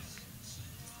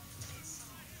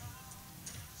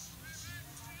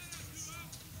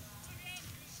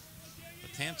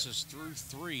 Kansas through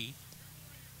 3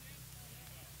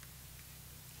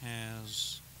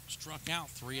 has Struck out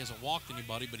 3, hasn't walked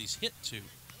anybody, but he's hit 2. And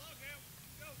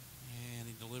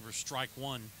he delivers strike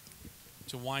 1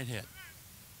 to Whitehead.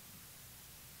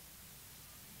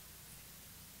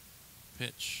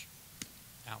 Pitch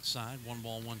outside, 1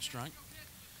 ball, 1 strike.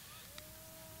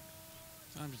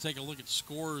 Time to take a look at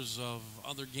scores of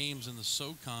other games in the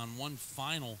SoCon. One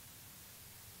final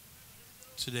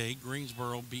today.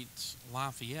 Greensboro beats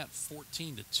Lafayette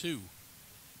 14-2.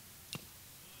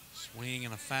 Swing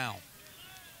and a foul.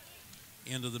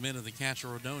 Into the mid of the catcher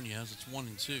Ordonez. It's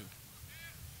 1-2.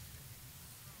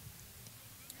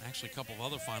 Actually, a couple of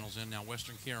other finals in now.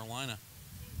 Western Carolina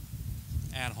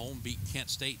at home beat Kent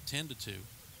State 10-2.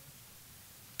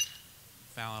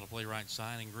 Foul out of play right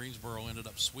side, and Greensboro ended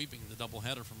up sweeping the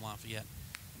doubleheader from Lafayette.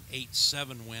 An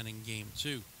 8-7 win in game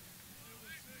 2.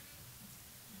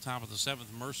 Top of the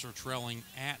 7th, Mercer trailing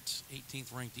at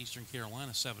 18th ranked Eastern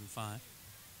Carolina 7-5.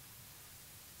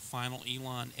 Final,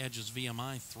 Elon edges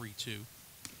VMI 3-2.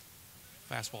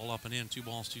 Fastball up and in, 2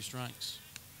 balls, 2 strikes.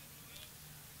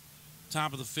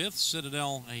 Top of the 5th,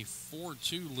 Citadel a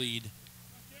 4-2 lead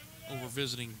over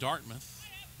visiting Dartmouth.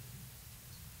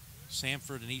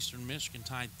 Sanford and Eastern Michigan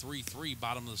tied 3-3,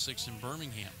 bottom of the 6th in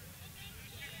Birmingham.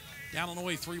 Down and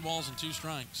away, 3 balls and 2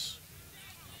 strikes.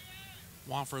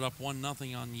 Wofford up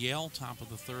 1-0 on Yale, top of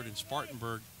the 3rd in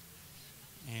Spartanburg.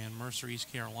 And Mercer,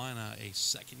 East Carolina, a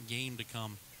second game to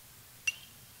come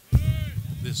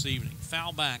this evening.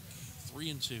 Foul back,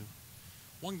 3-2.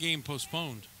 1 game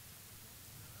postponed.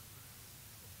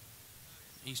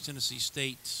 East Tennessee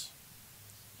State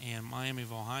and Miami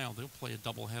of Ohio, they'll play a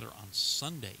doubleheader on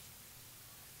Sunday.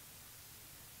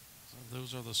 So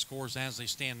those are the scores as they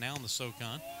stand now in the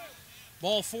SoCon.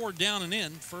 Ball 4 down and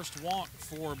in. First walk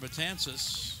for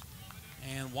Betances.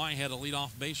 And Whitehead, a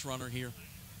leadoff base runner here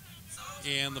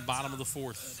in the bottom of the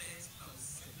 4th.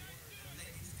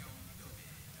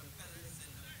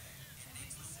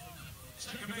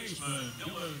 Second baseman,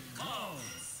 Dylan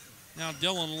Love. Now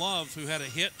Dylan Love, who had a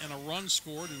hit and a run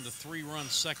scored in the 3-run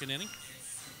second inning.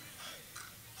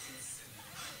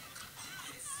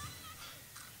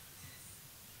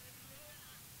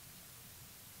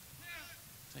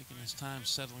 Taking his time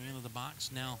settling into the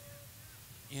box, now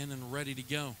in and ready to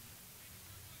go.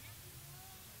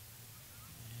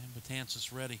 And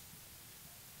Betances ready.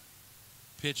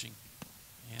 Pitching.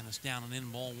 And it's down and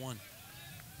in, ball 1.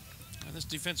 Now this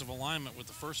defensive alignment with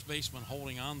the first baseman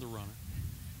holding on the runner.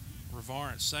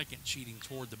 Rivar at second, cheating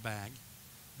toward the bag.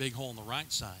 Big hole on the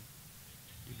right side.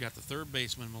 You've got the third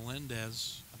baseman,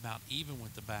 Melendez, about even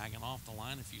with the bag and off the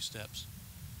line a few steps.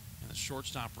 And the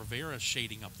shortstop, Rivera,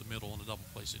 shading up the middle in a double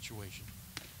play situation.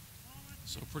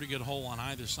 So a pretty good hole on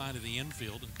either side of the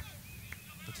infield. And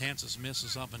Betances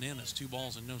misses up and in. It's 2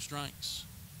 balls and no strikes.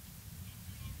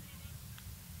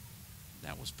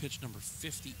 That was pitch number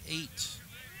 58.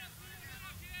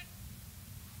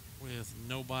 With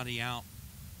nobody out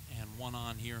and 1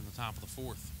 on here in the top of the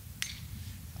 4th.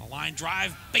 A line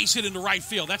drive, base hit into right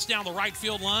field. That's down the right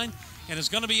field line, and it's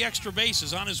going to be extra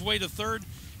bases. On his way to third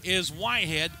is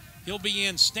Whitehead. He'll be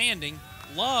in standing.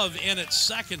 Love in at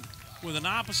second with an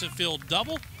opposite field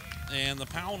double, and the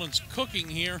Paladins cooking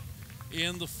here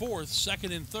in the 4th,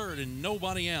 second and third, and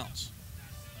nobody else.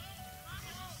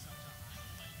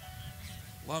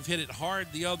 Love hit it hard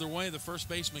the other way. The first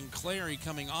baseman, Clary,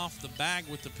 coming off the bag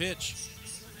with the pitch,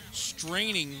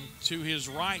 straining to his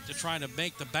right to try to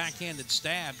make the backhanded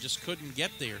stab, just couldn't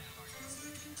get there.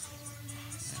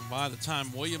 And by the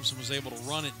time Williamson was able to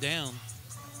run it down,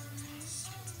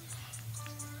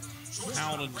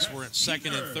 Paladins were at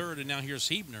second and third, and now here's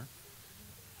Hebner,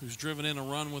 who's driven in a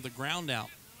run with a ground out.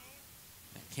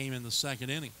 That came in the second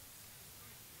inning.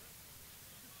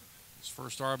 His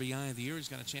first RBI of the year. He's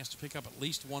got a chance to pick up at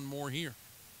least 1 more here.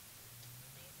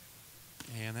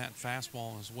 And that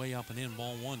fastball is way up and in,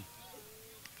 ball 1.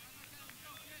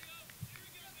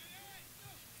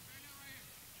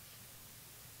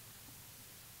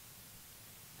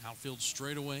 Outfield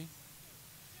straightaway.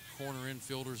 Corner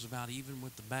infielder's about even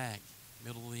with the bag.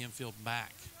 Middle of the infield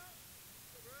back.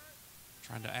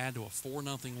 Trying to add to a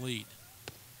 4-0 lead.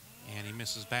 And he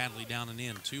misses badly down and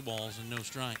in. 2 balls and no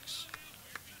strikes.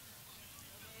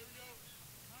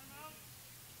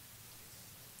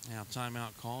 Now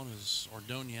timeout called as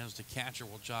Ordonez, the catcher,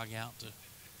 will jog out to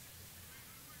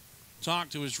talk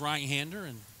to his right-hander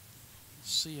and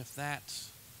see if that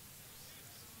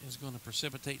is going to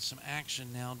precipitate some action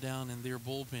now down in their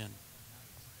bullpen.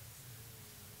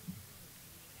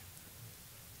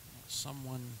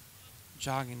 Someone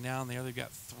jogging down there. They've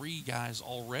got 3 guys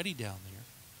already down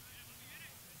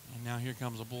there. And now here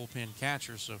comes a bullpen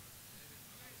catcher, so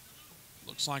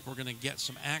looks like we're going to get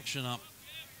some action up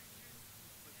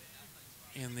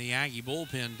in the Aggie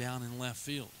bullpen down in left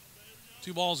field.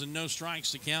 2 balls and no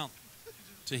strikes to count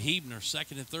to Hebner.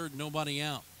 Second and third, nobody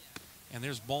out. And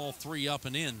there's ball 3 up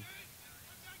and in.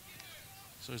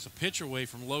 So it's a pitch away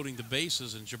from loading the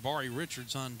bases, and Jabari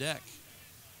Richards on deck.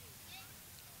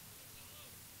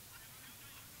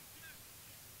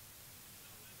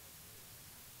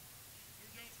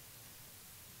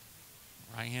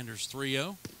 Right-handers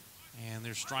 3-0, and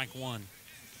there's strike 1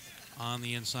 on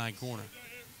the inside corner.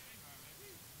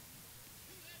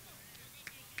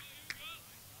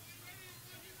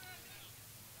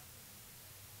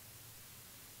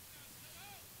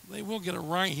 They will get a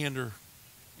right-hander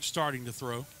starting to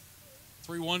throw.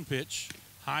 3-1 pitch,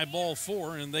 high ball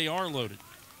 4, and they are loaded.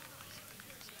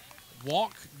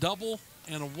 Walk, double,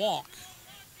 and a walk.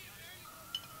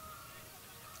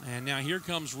 And now here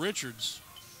comes Richards,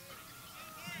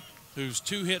 whose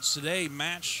 2 hits today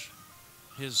match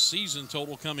his season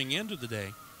total coming into the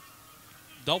day.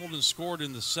 Doubled and scored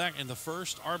in the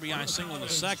first, RBI single in the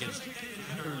second.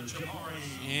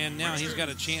 And now he's got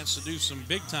a chance to do some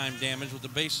big-time damage with the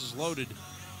bases loaded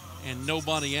and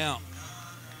nobody out.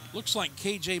 Looks like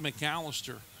KJ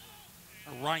McAllister,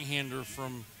 a right-hander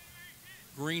from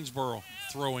Greensboro,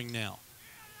 throwing now.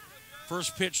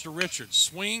 First pitch to Richards.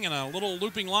 Swing and a little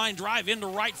looping line drive into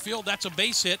right field. That's a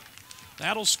base hit.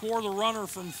 That'll score the runner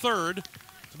from third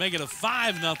to make it a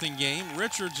 5-0 game.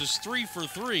 Richards is 3 for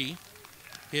 3.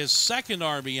 His second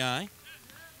RBI.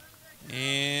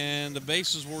 And the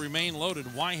bases will remain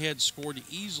loaded. Whitehead scored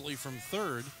easily from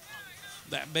third.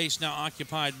 That base now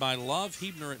occupied by Love.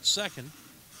 Hebner at second.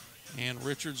 And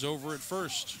Richards over at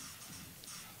first.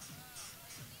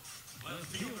 Left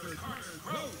fielder Carter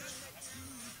Groves.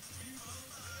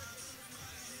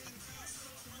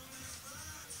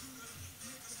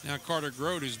 Now Carter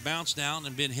Grote, who's bounced down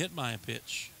and been hit by a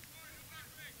pitch.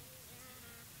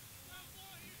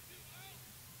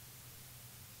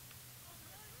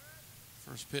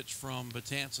 First pitch from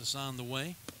Betances on the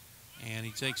way, and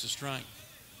he takes a strike.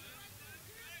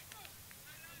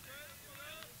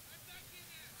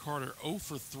 Carter 0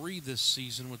 for 3 this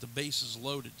season with the bases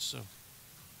loaded, so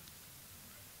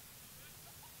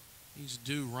he's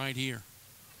due right here.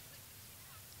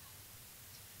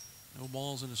 No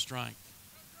balls and a strike.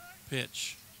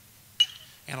 Pitch.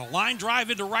 And a line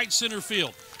drive into right center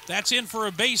field. That's in for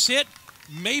a base hit,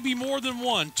 maybe more than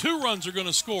one. 2 runs are going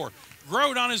to score.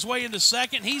 Grote on his way into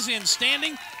second. He's in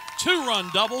standing. 2-run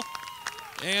double.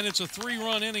 And it's a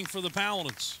 3-run inning for the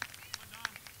Paladins.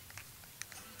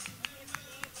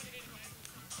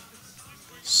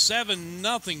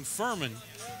 7-0 Furman.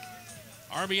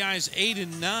 RBIs 8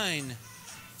 and 9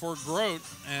 for Grote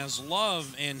as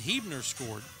Love and Hebner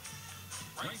scored.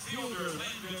 Right fielder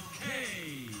Landon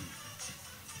Kay.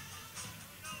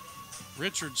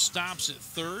 Richard stops at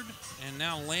third, and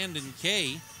now Landon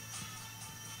Kay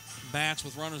bats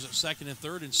with runners at second and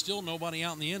third, and still nobody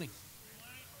out in the inning.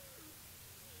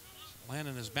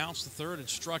 Landon has bounced to third and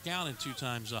struck out in 2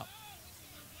 times up.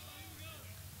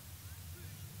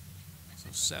 So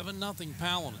 7-0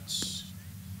 Paladins.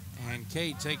 And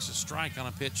Kay takes a strike on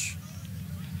a pitch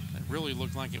that really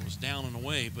looked like it was down and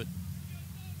away, but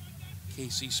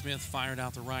Casey Smith fired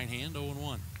out the right hand,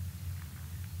 0-1.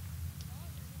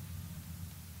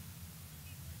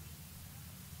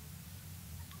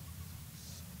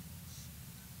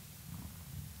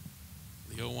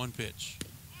 The 0-1 pitch.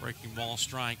 Breaking ball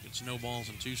strike. It's no balls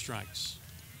and 2 strikes.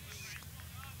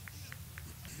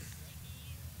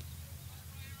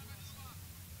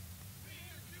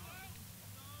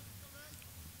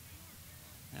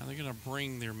 Now they're going to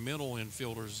bring their middle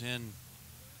infielders in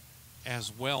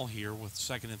as well here with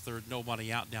second and third.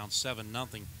 Nobody out, down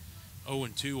 7-0.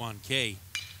 0-2 on Kay.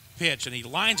 Pitch, and he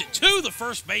lines it to the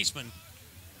first baseman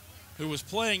who was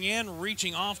playing in,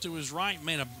 reaching off to his right,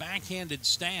 made a backhanded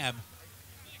stab.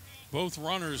 Both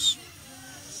runners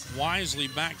wisely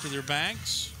back to their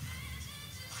bags.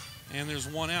 And there's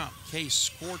 1 out. Kay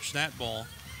scorched that ball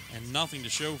and nothing to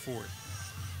show for it.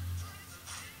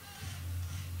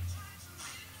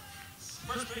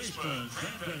 First baseman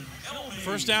Brandon Elmy.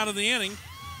 First out of the inning.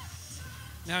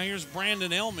 Now here's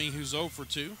Brandon Elmy, who's 0 for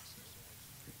 2.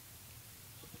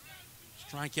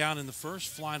 Strike out in the first,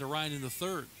 fly to right in the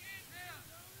third.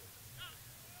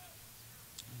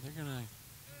 They're going to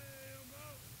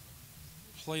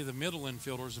play the middle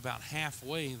infielders about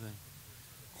halfway. The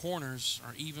corners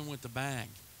are even with the bag.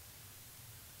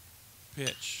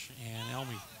 Pitch, and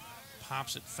Elmy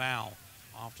pops it foul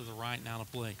off to the right, now to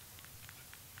play.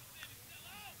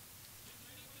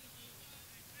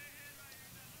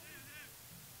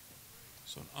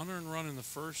 So an unearned run in the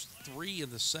first, 3 in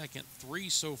the second, 3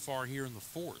 so far here in the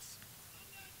fourth.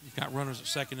 You've got runners at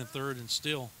second and third, and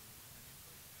still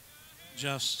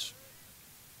just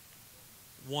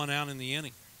one out in the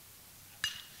inning.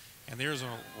 And there's a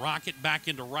rocket back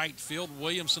into right field.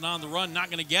 Williamson on the run, not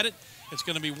going to get it. It's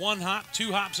going to be one hop,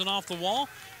 two hops and off the wall.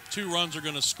 2 runs are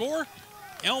going to score.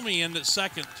 Elmy in at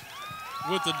second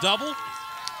with the double,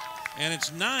 and it's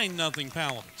 9-0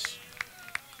 Paladins.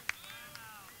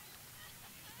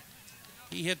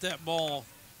 He hit that ball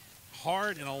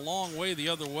hard and a long way the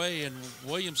other way, and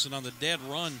Williamson on the dead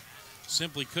run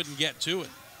simply couldn't get to it.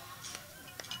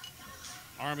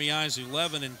 Army Eyes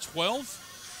 11 and 12.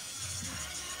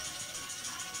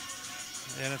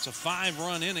 And it's a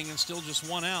 5-run inning and still just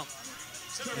one out.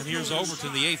 And here's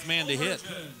Overton, the 8th man to hit.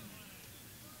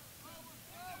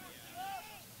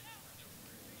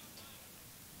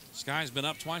 This guy's been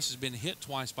up twice, has been hit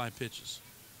twice by pitches.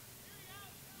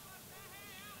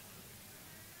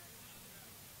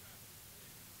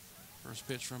 First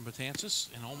pitch from Betances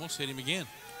and almost hit him again.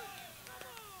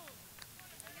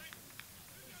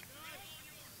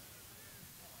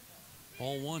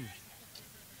 Ball 1.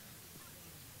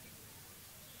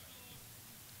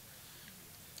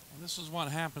 This is what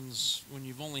happens when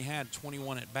you've only had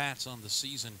 21 at-bats on the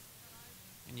season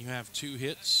and you have 2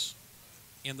 hits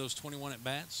in those 21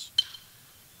 at-bats.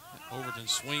 Overton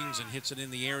swings and hits it in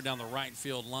the air down the right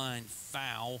field line,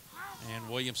 foul, and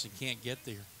Williamson can't get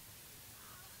there.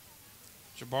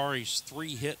 Jabari's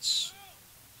 3 hits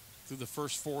through the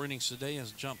first 4 innings today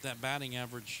has jumped that batting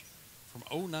average from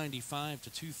 .095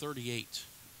 to .238.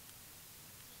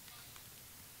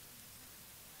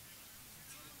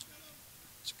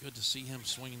 It's good to see him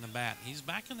swinging the bat. He's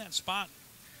back in that spot,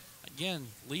 again,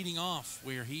 leading off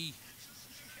where he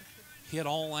hit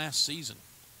all last season.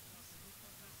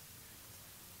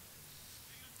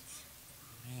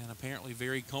 And apparently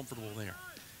very comfortable there.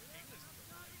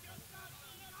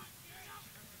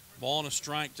 Ball and a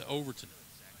strike to Overton.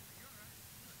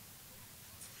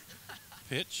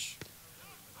 Pitch.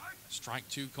 Strike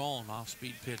 2 call, an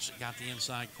off-speed pitch that got the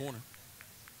inside corner.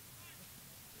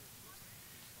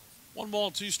 1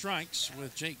 ball, 2 strikes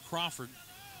with Jake Crawford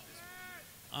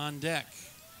on deck.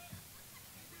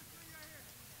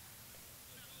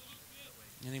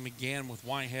 Inning began with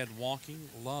Whitehead walking.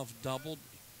 Love doubled.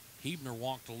 Hebner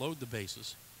walked to load the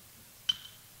bases.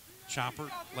 Chopper,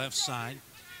 left side,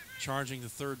 charging the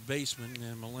third baseman,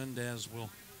 and Melendez will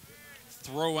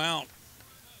throw out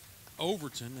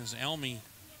Overton as Elmy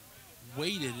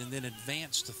waited and then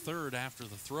advanced to third after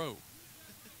the throw.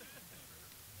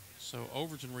 So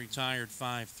Overton retired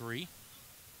 5-3.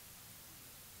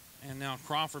 And now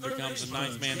Crawford becomes the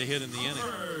 9th man to hit in the inning.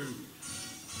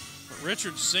 But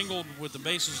Richards singled with the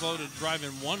bases loaded, driving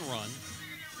 1 run.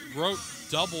 Grote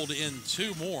doubled in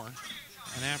 2 more.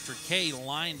 And after Kay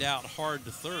lined out hard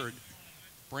to third,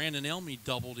 Brandon Elmy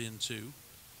doubled in 2.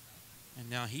 And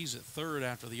now he's at third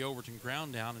after the Overton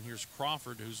ground down. And here's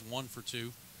Crawford, who's 1 for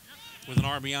 2 with an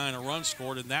RBI and a run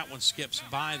scored. And that one skips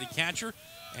by the catcher.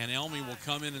 And Elmy will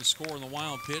come in and score in the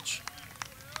wild pitch.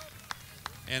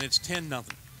 And it's 10-0.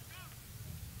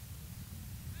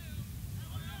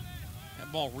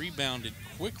 That ball rebounded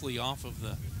quickly off of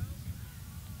the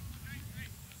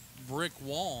brick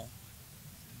wall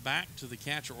back to the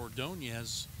catcher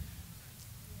Ordonez.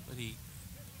 But he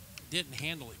didn't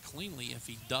handle it cleanly. If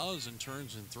he does and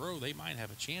turns and throw, they might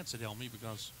have a chance at Elmy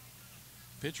because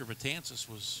pitcher Betances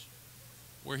was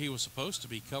where he was supposed to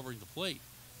be, covering the plate.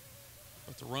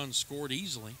 But the run scored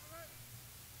easily.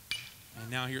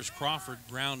 And now here's Crawford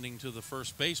grounding to the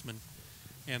first baseman,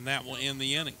 and that will end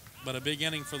the inning. But a big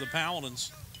inning for the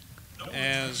Paladins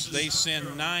as they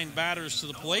send 9 batters to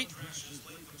the plate.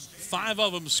 5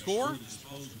 of them score.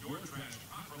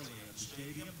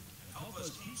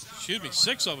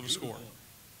 6 of them score.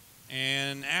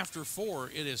 And after 4,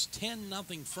 it is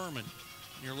 10-0 Furman.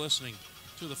 You're listening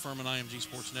to the Furman IMG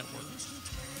Sports Network.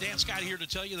 Dan Scott here to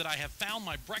tell you that I have found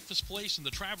my breakfast place in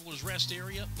the Travelers Rest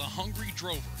area, the Hungry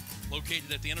Drover.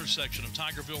 Located at the intersection of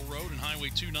Tigerville Road and Highway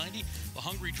 290, the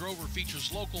Hungry Drover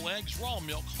features local eggs, raw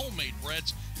milk, homemade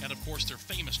breads, and of course their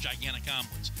famous gigantic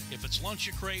omelets. If it's lunch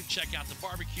you crave, check out the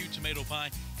barbecue, tomato pie,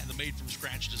 and the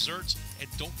made-from-scratch desserts. And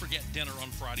don't forget dinner on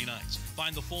Friday nights.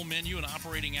 Find the full menu and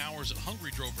operating hours at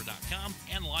hungrydrover.com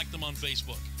and like them on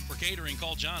Facebook. For catering,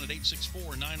 call John at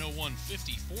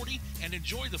 864-901-5040 and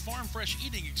enjoy the farm fresh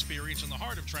eating experience in the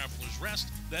heart of Travelers Rest.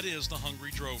 That is the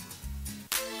Hungry Drover.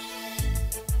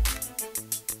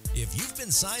 If you've been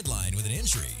sidelined with an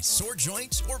injury, sore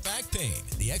joint, or back pain,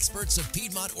 the experts of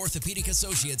Piedmont Orthopedic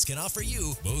Associates can offer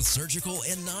you both surgical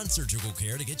and non-surgical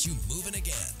care to get you moving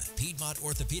again. Piedmont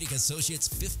Orthopedic Associates'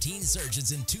 15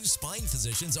 surgeons and 2 spine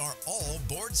physicians are all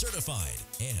board certified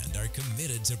and are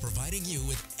committed to providing you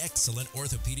with excellent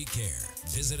orthopedic care.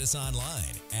 Visit us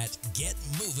online at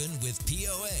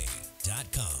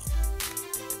getmovingwithpoa.com.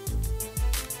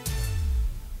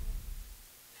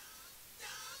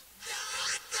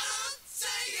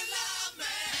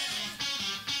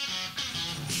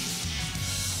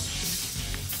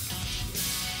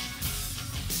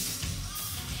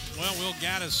 Well, Will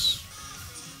Gaddis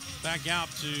back out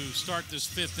to start this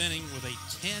 5th inning with a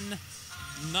 10-0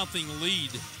 lead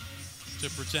to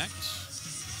protect.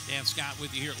 Dan Scott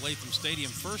with you here at Latham Stadium.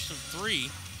 First of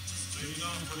 3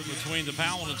 between the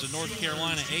Paladins and North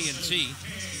Carolina A&T.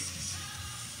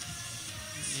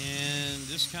 And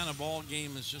this kind of ball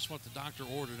game is just what the doctor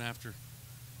ordered after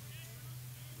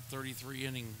the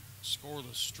 33-inning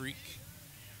scoreless streak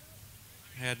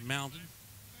had mounted.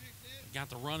 Got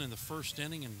the run in the first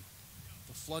inning, and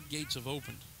the floodgates have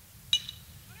opened.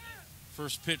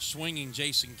 First pitch swinging,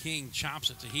 Jason King chops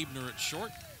it to Hebner at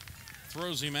short.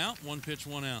 Throws him out, 1 pitch,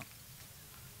 1 out.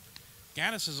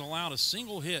 Gaddis has allowed a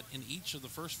single hit in each of the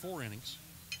first 4 innings.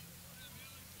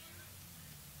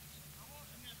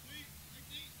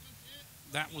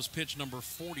 That was pitch number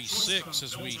 46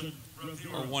 as we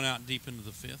are 1 out deep into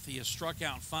the 5th. He has struck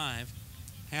out 5,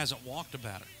 hasn't walked a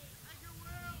batter.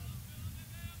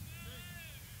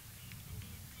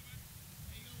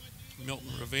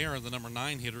 Milton Rivera, the number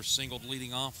 9 hitter, singled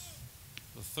leading off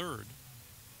the 3rd.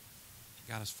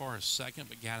 Got as far as 2nd,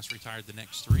 but Gaddis retired the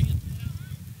next 3. And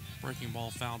breaking ball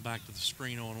fouled back to the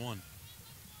screen, 0-1.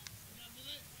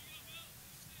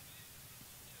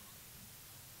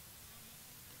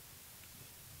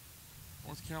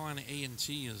 North Carolina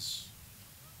A&T is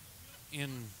in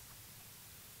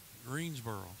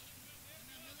Greensboro.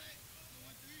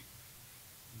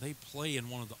 They play in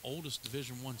one of the oldest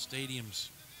Division I stadiums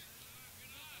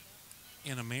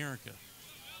in America,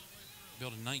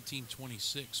 built in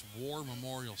 1926, War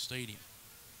Memorial Stadium.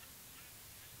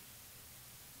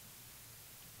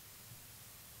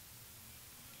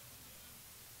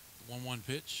 The 1-1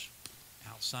 pitch,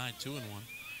 outside, 2-1.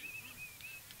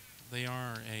 They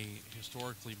are a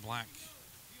historically black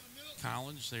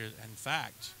college. They're, in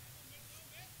fact,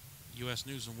 U.S.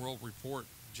 News and World Report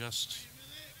just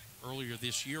earlier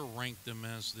this year ranked them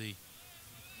as the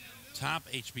top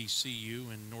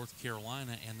HBCU in North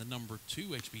Carolina and the number 2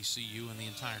 HBCU in the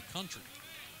entire country.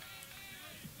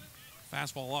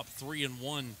 Fastball up,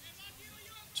 3-1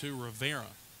 to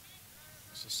Rivera.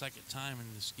 It's the second time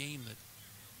in this game that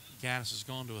Gaddis has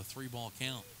gone to a 3-ball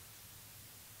count.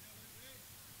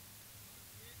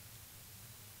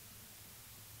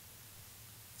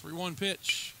 Three-one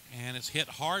pitch, and it's hit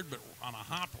hard, but on a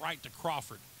hop right to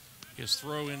Crawford. His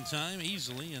throw in time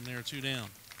easily, and they're 2 down.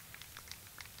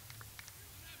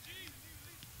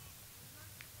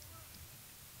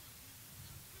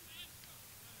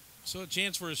 So a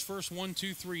chance for his first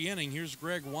 1-2-3 inning. Here's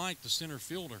Greg White, the center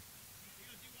fielder.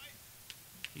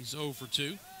 He's 0 for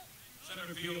 2.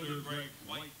 Center fielder Greg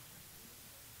White.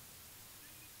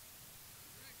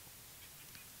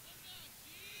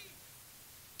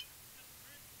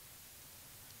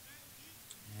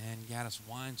 And Gaddis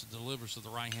winds and delivers to the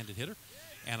right-handed hitter.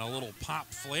 And a little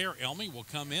pop flare. Elmy will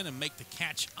come in and make the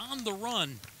catch on the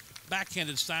run.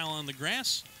 Backhanded style on the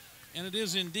grass. And it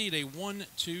is indeed a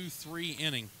 1-2-3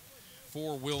 inning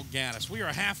for Will Gaddis. We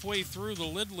are halfway through the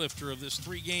lid lifter of this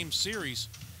 3-game series.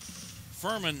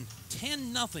 Furman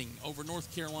 10-0 over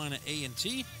North Carolina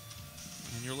A&T.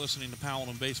 And you're listening to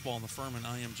Paladin Baseball on the Furman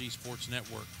IMG Sports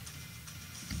Network.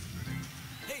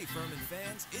 Hey Furman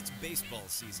fans, it's baseball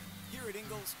season. Here at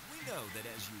Ingalls, we know that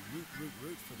as you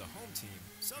root for the home team,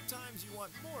 sometimes you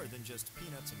want more than just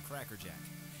peanuts and Cracker Jack.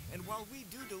 And while we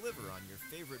do deliver on your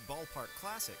favorite ballpark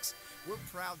classics, we're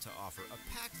proud to offer a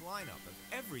packed lineup of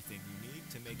everything you need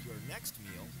to make your next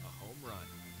meal a home run.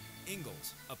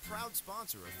 Ingalls, a proud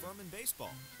sponsor of Furman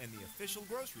Baseball and the official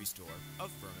grocery store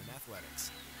of Furman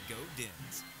Athletics. Go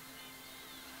Dins!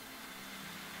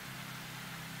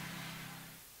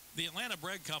 The Atlanta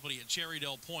Bread Company at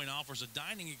Cherrydale Point offers a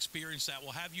dining experience that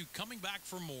will have you coming back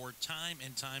for more time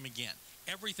and time again.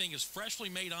 Everything is freshly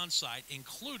made on site,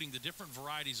 including the different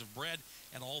varieties of bread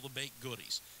and all the baked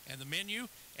goodies. And the menu,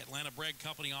 Atlanta Bread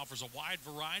Company offers a wide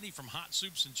variety from hot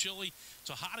soups and chili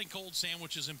to hot and cold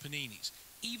sandwiches and paninis.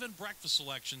 Even breakfast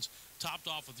selections topped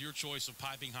off with your choice of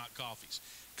piping hot coffees.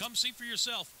 Come see for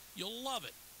yourself. You'll love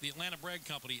it. The Atlanta Bread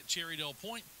Company at Cherrydale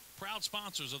Point, proud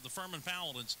sponsors of the Furman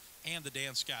Paladins and the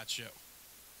Dan Scott Show.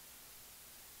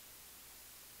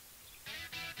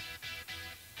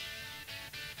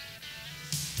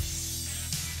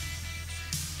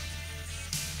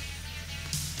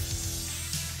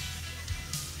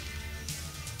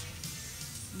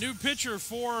 New pitcher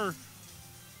for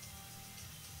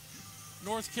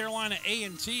North Carolina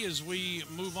A&T as we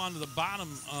move on to the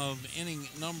bottom of inning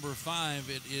number 5.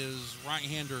 It is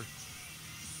right-hander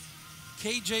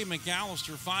KJ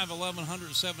McAllister, 5'11",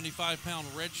 175-pound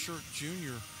redshirt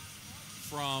junior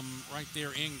from right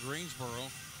there in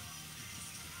Greensboro.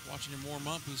 Watching him warm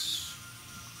up, he's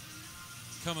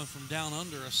coming from down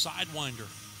under, a sidewinder.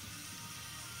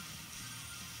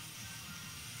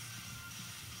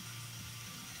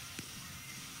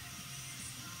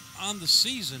 On the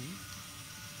season,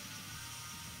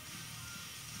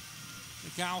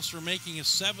 McAllister making his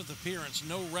 7th appearance,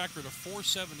 no record, a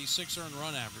 .476 earned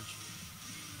run average.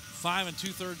 5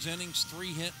 2/3 innings,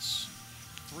 3 hits,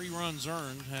 3 runs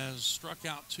earned, has struck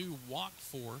out 2, walked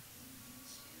 4,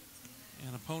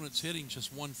 and opponents hitting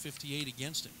just .158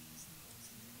 against him.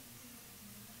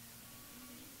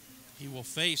 He will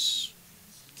face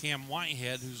Cam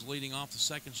Whitehead, who's leading off the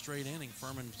 2nd straight inning.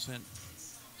 Furman sent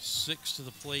 6 to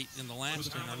the plate in the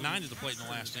last inning, or 9 to the plate in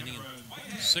the last inning,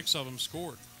 and 6 of them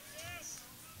scored.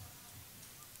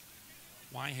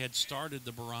 Whitehead started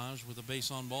the barrage with a base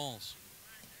on balls.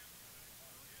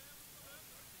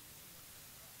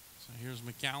 So here's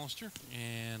McAllister,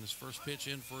 and his first pitch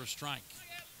in for a strike.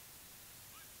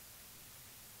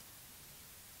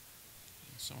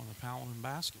 And some of the Paladin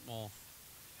basketball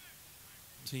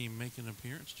team making an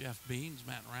appearance. Jeff Beans,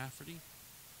 Matt Rafferty,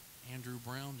 Andrew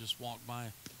Brown just walked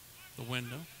by the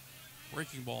window.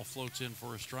 Breaking ball floats in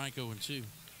for a strike, 0-2.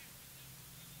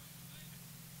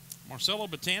 Marcelo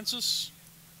Betances,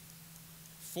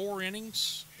 4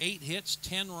 innings, 8 hits,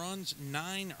 10 runs,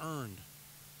 9 earned.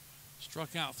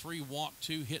 Struck out 3, walked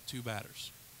 2, hit 2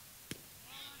 batters.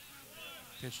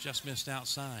 Pitch just missed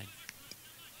outside.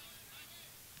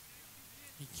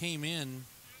 He came in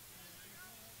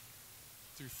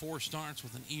through 4 starts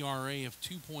with an ERA of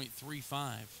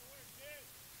 2.35.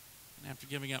 And after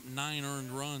giving up 9 earned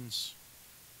runs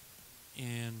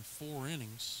in 4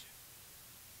 innings,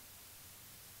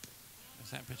 as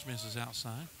that pitch misses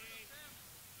outside.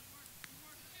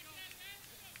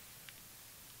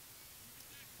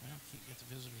 Well, can't get the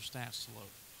visitor stats to load.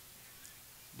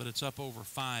 But it's up over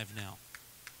 5 now.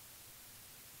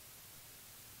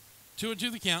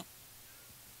 2-2 the count.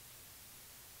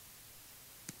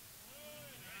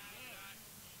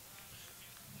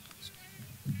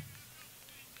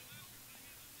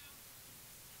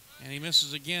 And he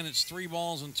misses again. It's 3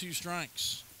 balls and 2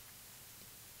 strikes.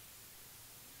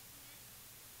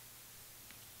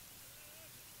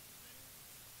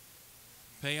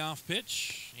 Payoff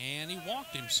pitch, and he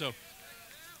walked him. So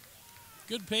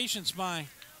good patience by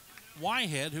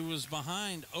Whitehead, who was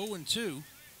behind 0-2,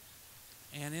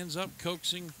 and ends up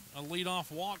coaxing a leadoff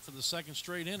walk for the 2nd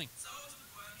straight inning.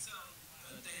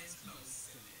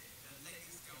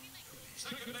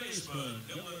 Second baseman,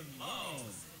 Dylan Long.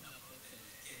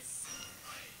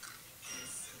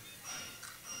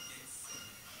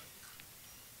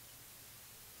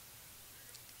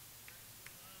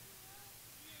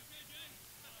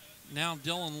 Now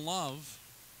Dylan Love.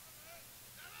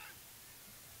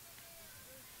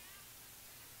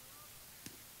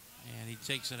 And he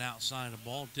takes it outside a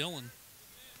ball. Dylan,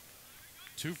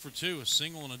 2 for 2, a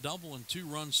single and a double, and 2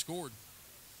 runs scored.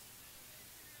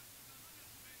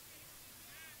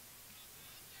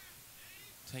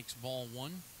 Takes ball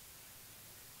 1.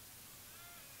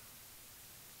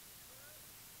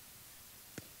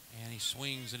 And he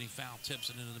swings and he foul tips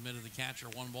it into the middle of the catcher.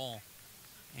 1 ball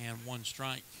and 1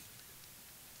 strike.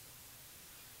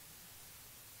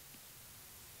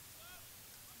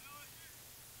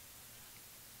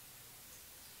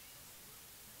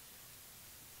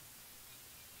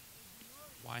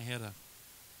 Whitehead a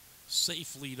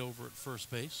safe lead over at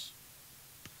first base.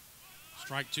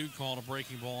 Strike 2 called, a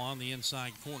breaking ball on the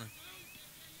inside corner.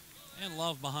 And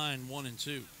Love behind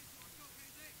 1-2.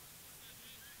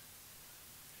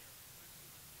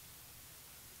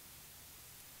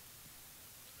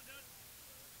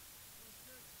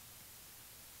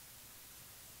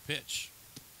 Pitch.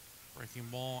 Breaking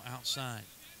ball outside.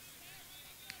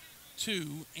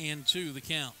 2-2 the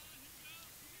count.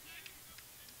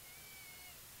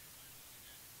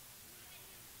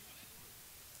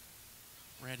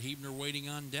 Brad Hebner waiting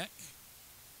on deck.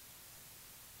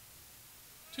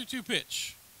 2-2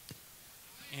 pitch.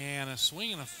 And a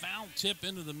swing and a foul tip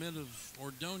into the mid of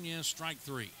Ordonez, strike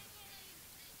 3.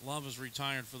 Love is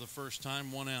retired for the first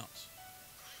time, 1 out.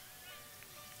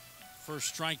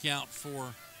 First strikeout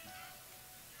for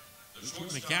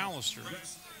McAllister.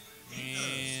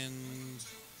 And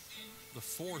the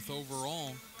 4th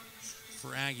overall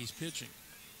for Aggies pitching.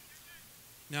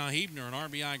 Now Hebner, an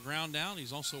RBI ground out.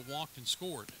 He's also walked and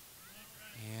scored.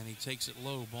 And he takes it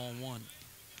low, ball 1.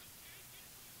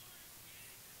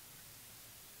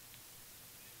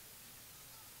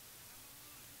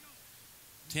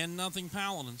 $10-0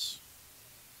 Paladins.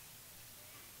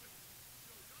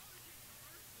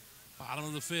 Bottom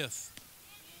of the 5th.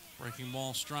 Breaking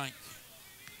ball strike.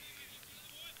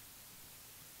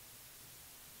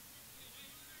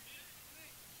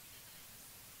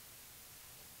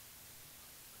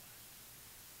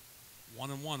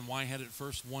 One and one. Whitehead at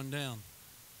first, 1 down.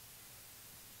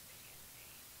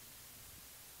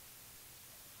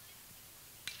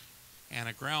 And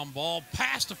a ground ball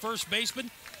past the first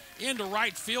baseman into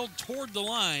right field toward the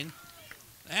line.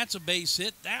 That's a base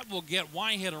hit. That will get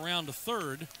Whitehead around to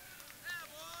third.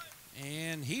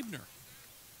 And Hebner.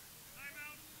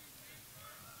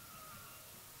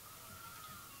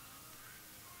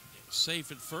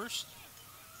 Safe at first.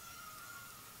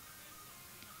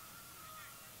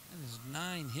 That is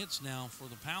 9 hits now for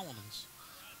the Paladins.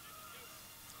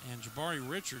 And Jabari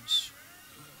Richards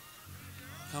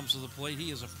comes to the plate.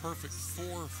 He is a perfect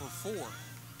 4 for 4.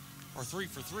 Or 3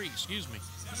 for 3, excuse me.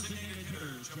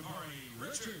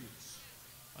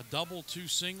 A double, 2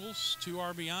 singles, 2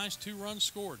 RBIs, 2 runs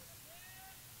scored.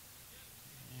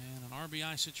 And an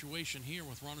RBI situation here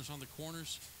with runners on the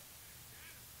corners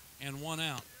and 1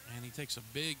 out. And he takes a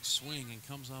big swing and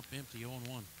comes up empty,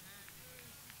 0-1.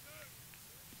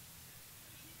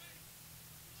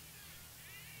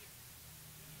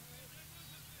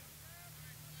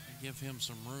 Give him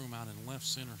some room out in left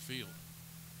center field.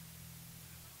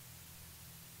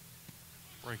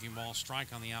 Breaking ball strike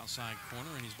on the outside corner,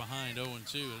 and he's behind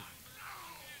 0-2.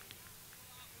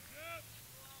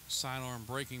 Sidearm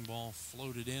breaking ball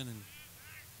floated in and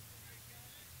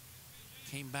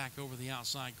came back over the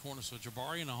outside corner. So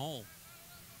Jabari in a hole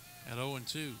at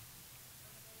 0-2.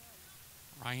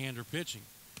 Right-hander pitching,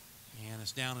 and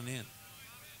it's down and in.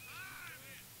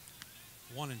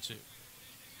 1-2.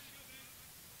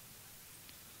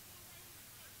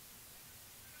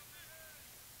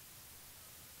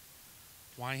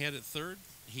 Whitehead at third,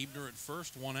 Hebner at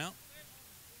first, 1 out.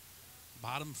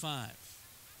 Bottom 5.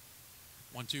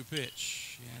 1-2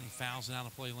 pitch, and he fouls it out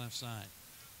of play left side.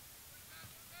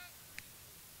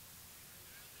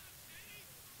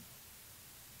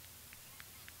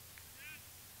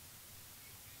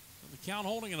 So the count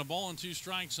holding and a ball and 2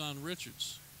 strikes on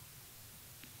Richards.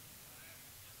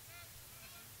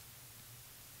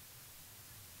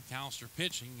 McAllister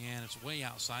pitching, and it's way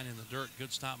outside in the dirt.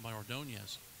 Good stop by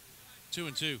Ordonez.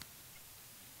 2-2.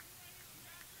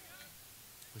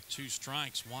 With 2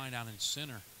 strikes, wide out in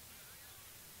center.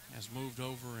 Has moved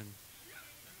over and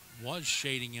was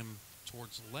shading him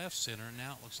towards left center.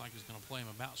 Now it looks like he's going to play him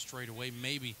about straight away,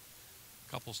 maybe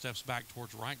a couple steps back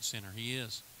towards right center. He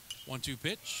is. 1-2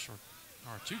 pitch,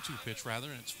 or 2-2 pitch rather,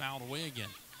 and it's fouled away again.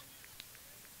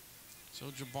 So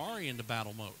Jabari into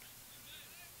battle mode.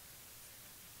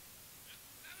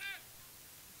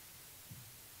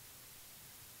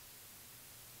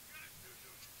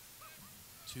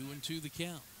 2-2 the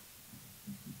count.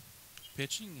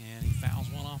 Pitching, and he fouls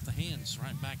one off the hands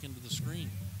right back into the screen.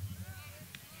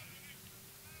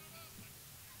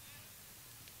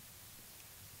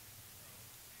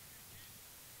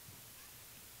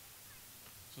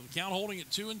 So the count holding at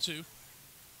 2-2.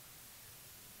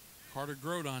 Carter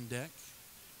Grote on deck.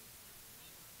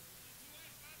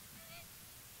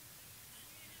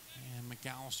 And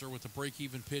McAllister with the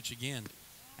break-even pitch again.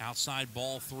 Outside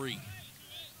ball 3.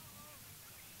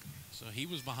 So he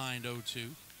was behind 0-2.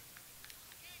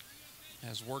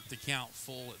 Has worked the count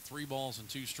full at 3 balls and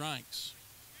 2 strikes.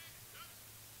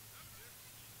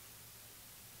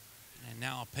 And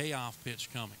now a payoff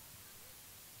pitch coming.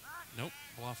 Nope,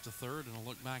 bluff to third and a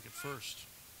look back at first.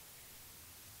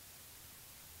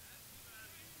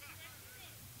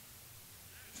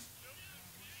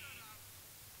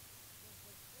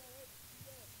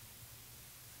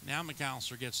 Now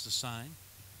McAllister gets the sign.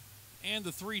 And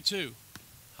the 3-2.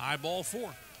 High ball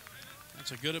 4.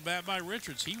 That's a good at bat by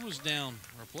Richards. He was down,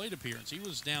 or plate appearance, he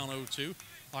was down 0-2,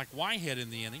 like Whitehead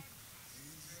in the inning.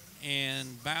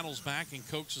 And battles back and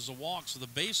coaxes a walk. So the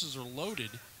bases are loaded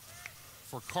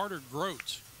for Carter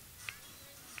Grote.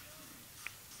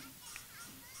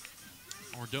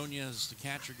 Ordonez, the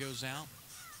catcher, goes out.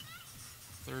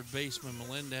 Third baseman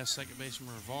Melendez, second baseman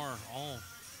Rivar, all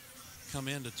come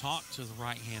in to talk to the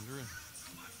right-hander.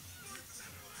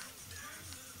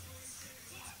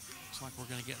 Looks like we're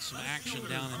going to get some action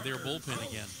down in their bullpen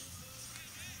again.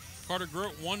 Carter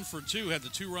Grote 1 for 2, had the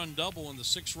 2-run double and the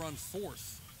 6-run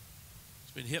fourth.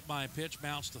 It's been hit by a pitch,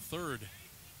 bounced to third.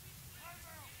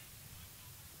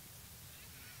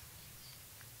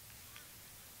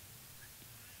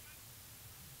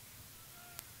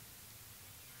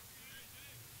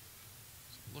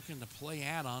 looking to play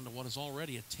add-on to what is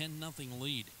already a 10-0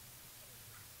 lead.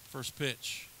 First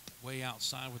pitch, way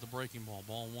outside with the breaking ball,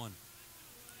 ball one.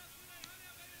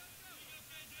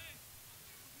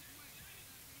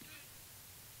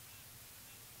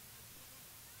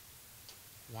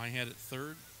 Whitehead at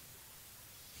third,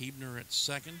 Hebner at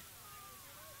second,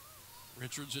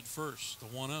 Richards at first, the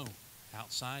 1-0.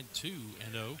 Outside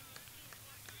 2-0.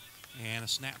 And a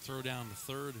snap throw down to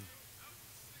third, and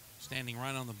standing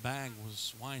right on the bag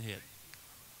was Whitehead.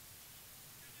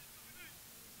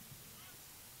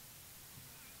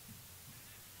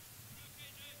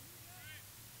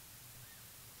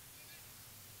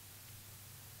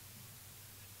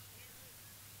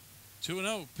 Two and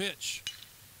 0 pitch.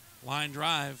 Line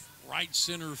drive, right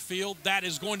center field. That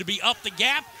is going to be up the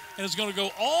gap, and it's going to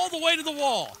go all the way to the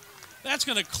wall. That's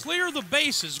going to clear the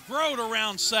bases. Grote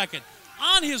around second.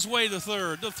 On his way to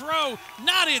third. The throw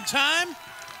not in time.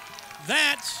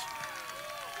 That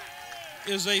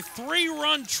is a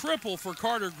 3-run triple for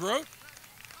Carter Grote.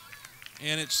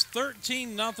 And it's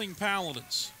 13-0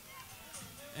 Paladins.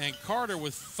 And Carter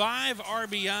with 5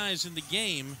 RBIs in the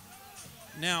game.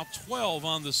 Now 12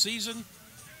 on the season.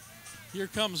 Here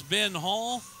comes Ben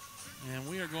Hall. And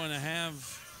we are going to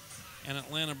have an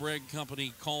Atlanta Bread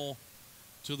Company call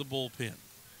to the bullpen.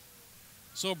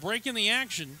 So breaking the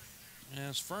action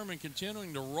as Furman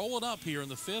continuing to roll it up here in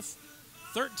the 5th.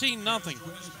 13-0.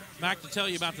 Back to tell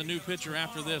you about the new pitcher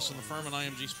after this on the Furman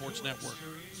IMG Sports Network.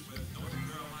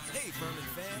 Hey, Furman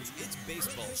fans, it's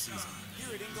baseball season.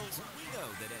 Here at Ingalls, we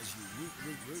know that as you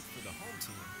root for the home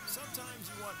team, sometimes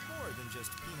you want more than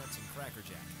just peanuts and Cracker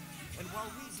Jack. And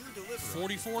while we do deliver 44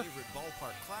 on your favorite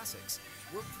ballpark classics,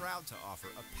 we're proud to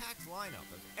offer a packed lineup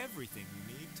of everything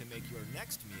you need to make your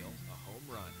next meal a home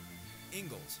run.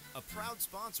 Ingalls, a proud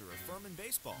sponsor of Furman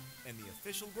Baseball and the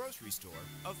official grocery store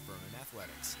of Furman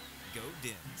Athletics. Go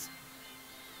Dins!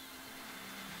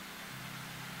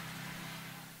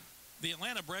 The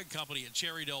Atlanta Bread Company at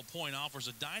Cherrydale Point offers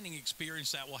a dining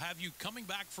experience that will have you coming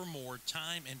back for more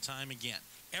time and time again.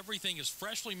 Everything is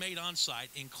freshly made on site,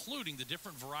 including the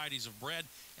different varieties of bread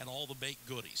and all the baked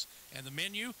goodies. And the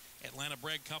menu, Atlanta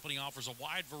Bread Company offers a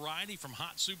wide variety from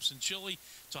hot soups and chili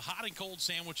to hot and cold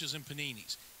sandwiches and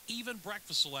paninis. Even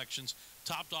breakfast selections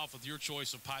topped off with your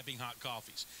choice of piping hot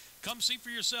coffees. Come see for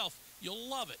yourself. You'll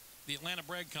love it. The Atlanta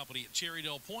Bread Company at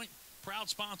Cherrydale Point, proud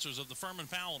sponsors of the Furman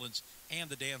Paladins and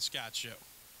the Dan Scott Show.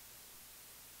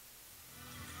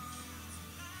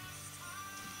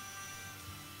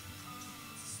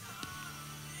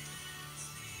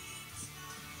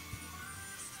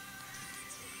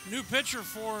 New pitcher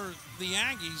for the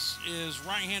Aggies is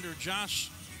right-hander Josh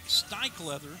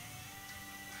Steichleather,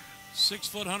 6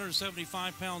 foot,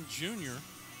 175-pound junior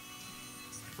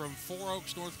from 4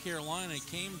 Oaks, North Carolina.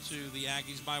 Came to the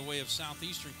Aggies by way of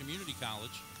Southeastern Community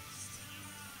College.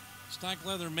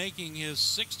 Steichleather making his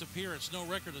 6th appearance, no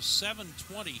record of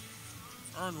 .720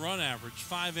 earned run average,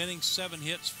 5 innings, 7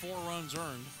 hits, 4 runs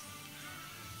earned,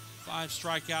 5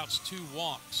 strikeouts, 2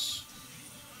 walks.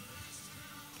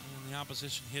 And the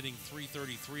opposition hitting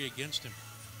 .333 against him.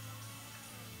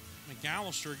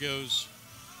 McAllister goes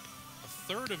a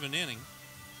third of an inning,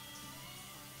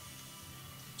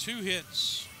 2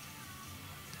 hits,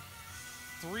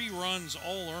 3 runs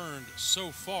all earned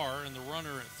so far, and the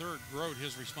runner at third, Grote,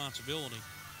 his responsibility.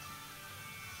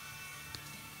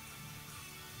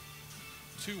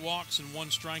 2 walks and 1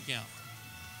 strikeout.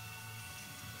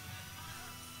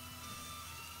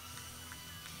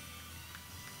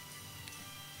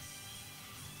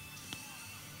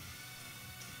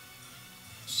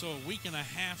 So a week and a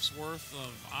half's worth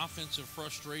of offensive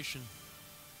frustration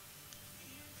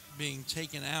being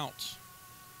taken out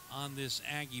on this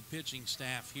Aggie pitching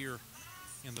staff here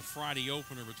in the Friday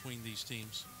opener between these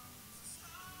teams.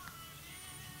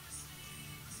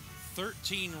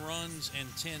 13 runs and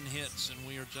 10 hits, and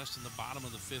we are just in the bottom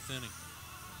of the 5th inning.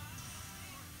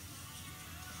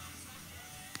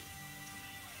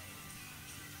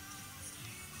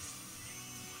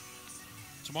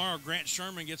 Tomorrow, Grant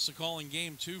Sherman gets the call in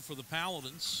game 2 for the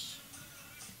Paladins.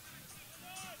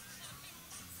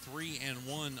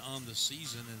 3-1 on the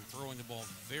season and throwing the ball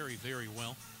very, very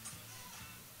well.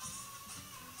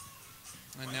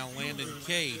 And now Landon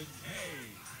Kay.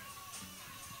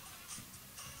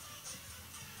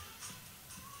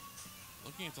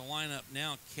 Looking at the lineup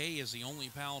now, Kay is the only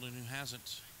Paladin who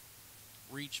hasn't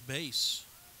reached base.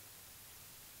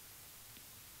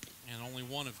 And only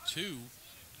one of 2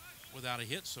 without a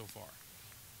hit so far.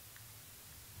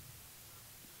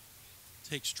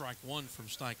 Takes strike 1 from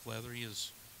Steichleather. He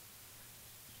has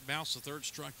bounced the third,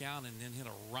 struck out, and then hit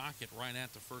a rocket right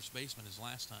at the first baseman his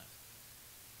last time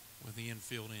with the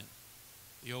infield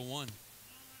in. The 0-1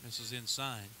 misses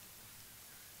inside,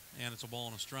 and it's a ball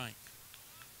and a strike.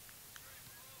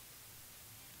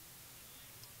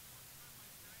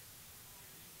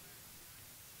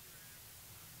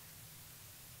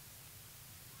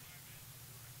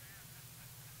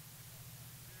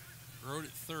 Grote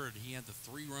at third. He had the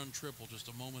 3-run triple just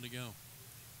a moment ago.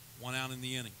 1 out in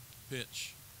the inning.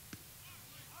 Pitch.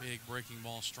 Big breaking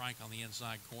ball strike on the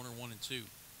inside corner. 1-2.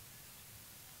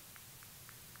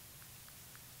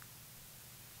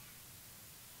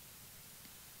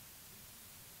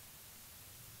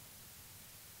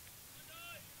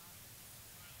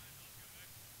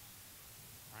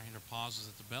 Ryder pauses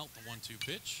at the belt. The 1-2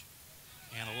 pitch.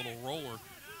 And a little roller.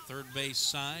 Third base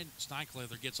side.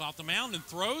 Steinkleather gets off the mound and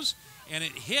throws. And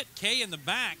it hit Kay in the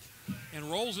back and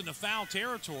rolls into foul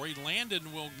territory.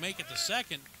 Landon will make it to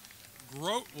second.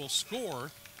 Grote will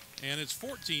score. And it's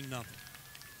 14-0.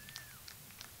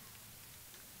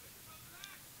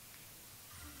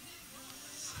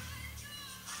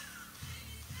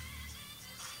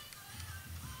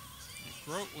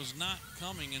 Grote was not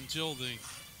coming until the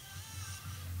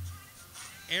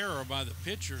error by the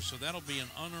pitcher, so that'll be an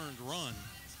unearned run,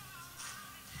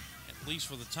 at least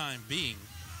for the time being.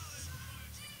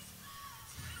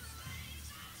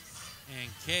 And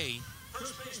Kay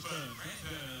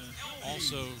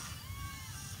also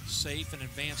safe and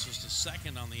advances to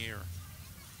second on the error.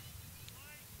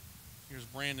 Here's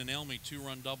Brandon Elmy,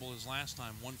 2-run double his last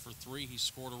time, 1 for 3. He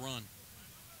scored a run.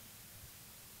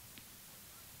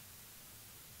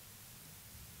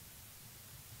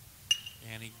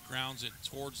 And he grounds it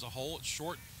towards the hole. It's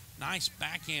short. Nice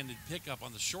backhanded pickup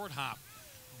on the short hop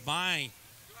by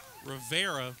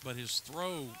Rivera, but his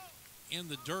throw in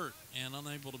the dirt and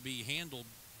unable to be handled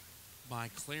by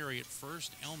Clary at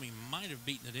first. Elmy might have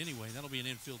beaten it anyway. That'll be an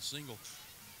infield single.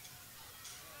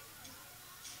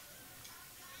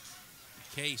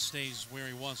 Kay stays where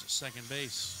he was at second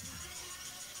base.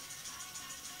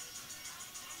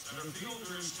 Center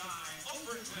fielder is Ty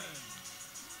Overton.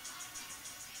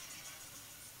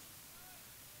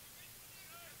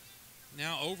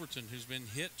 Now Overton, who's been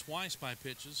hit twice by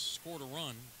pitches, scored a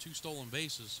run, 2 stolen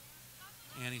bases,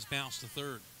 and he's bounced to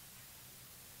third.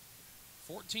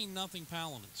 14-0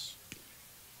 Paladins.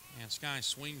 And Sky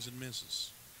swings and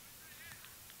misses.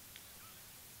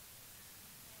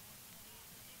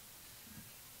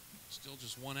 Still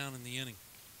just 1 out in the inning.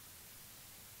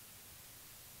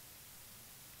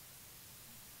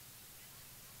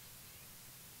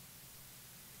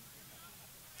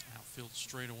 Outfield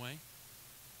straightaway.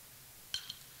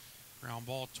 Ground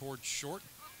ball towards short.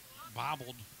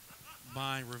 Bobbled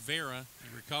by Rivera.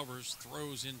 He recovers,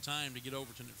 throws in time to get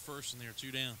Overton at first, and they're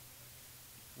 2 down.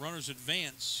 Runners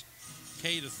advance.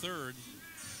 Kay to third.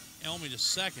 Elmy to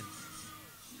second.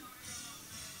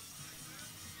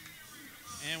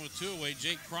 And with 2 away,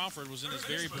 Jake Crawford was in his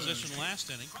very position last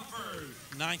inning.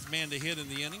 9th man to hit in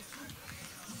the inning.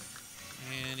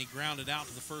 And he grounded out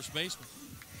to the first baseman.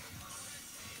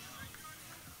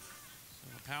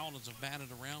 Paladins have batted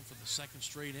around for the 2nd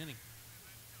straight inning.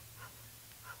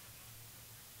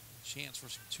 Chance for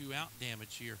some 2-out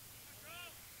damage here.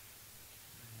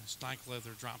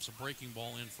 Steinkleather drops a breaking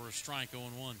ball in for a strike,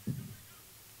 0-1.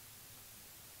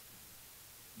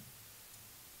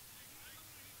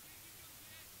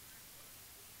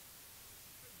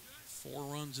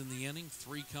 Four runs in the inning,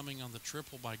 3 coming on the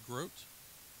triple by Grote.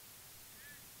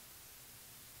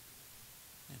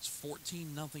 It's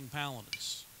 14-0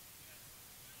 Paladins.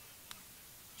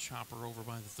 Chopper over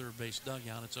by the third base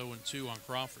dugout. It's 0-2 on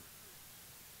Crawford.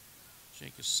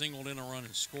 Jake has singled in a run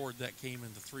and scored. That came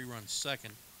in the 3-run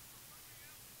second.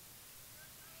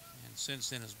 And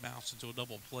since then has bounced into a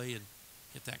double play and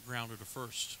hit that grounder to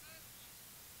first.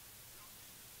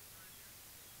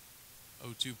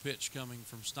 0-2 pitch coming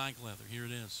from Steinkleather. Here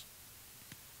it is.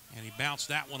 And he bounced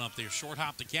that one up there. Short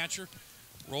hop the catcher.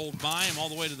 Rolled by him all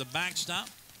the way to the backstop.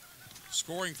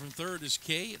 Scoring from third is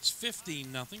Kay. It's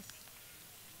 15-0.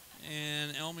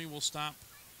 And Elmy will stop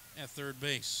at third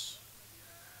base.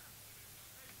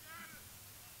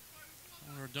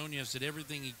 Ordonez did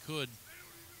everything he could.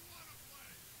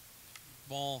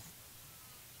 Ball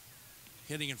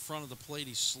hitting in front of the plate.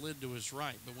 He slid to his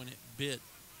right, but when it bit,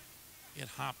 it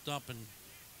hopped up and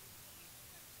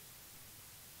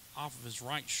off of his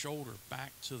right shoulder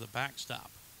back to the backstop.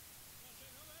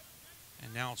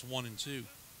 And now it's 1-2.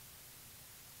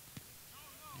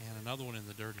 And another one in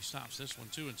the dirt. He stops this one,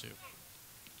 2-2.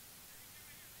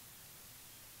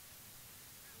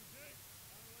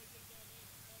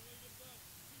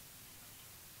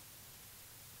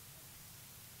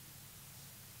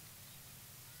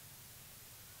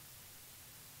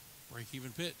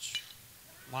 Break-even pitch.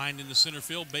 Lined into center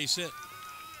field, base hit.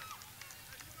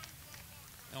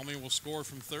 Elmy will score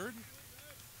from third.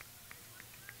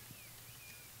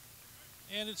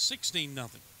 And it's 16-0.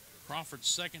 Crawford's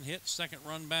second hit, second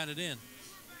run batted in.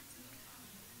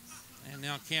 And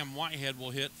now Cam Whitehead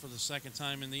will hit for the second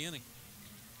time in the inning.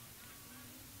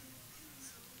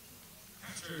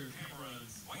 Catcher Cameron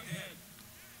Whitehead.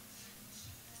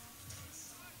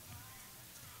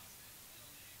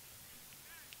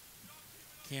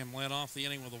 Cam led off the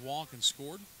inning with a walk and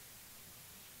scored.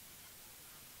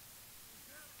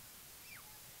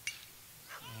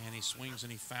 And he swings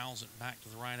and he fouls it back to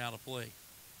the right out of play.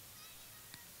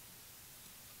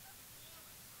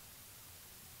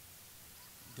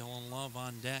 Dylan Love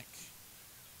on deck.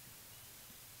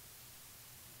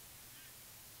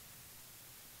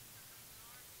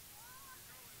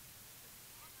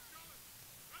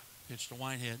 Pitch to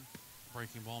Whitehead.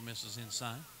 Breaking ball misses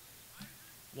inside.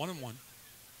 1-1.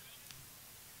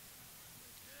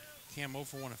 Cam 0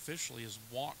 for 1 officially has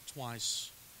walked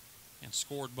twice and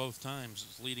scored both times.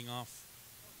 Is leading off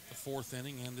the fourth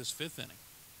inning and this fifth inning.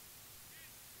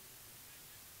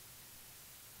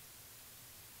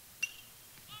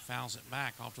 Fouls it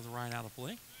back off to the right out of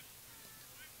play.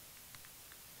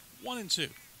 1-2.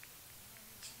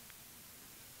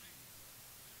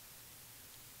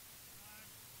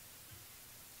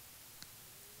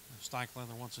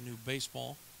 Steichleather wants a new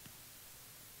baseball.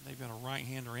 They've got a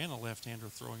right-hander and a left-hander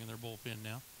throwing in their bullpen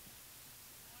now.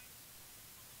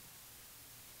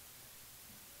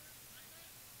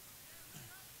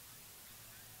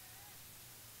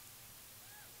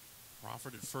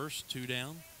 Crawford at first, 2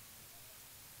 down.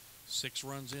 6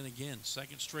 runs in again.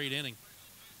 Second straight inning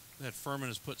that Furman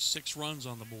has put 6 runs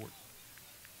on the board.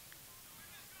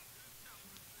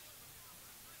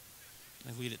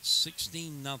 They lead at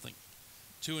 16-0.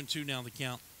 2-2 now the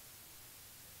count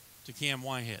to Cam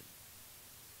Whitehead.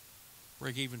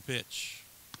 Break-even pitch.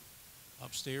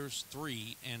 Upstairs,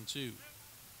 3-2.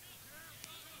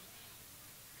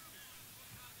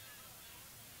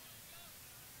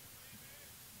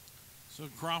 So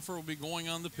Crawford will be going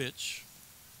on the pitch.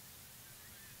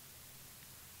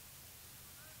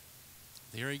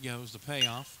 There he goes, the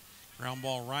payoff. Ground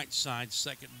ball right side,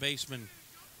 second baseman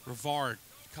Rivard.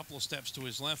 A couple of steps to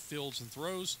his left, fields and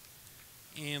throws,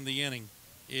 and the inning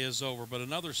is over. But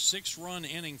another 6-run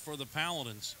inning for the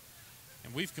Paladins.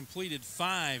 And we've completed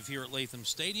 5 here at Latham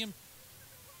Stadium.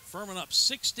 Furman up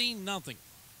 16-0.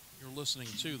 You're listening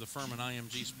to the Furman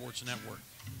IMG Sports Network.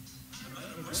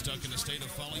 Stuck in a state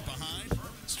of falling behind?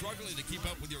 Struggling to keep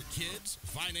up with your kids,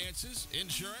 finances,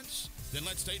 insurance? Then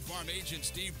let State Farm agent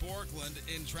Steve Borkland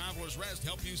in Traveler's Rest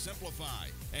help you simplify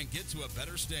and get to a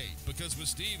better state. Because with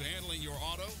Steve handling your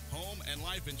auto, home, and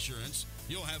life insurance,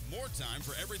 you'll have more time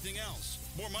for everything else.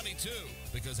 More money, too,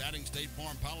 because adding State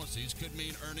Farm policies could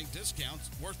mean earning discounts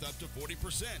worth up to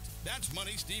 40%. That's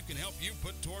money Steve can help you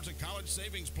put towards a college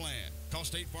savings plan. Call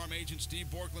State Farm agent Steve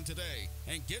Borkland today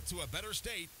and get to a better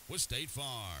state with State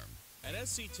Farm. At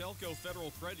SC Telco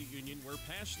Federal Credit Union, we're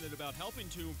passionate about helping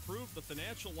to improve the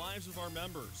financial lives of our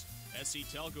members. SC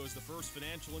Telco is the first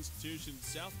financial institution in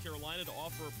South Carolina to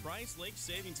offer a Price Lake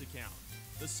savings account.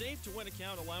 The Save to Win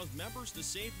account allows members to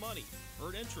save money,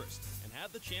 earn interest, and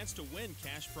have the chance to win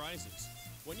cash prizes.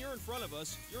 When you're in front of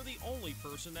us, you're the only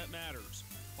person that matters.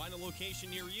 Find a location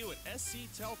near you at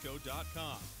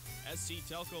sctelco.com. SC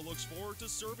Telco looks forward to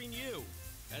serving you.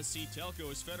 SC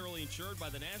Telco is federally insured by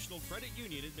the National Credit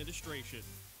Union Administration.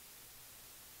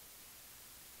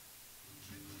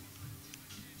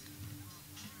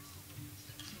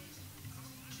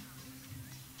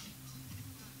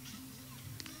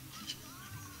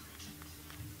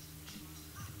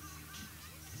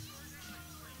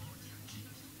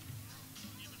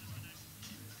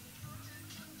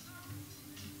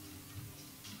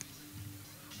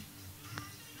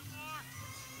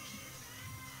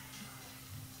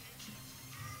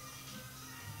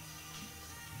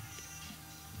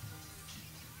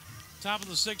 Top of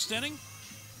the 6th inning.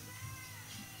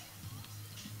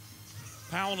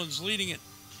 Paladins leading it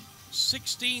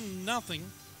 16-0.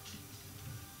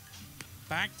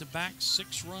 Back-to-back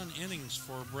 6-run innings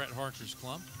for Brett Harker's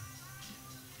club.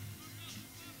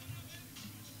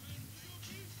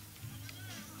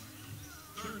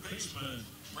 Third baseman,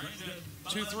 Brandon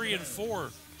 2, 3, and 4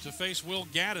 to face Will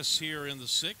Gaddis here in the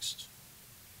 6th.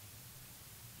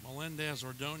 Melendez,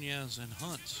 Ordonez, and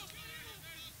Hunt.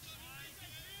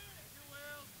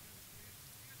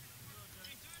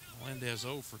 Melendez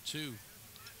 0 for 2.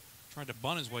 Tried to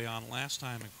bunt his way on last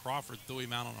time, and Crawford threw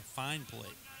him out on a fine play.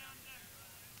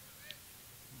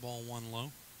 Ball 1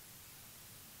 low.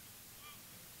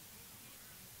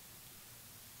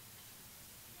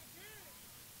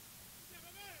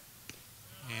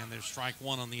 And there's strike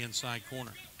one on the inside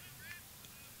corner.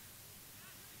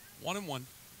 1-1.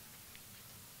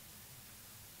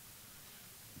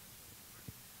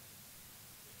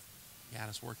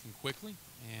 Gaddis working quickly,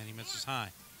 and he misses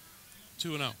high.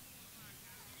 2-0.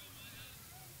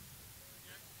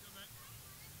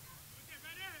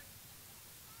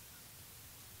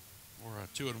 Or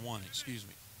 2-1, excuse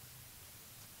me.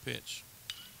 Pitch.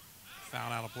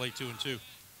 Foul out of play, 2-2.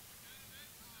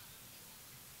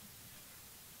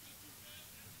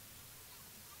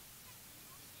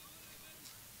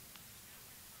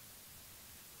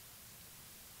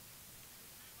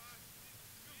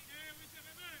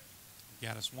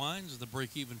 Gaddis winds the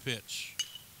break-even pitch.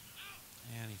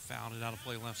 And he fouled it out of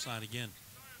play left side again.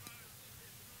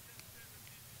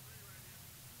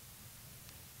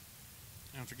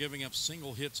 After giving up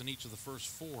single hits in each of the first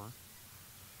four,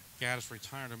 Gaddis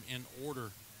retired him in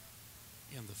order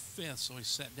in the fifth, so he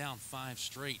set down 5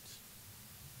 straight.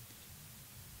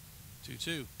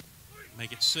 2-2.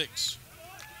 Make it 6.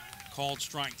 Called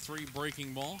strike 3,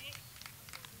 breaking ball.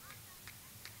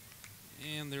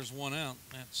 And there's 1 out.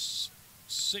 That's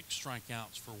 6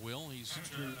 strikeouts for Will. He's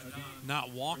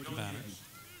not walked about it.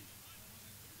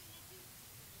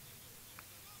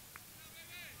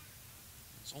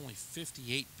 It's only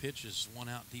 58 pitches, 1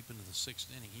 out deep into the 6th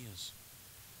inning. He is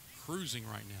cruising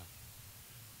right now.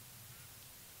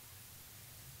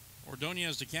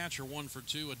 Ordonez to catcher, 1 for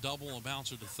 2, a double, a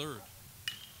bouncer to third.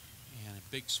 And a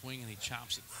big swing, and he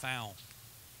chops it foul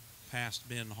past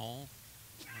Ben Hall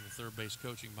in the third base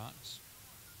coaching box.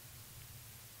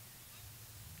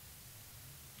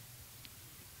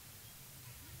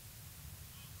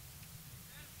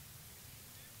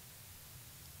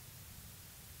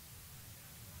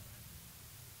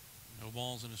 No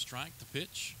balls and a strike. The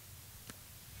pitch.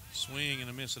 Swing and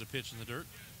a miss at a pitch in the dirt.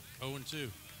 0-2.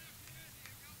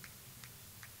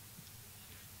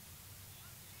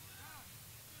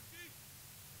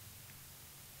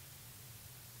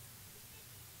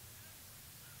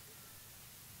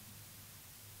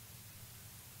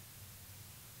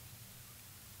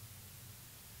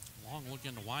 Long look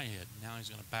into Whitehead. Now he's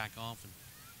going to back off and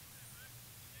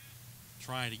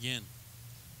try it again.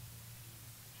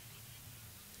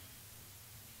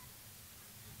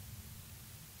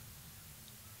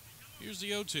 Here's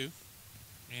the 0-2.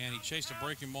 And he chased a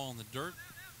breaking ball in the dirt.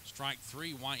 Strike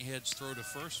 3. Whitehead's throw to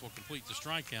first will complete the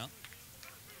strikeout.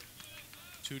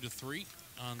 2-3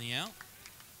 on the out.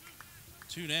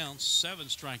 2 down, 7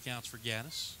 strikeouts for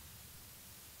Gaddis.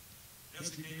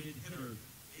 Designated hitter,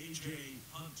 A.J.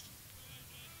 Hunt.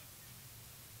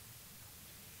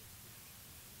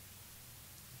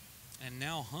 And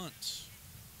now Hunt,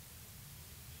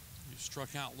 who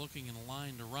struck out looking in a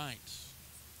line to right.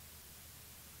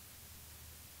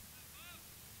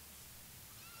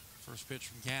 First pitch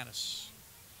from Gaddis.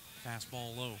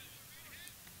 Fastball low.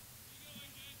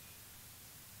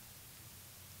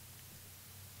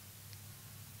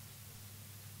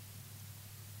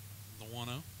 The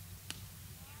 1-0.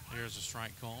 There's a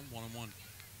strike called, 1-1.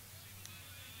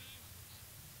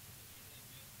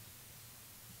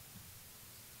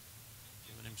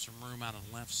 Giving him some room out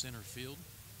of left center field.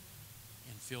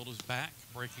 Infield is back.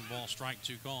 Breaking ball, strike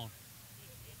 2 called.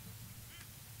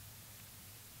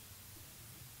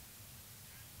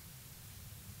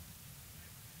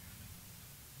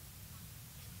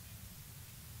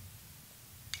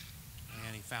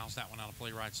 And he fouls that one out of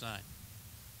play right side.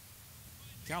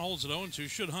 Count holds it 0-2.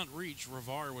 Should Hunt reach,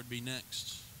 Rivar would be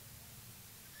next.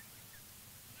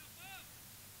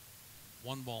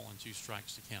 1 ball and 2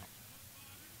 strikes to count.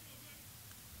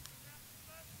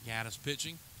 Gaddis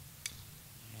pitching.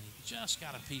 And he just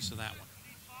got a piece of that one.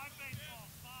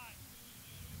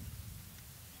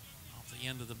 Off the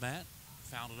end of the bat.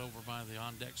 Fouled it over by the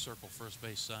on-deck circle, first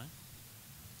base side.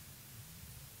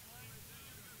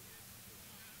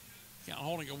 Count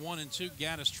holding a 1-2.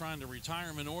 Gaddis trying to retire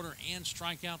him in order and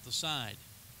strike out the side.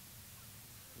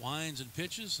 Winds and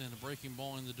pitches and a breaking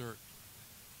ball in the dirt.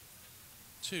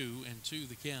 2-2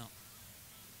 the count.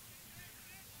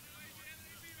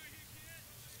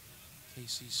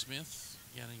 Casey Smith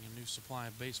getting a new supply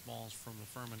of baseballs from the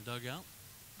Furman dugout.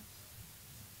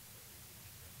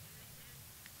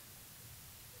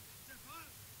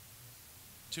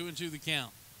 Two and 2 the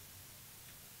count.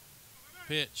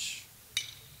 Pitch.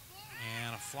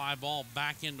 And a fly ball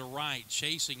back into right.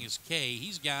 Chasing is Kay.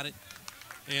 He's got it.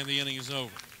 And the inning is over.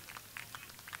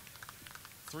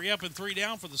 3 up and 3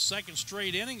 down for the second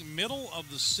straight inning. Middle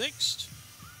of the 6th.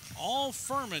 All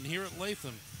Furman here at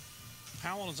Latham.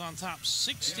 Paladins on top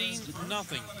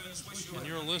 16-0. And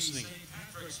you're listening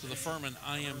to the Furman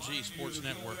IMG Sports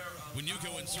Network. When you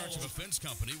go in search of a fence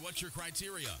company, what's your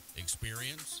criteria?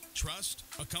 Experience? Trust?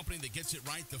 A company that gets it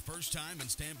right the first time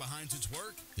and stand behind its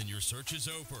work? Then your search is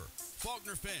over.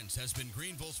 Faulkner Fence has been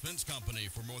Greenville's fence company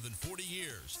for more than 40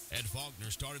 years. Ed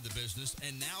Faulkner started the business,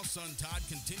 and now son Todd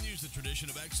continues the tradition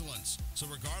of excellence. So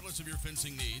regardless of your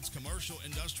fencing needs, commercial,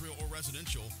 industrial, or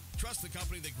residential, trust the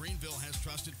company that Greenville has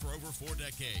trusted for over 4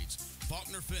 decades.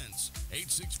 Faulkner Fence,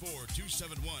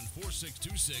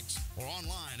 864-271-4626, or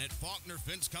online at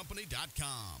FaulknerFenceCompany.com.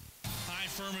 Hi,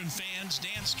 Furman fans.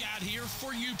 Dan Scott here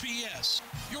for UPS.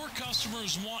 Your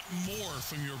customers want more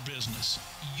from your business.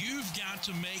 You've got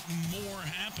to make more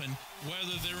happen,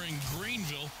 whether they're in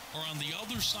Greenville or on the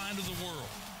other side of the world,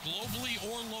 globally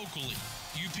or locally.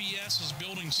 UPS is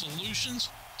building solutions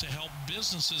to help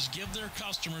businesses give their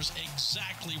customers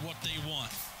exactly what they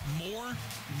want. More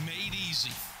made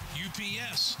easy.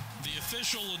 UPS, the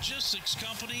official logistics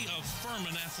company of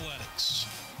Furman Athletics.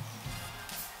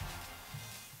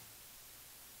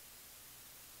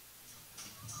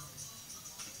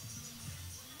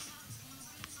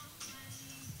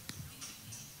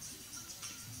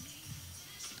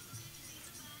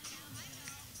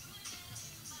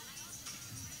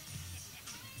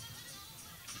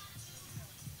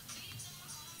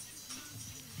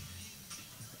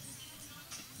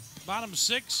 Bottom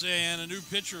 6 and a new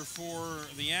pitcher for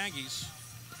the Aggies.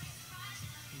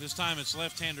 This time it's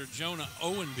left-hander Jonah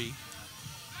Owenby.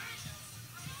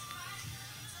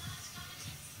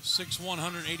 6'1",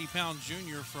 180-pound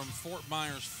junior from Fort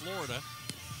Myers, Florida.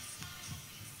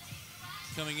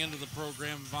 Coming into the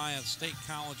program via State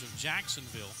College of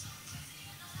Jacksonville.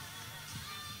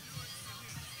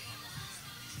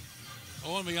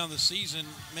 Owenby on the season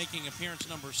making appearance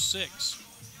number 6.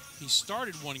 He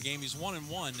started one game. He's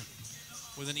 1-1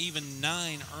 with an even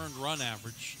 9 earned run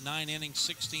average. 9 innings,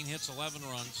 16 hits, 11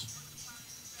 runs.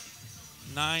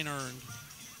 9 earned,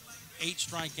 8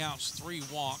 strikeouts, 3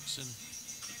 walks, and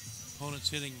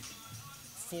opponents hitting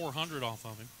 400 off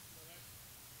of him.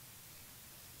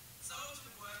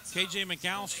 KJ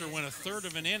McAllister went a third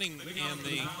of an inning in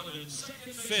the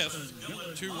 5th.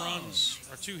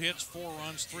 2 hits, 4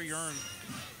 runs, 3 earned,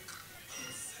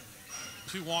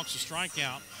 2 walks, a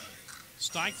strikeout.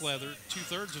 Steichleather,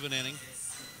 2/3 of an inning,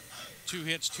 2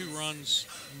 hits, 2 runs,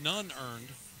 none earned,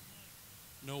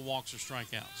 no walks or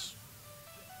strikeouts.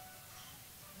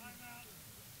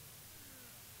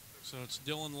 So it's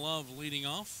Dylan Love leading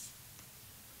off,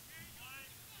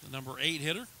 the number 8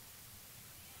 hitter.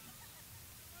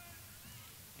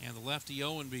 And the lefty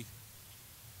Owenby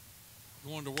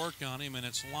going to work on him, and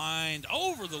it's lined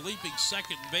over the leaping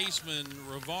second baseman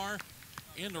Ravar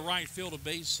into right field, a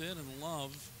base hit, and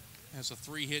Love has a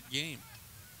 3-hit game.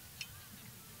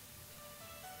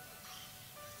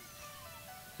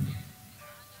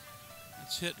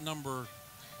 It's hit number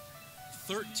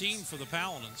 13 for the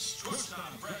Paladins.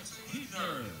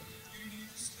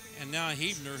 And now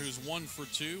Hebner, who's 1 for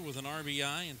 2 with an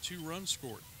RBI and 2 runs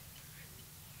scored.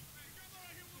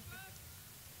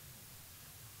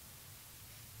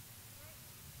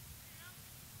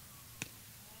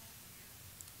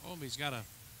 Oh, he's got a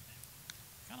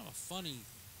kind of a funny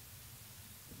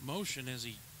motion as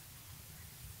he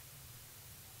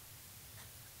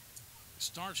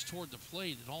starts toward the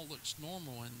plate. It all looks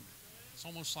normal, and it's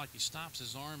almost like he stops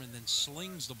his arm and then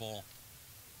slings the ball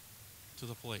to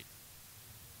the plate.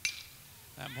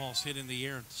 That ball's hit in the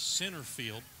air at center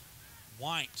field.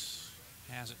 White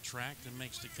has it tracked and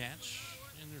makes the catch,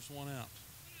 and there's 1 out.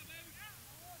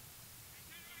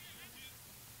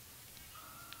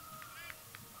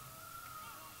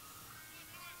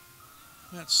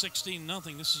 That's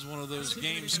 16-0. This is one of those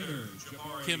games,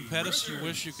 Kim Pettis, you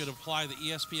wish you could apply the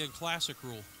ESPN Classic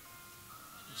rule.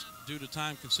 Just due to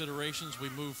time considerations, we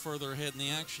move further ahead in the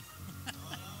action.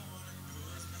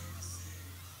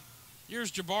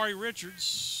 Here's Jabari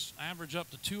Richards, average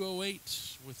up to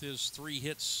 208 with his 3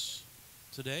 hits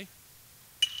today.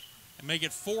 And may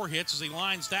get 4 hits as he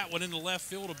lines that one into left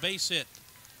field, a base hit.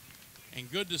 And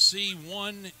good to see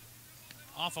 1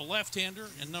 off a left-hander,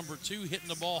 and number 2 hitting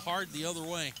the ball hard the other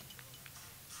way.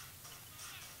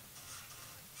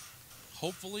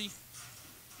 Hopefully,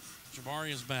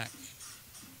 Jabari is back.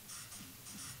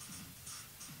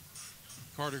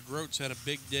 Carter Groats had a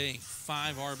big day,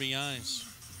 5 RBIs.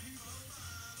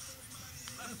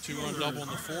 2-run double in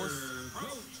the 4th,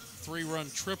 3-run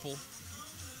triple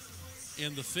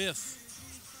in the 5th.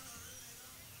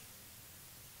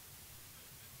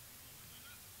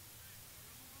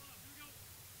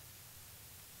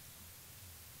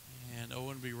 And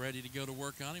Owen be ready to go to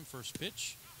work on him. First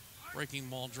pitch. Breaking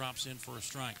ball drops in for a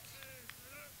strike.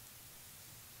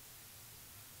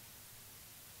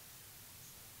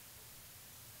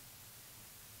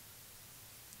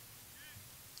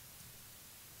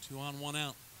 2 on, 1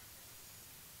 out.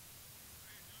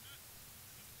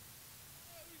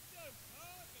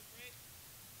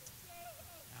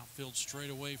 Outfield straight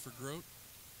away for Grote.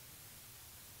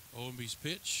 Owenby's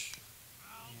pitch.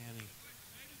 And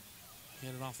he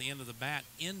hit it off the end of the bat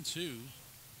into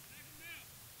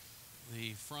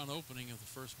the front opening of the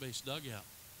first base dugout.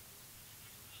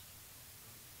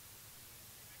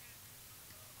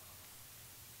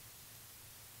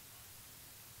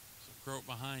 So Grote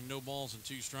behind, no balls and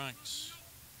 2 strikes.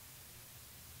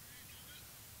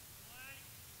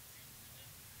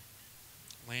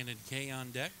 Landon Kay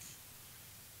on deck.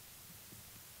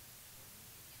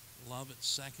 Love at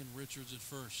second, Richards at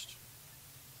first.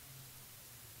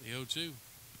 The 0-2,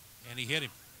 and he hit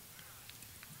him.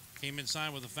 Came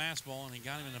inside with a fastball, and he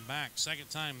got him in the back. Second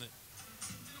time that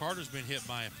Carter's been hit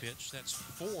by a pitch. That's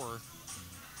 4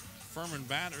 Furman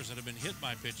batters that have been hit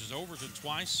by pitches. Overton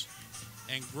twice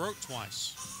and Grote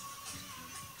twice.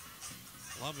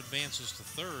 Love advances to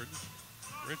third.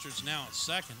 Richards now at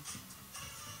second.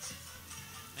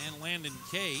 And Landon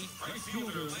Kay. Right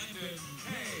fielder Landon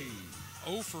Kay.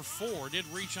 0 for 4. Did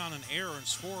reach on an error and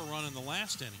score a run in the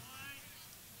last inning.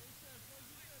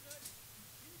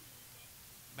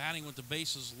 Batting with the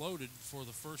bases loaded for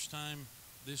the first time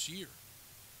this year.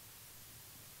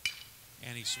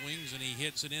 And he swings and he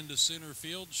hits it into center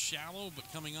field. Shallow,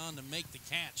 but coming on to make the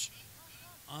catch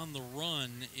on the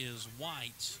run is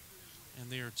White.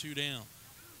 And they are 2 down.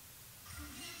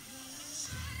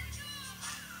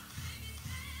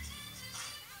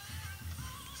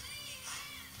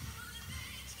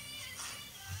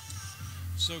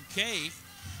 So Kay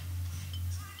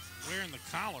wearing the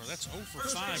collar. That's 0 for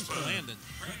 5 for Landon.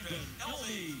 Brandon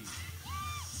Elmy.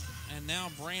 And now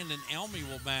Brandon Elmy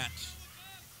will bat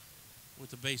with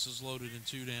the bases loaded and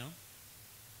 2 down.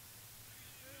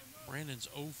 Brandon's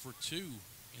 0 for 2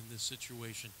 in this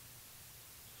situation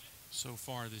so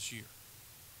far this year.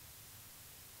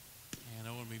 And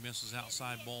Owenby misses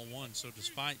outside ball 1. So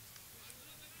despite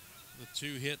the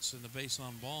 2 hits and the base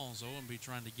on balls, Owenby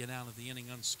trying to get out of the inning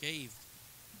unscathed.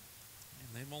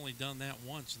 And they've only done that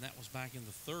once, and that was back in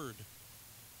the 3rd.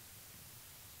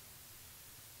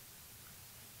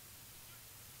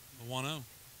 The 1-0.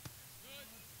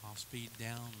 Off speed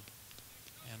down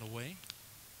and away.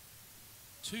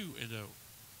 2-0.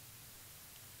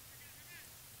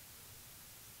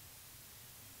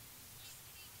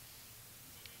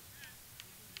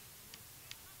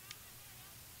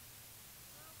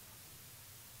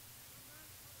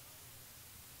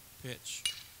 Pitch.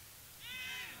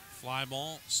 Fly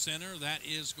ball center. That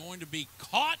is going to be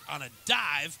caught on a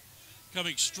dive,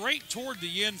 coming straight toward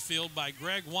the infield by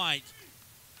Greg White.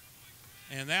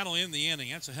 And that'll end the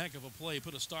inning. That's a heck of a play.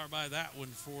 Put a star by that one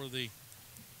for the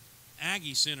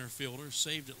Aggie center fielder.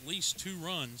 Saved at least 2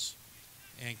 runs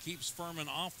and keeps Furman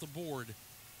off the board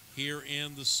here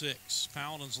in the 6th.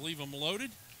 Paladins leave them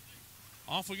loaded.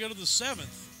 Off we go to the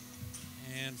 7th.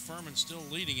 And Furman still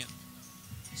leading it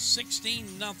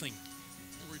 16-0.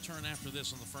 We'll return after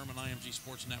this on the Furman IMG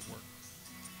Sports Network.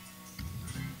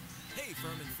 Hey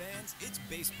Furman fans, it's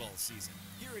baseball season.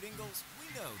 Here at Ingalls, we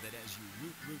know that as you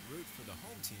root for the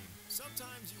home team,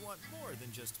 sometimes you want more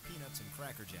than just peanuts and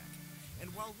Cracker Jack. And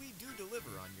while we do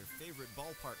deliver on your favorite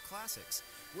ballpark classics,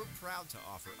 we're proud to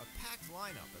offer a packed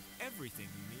lineup of everything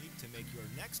you need to make your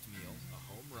next meal a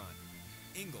home run.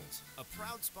 Ingalls, a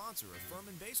proud sponsor of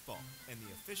Furman Baseball and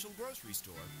the official grocery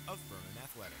store of Furman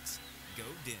Athletics. Go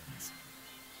Dins!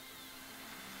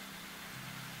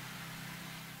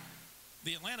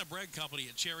 The Atlanta Bread Company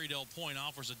at Cherry Dell Point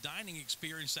offers a dining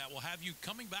experience that will have you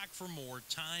coming back for more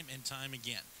time and time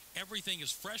again. Everything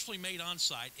is freshly made on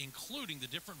site, including the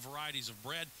different varieties of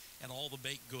bread and all the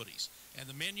baked goodies. And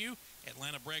the menu,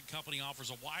 Atlanta Bread Company offers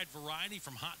a wide variety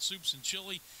from hot soups and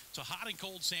chili to hot and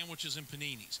cold sandwiches and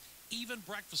paninis. Even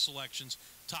breakfast selections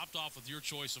topped off with your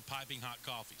choice of piping hot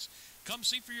coffees. Come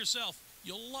see for yourself.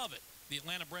 You'll love it. The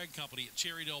Atlanta Bread Company at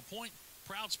Cherry Dell Point,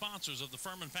 proud sponsors of the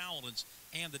Furman Paladins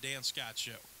and the Dan Scott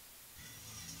Show.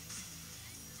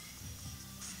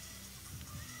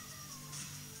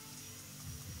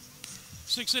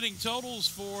 Six inning totals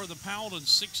for the Paladins: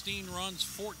 16 runs,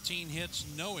 14 hits,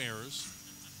 no errors.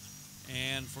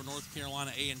 And for North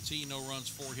Carolina A&T, no runs,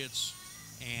 4 hits,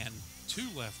 and 2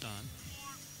 left on.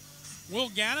 Will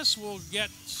Gaddis will get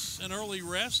an early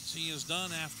rest. He is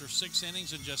done after 6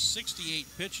 innings and just 68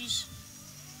 pitches.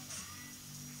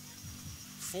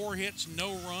 4 hits,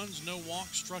 no runs, no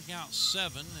walks, struck out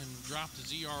 7, and dropped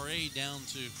his ERA down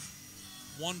to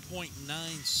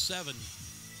 1.97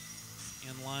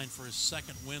 in line for his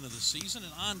 2nd win of the season.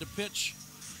 And on to pitch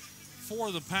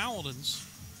for the Paladins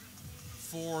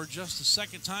for just the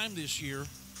 2nd time this year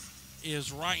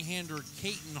is right-hander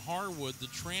Caton Harwood, the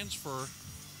transfer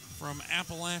from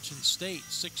Appalachian State,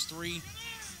 6'3",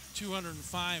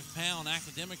 205-pound,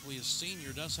 academically a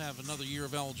senior, does have another year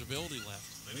of eligibility left.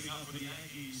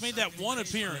 He's made that one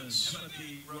appearance,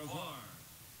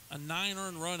 a 9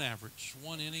 earned run average,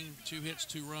 1 inning, 2 hits,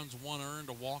 2 runs, 1 earned,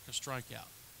 a walk, a strikeout.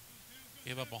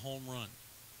 Gave up a home run.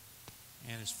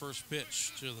 And his first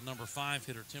pitch to the number 5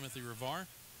 hitter, Timothy Rivar,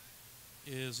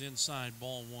 is inside,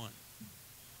 ball 1.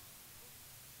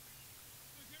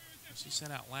 He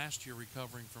sat out last year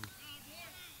recovering from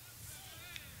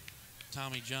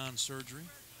Tommy John surgery.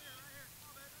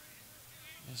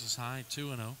 This is high,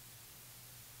 2-0.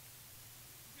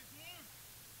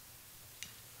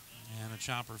 And a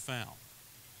chopper foul.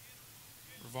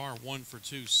 Rivar 1 for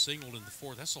 2, singled in the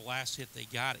 4th. That's the last hit they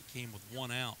got. It came with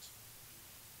 1 out.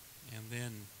 And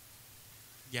then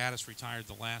Gaddis retired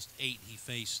the last 8 he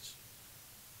faced.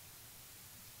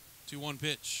 2-1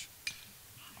 pitch.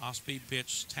 Off-speed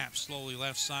pitch, tapped slowly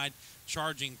left side.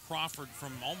 Charging Crawford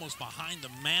from almost behind the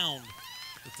mound.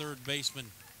 The third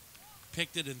baseman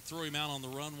picked it and threw him out on the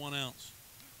run, 1 out.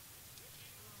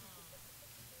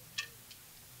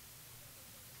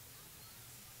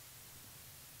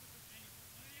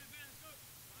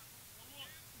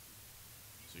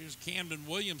 So here's Camden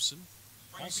Williamson,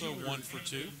 also 1 for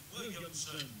 2.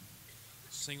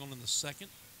 Singled in the 2nd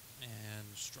and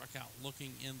struck out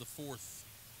looking in the 4th.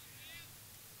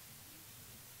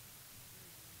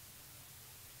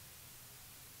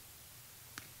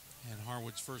 And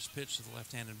Harwood's first pitch to the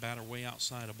left-handed batter way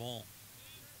outside a ball.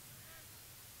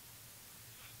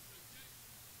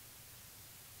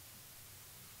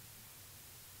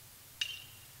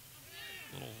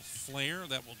 Little flare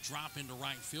that will drop into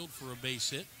right field for a base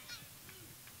hit.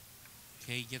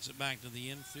 Kay gets it back to the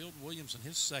infield. Williamson,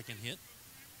 his 2nd hit.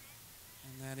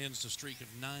 And that ends the streak of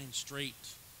 9 straight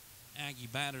Aggie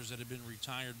batters that have been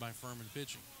retired by Furman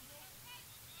pitching.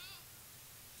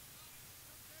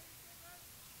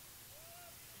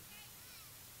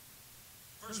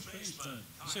 First baseman.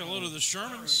 Say hello to the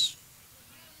Shermans.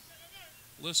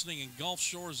 Listening in Gulf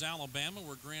Shores, Alabama,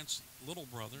 where Grant's little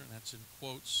brother, and that's in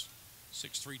quotes,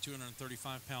 6'3",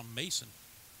 235-pound Mason,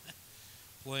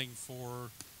 playing for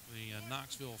the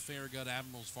Knoxville Farragut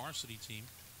Admirals varsity team.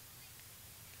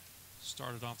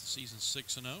 Started off the season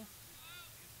 6-0,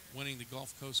 winning the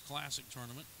Gulf Coast Classic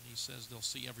tournament. He says they'll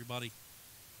see everybody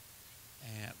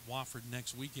at Wofford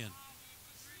next weekend.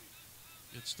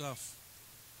 Good stuff.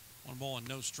 1 ball and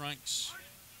no strikes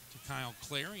to Kyle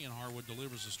Clary, and Harwood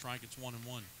delivers a strike. It's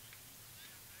 1-1.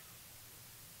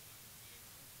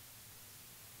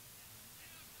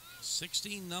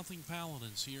 $16-0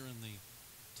 Paladins here in the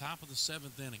top of the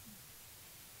 7th inning.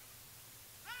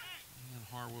 And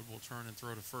Harwood will turn and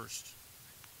throw to first.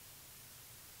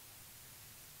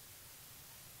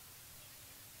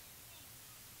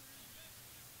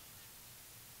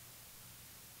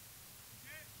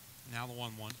 Now the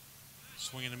 1-1.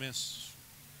 Swing and a miss.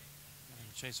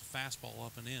 And chase a fastball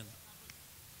up and in.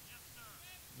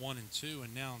 1-2,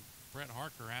 and now Brett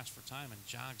Harker asks for time and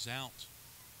jogs out.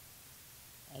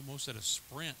 Almost at a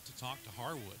sprint to talk to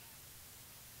Harwood.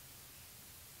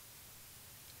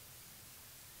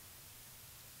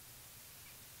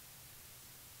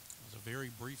 It was a very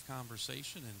brief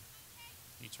conversation, and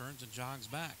he turns and jogs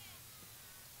back.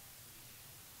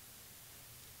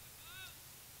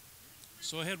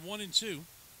 So ahead 1-2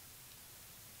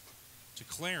 to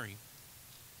Clary.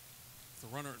 The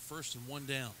runner at first and 1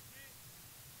 down.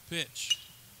 Pitch.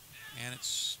 And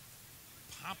it's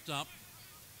popped up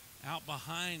out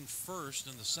behind first,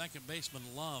 and the second baseman,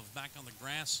 Love, back on the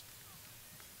grass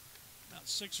about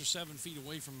 6 or 7 feet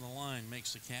away from the line,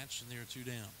 makes the catch, and they're 2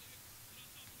 down.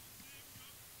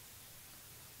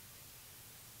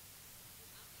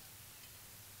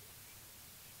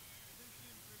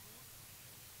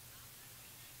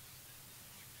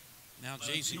 Now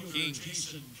Jason King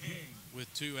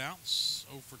with 2 outs,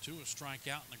 0 for 2, a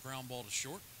strikeout and a ground ball to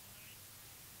short.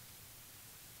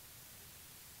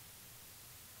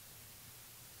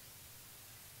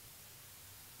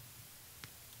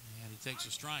 And he takes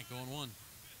a strike, 0-1.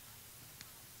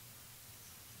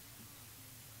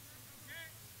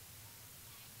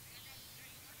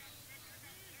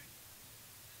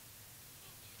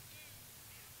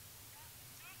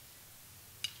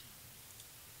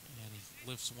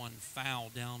 Lifts one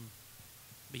foul down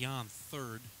beyond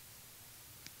third.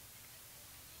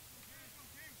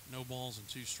 No balls and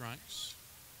 2 strikes.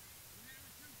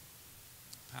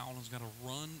 Paladins got a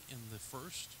run in the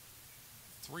first,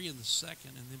 3 in the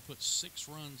second, and then put 6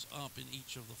 runs up in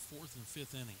each of the 4th and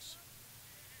 5th innings.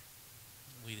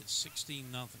 Lead at 16-0.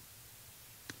 And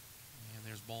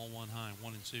there's ball 1 high,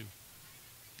 1-2.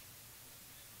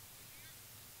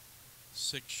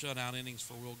 6 shutout innings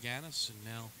for Will Gaddis, and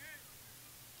now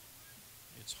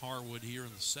it's Harwood here in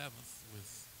the 7th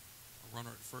with a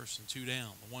runner at first and 2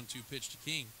 down. The 1-2 pitch to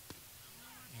King,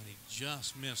 and he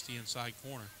just missed the inside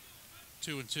corner.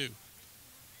 2-2.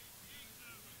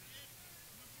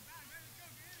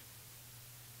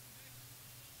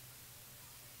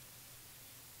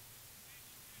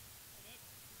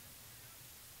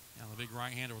 Now the big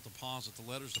right-hander with the pause at the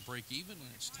letters to break even, and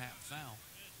it's tap foul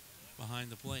behind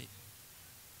the plate.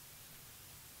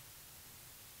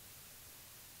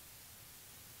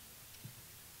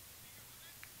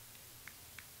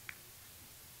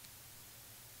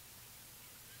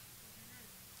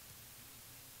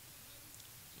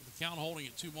 So the count holding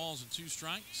at 2 balls and 2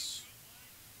 strikes.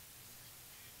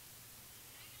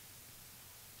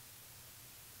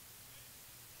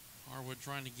 Harwood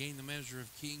trying to gain the measure of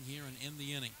King here and end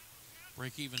the inning.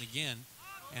 Break even again,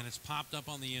 and it's popped up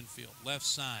on the infield, left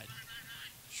side.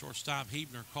 Shortstop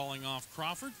Hebner calling off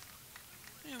Crawford,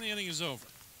 and the inning is over.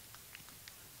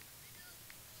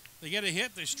 They get a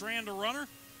hit, they strand a runner.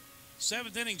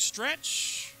 7th inning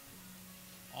stretch,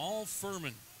 all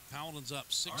Furman. Paladins up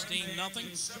 16-0.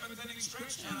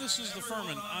 And this is the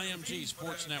Furman IMG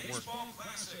Sports Network.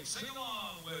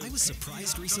 I was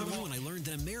surprised recently when I learned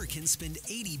that Americans spend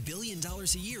 $80 billion a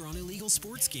year on illegal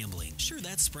sports gambling. Sure,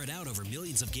 that's spread out over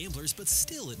millions of gamblers, but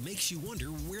still it makes you wonder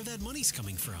where that money's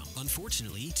coming from.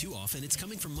 Unfortunately, too often it's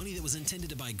coming from money that was intended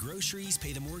to buy groceries,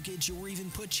 pay the mortgage, or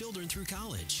even put children through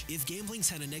college. If gambling's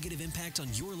had a negative impact on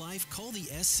your life, call the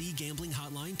SC Gambling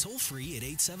Hotline toll-free at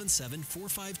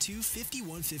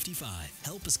 877-452-5155.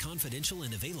 Help is confidential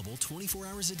and available 24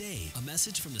 hours a day. A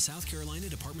message from the South Carolina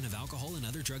Department of Alcohol and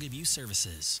Other Drug Abuse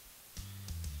Services.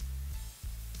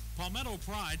 Palmetto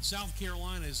Pride, South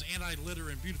Carolina's anti-litter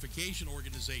and beautification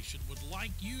organization, would like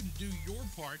you to do your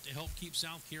part to help keep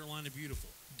South Carolina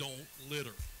beautiful. Don't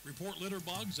litter. Report litter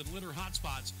bugs and litter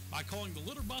hotspots by calling the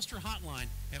Litter Buster hotline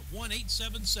at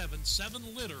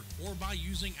 1-877-7-LITTER or by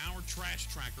using our Trash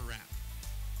Tracker app.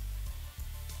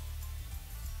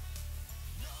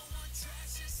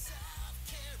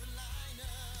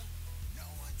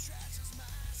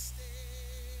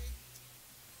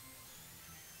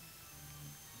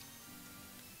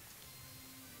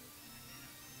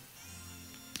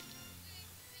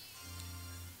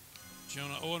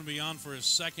 Jonah Owenby on for his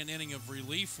 2nd inning of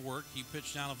relief work. He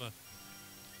pitched out of a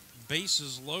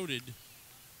bases loaded,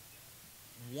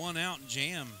 1-out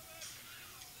jam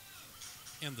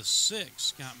in the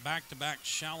 6th. Got back-to-back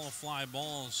shallow fly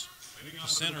balls to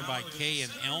center by Kay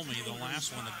and Elmy. The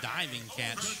last one a diving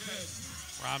catch,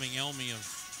 robbing Elmy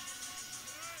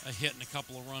of a hit and a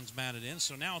couple of runs batted in.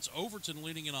 So now it's Overton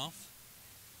leading it off.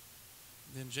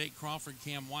 Then Jake Crawford,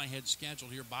 Cam Whitehead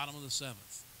scheduled here, bottom of the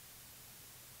 7th.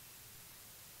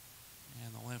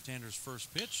 And the left-hander's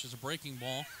first pitch is a breaking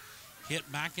ball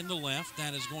hit back into left.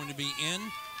 That is going to be in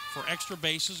for extra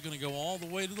bases, going to go all the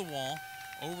way to the wall.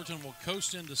 Overton will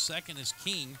coast into second as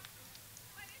King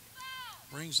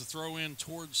brings the throw in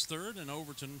towards third, and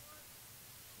Overton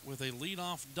with a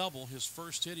leadoff double. His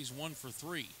first hit, he's 1 for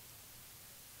 3.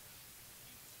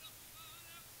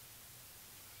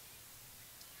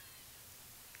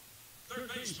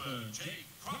 Third baseman, Jake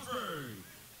Crawford.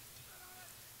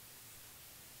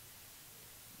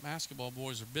 Basketball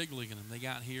boys are big leaguing them. They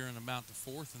got here in about the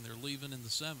 4th, and they're leaving in the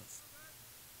 7th.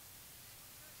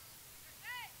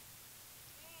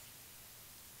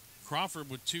 Crawford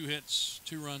with 2 hits,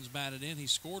 2 runs batted in. He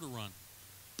scored a run.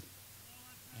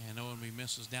 And Owenby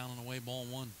misses down and away, ball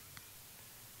 1.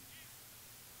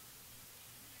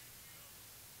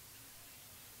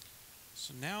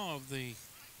 So now of the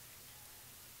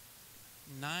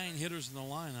 9 hitters in the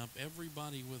lineup,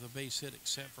 everybody with a base hit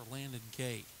except for Landon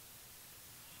Kay.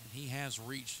 And he has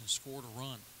reached and scored a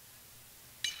run.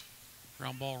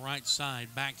 Ground ball right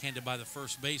side, backhanded by the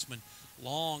first baseman.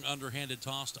 Long underhanded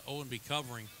toss to Owenby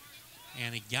covering,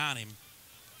 and he got him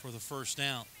for the first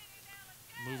out.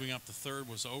 Moving up to third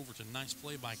was Overton. Nice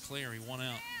play by Clary, 1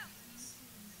 out.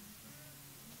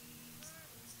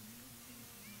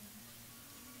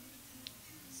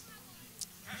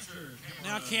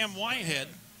 Now Cam Whitehead.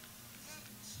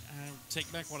 I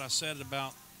take back what I said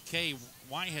about Kay.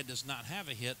 Whitehead does not have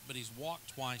a hit, but he's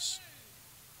walked twice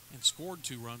and scored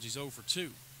 2 runs. He's 0 for 2.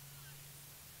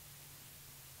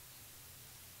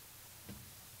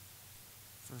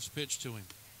 First pitch to him.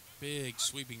 Big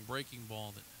sweeping breaking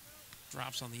ball that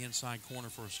drops on the inside corner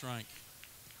for a strike.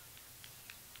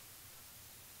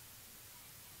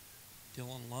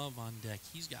 Dylan Love on deck.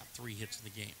 He's got 3 hits in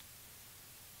the game.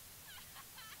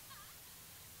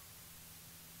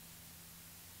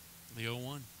 The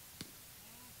 0-1.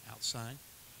 Outside.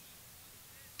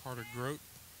 Carter Grote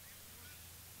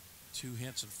 2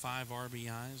 hits and 5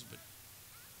 RBIs, but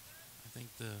I think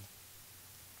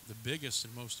the biggest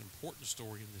and most important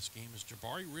story in this game is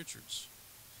Jabari Richards,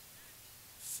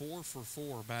 4 for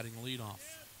 4 batting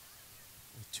leadoff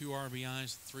with 2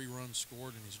 RBIs, 3 runs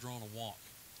scored, and he's drawn a walk.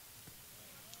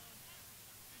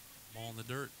 Ball in the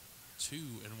dirt,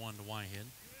 2-1 to Whitehead.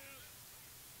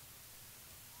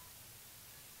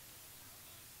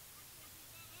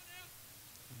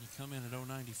 When you come in at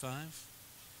 0.95,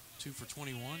 2 for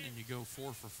 21, and you go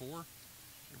 4 for 4, your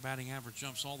batting average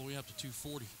jumps all the way up to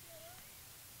 240.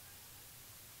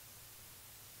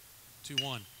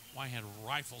 2-1. Whitehead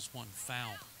rifles one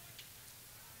foul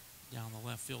down the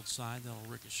left field side. That'll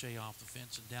ricochet off the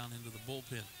fence and down into the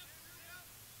bullpen.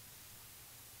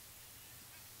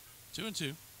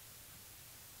 2-2.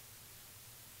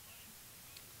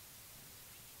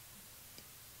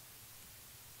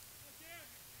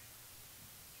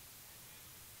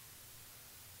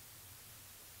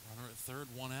 Runner at third,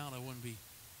 1 out. O&B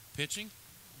pitching,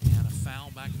 and a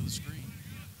foul back to the screen.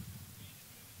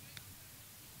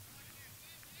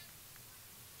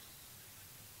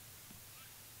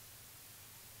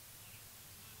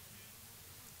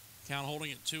 Count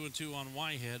holding at 2-2 on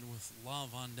Whitehead with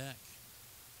Love on deck.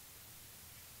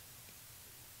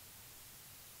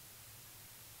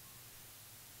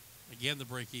 Again, the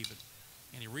break even.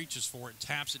 And he reaches for it,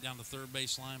 taps it down the third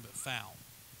baseline, but foul.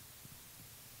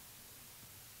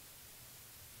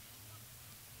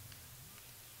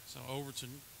 So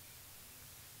Overton,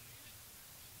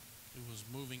 who was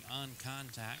moving on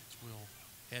contact, will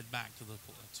head back to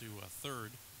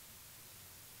third.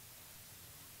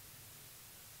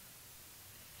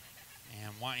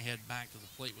 And Whitehead back to the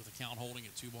plate with the count holding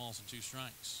at 2 balls and 2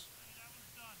 strikes.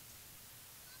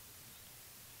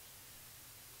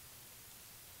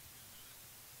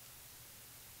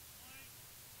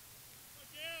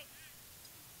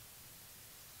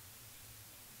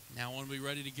 Now want to be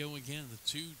ready to go again.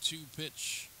 The 2-2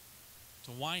 pitch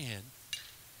to Whitehead.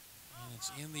 And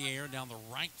it's in the air down the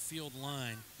right field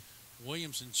line.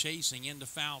 Williamson chasing into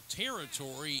foul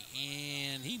territory,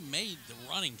 and he made the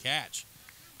running catch.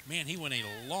 Man, he went a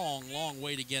long, long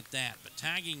way to get that. But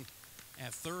tagging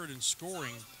at third and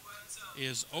scoring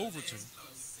is Overton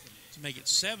to make it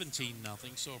 17-0.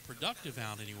 So a productive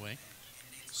out anyway.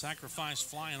 Sacrifice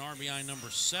fly and RBI number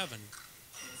 7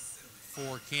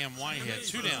 for Cam Whitehead.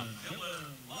 2 down.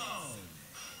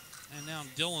 And now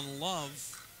Dylan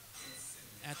Love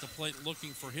at the plate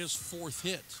looking for his 4th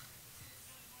hit.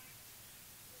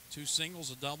 2 singles,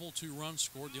 a double, 2 runs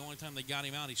scored. The only time they got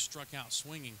him out, he struck out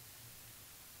swinging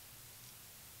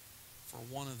for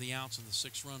 1 of the outs in the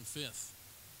 6-run 5th.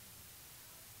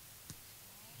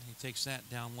 And he takes that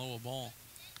down low, a ball.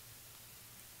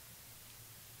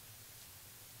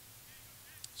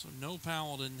 So no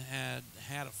Paladin had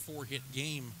a 4-hit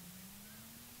game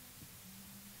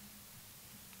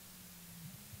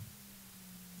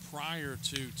prior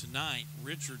to tonight.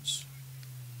 Richards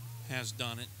has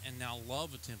done it, and now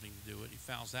Love attempting to do it. He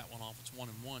fouls that one off. It's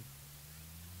 1-1.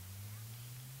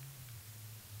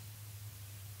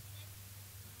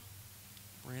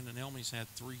 Brandon Elmy's had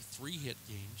 3 3-hit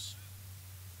games.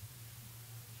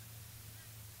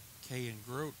 Kay and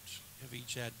Grote have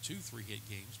each had 2 3-hit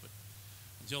games, but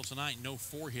until tonight, no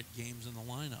 4-hit games in the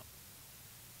lineup.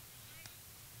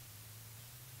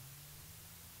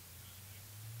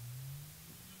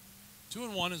 Two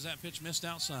and 1 as that pitch missed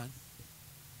outside.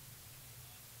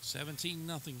 17-0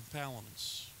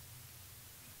 Paladins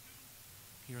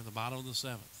here in the bottom of the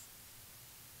 7th.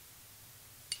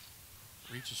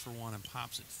 Reaches for one and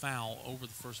pops it foul over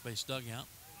the first base dugout.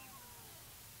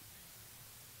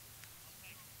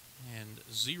 And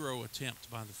 0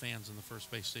 attempt by the fans in the first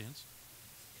base stands.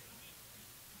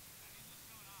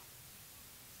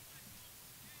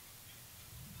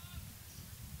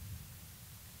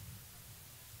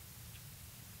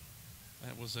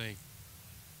 That was a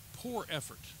poor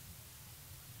effort.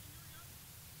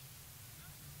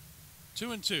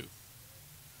 2-2.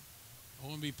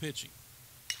 O&B pitching.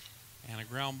 And a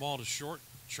ground ball to short,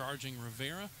 charging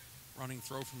Rivera. Running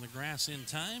throw from the grass in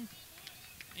time.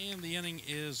 And the inning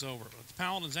is over. But the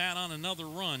Paladins add on another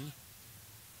run.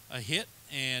 A hit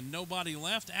and nobody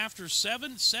left. After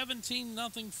 7,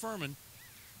 17-0 Furman.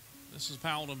 This is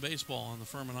Paladin Baseball on the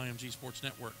Furman IMG Sports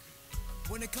Network.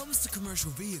 When it comes to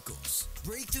commercial vehicles,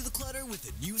 break through the clutter with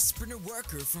a new Sprinter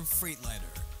Worker from Freightliner.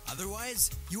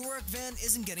 Otherwise, your work van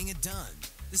isn't getting it done.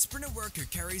 The Sprinter Worker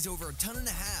carries over 1.5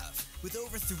 tons with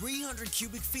over 300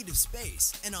 cubic feet of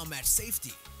space and unmatched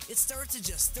safety. It starts at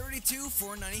just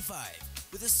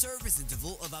 $32,495 with a service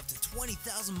interval of up to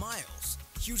 20,000 miles.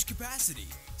 huge capacity,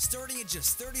 starting at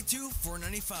just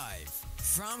 $32,495.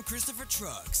 From Christopher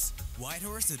Trucks,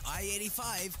 Whitehorse at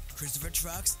I-85,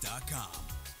 ChristopherTrucks.com.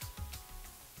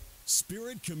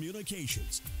 Spirit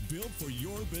Communications, built for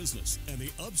your business and the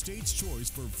upstate's choice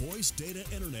for voice, data,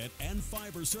 internet, and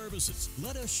fiber services.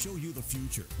 Let us show you the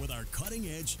future with our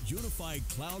cutting-edge, unified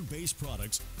cloud-based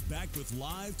products backed with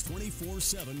live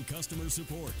 24/7 customer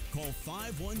support. Call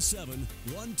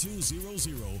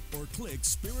 517-1200 or click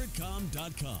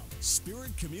spiritcom.com.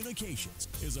 Spirit Communications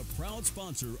is a proud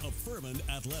sponsor of Furman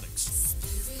Athletics.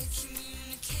 Spirit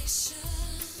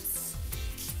Communications,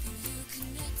 keeping you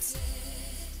connected.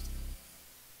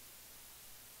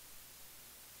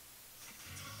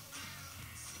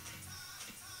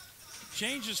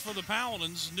 Changes for the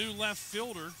Paladins. New left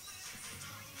fielder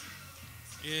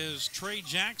is Trey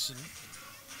Jackson.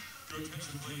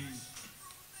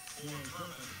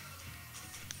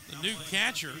 The new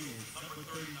catcher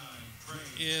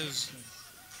is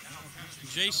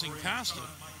Jason Costa.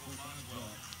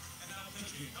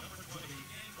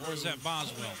 Or is that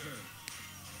Boswell?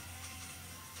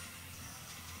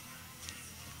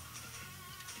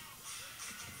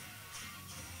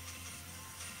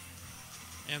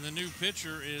 And the new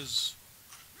pitcher is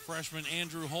freshman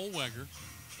Andrew Holweger.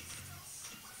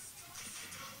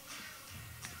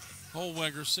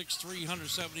 Holweger, 6'3",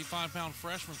 175-pound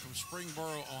freshman from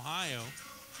Springboro, Ohio.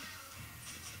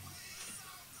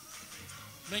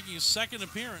 Making his second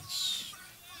appearance.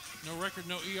 No record,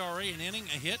 no ERA, an inning,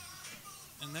 a hit,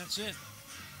 and that's it.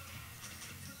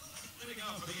 Leading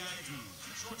off the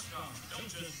Yankees, shortstop,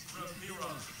 Elgin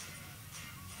Rivera.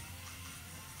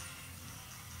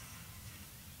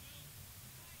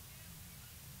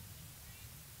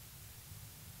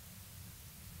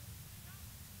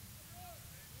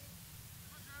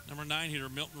 Number 9 hitter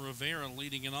Milton Rivera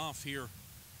leading it off here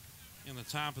in the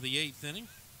top of the 8th inning.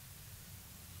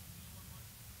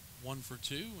 1 for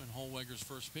 2, and Holweger's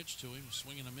first pitch to him,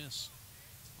 swing and a miss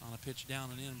on a pitch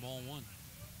down and in, ball 1.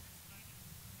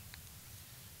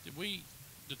 Did we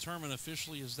determine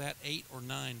officially, is that 8 or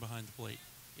 9 behind the plate?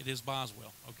 It is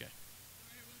Boswell. Okay.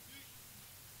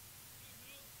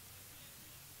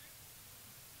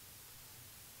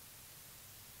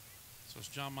 So it's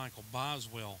John Michael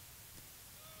Boswell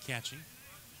catching,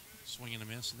 swing and a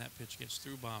miss, and that pitch gets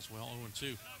through Boswell,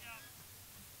 0-2.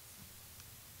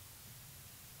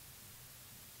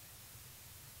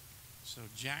 So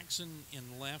Jackson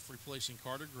in left, replacing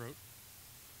Carter Grote.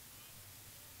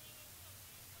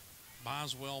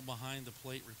 Boswell behind the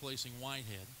plate, replacing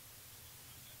Whitehead.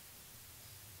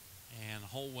 And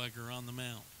Holweger on the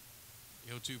mound.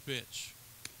 The 0-2 pitch.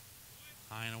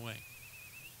 High and away.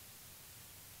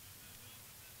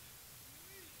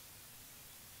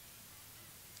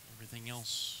 Everything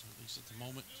else, at least at the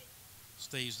moment,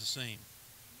 stays the same.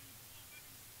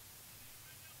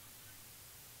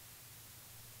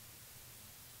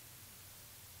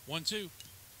 One, two,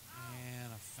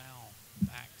 and a foul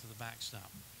back to the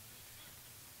backstop.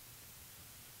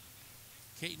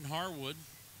 Caton Harwood,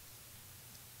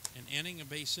 an inning, a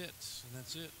base hit, and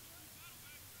that's it.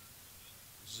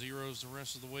 Zeros the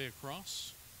rest of the way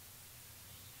across.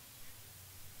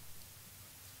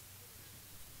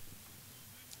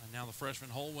 And now the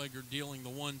freshman Holweger dealing the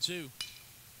 1-2.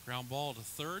 Ground ball to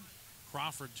third.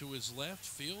 Crawford to his left.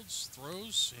 Fields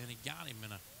throws, and he got him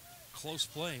in a close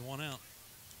play. 1 out.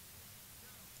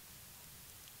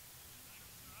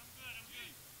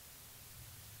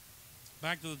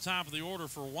 Back to the top of the order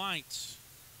for White.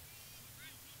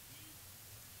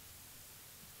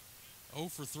 0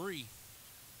 for 3.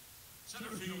 Center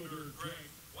fielder Greg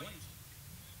White.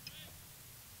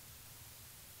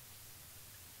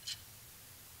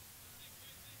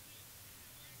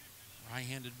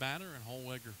 Right-handed batter, and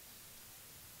Holweger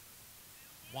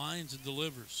winds and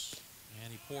delivers,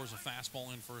 and he pours a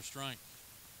fastball in for a strike.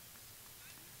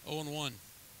 0-1.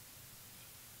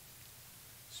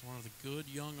 It's one of the good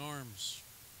young arms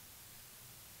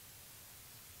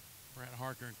Brad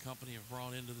Harker and company have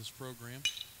brought into this program.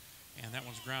 And that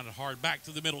one's grounded hard back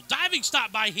to the middle. Diving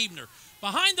stop by Hebner.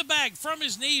 Behind the bag from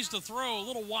his knees to throw a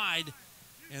little wide.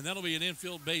 And that'll be an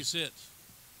infield base hit.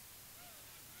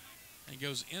 And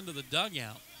goes into the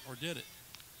dugout. Or did it?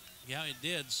 Yeah, it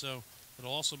did. So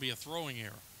it'll also be a throwing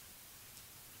error.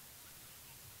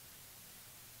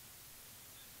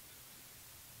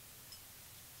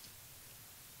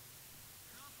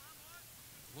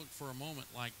 Looked for a moment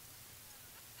like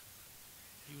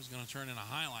he was going to turn in a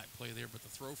highlight play there, but the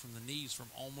throw from the knees from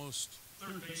almost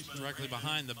directly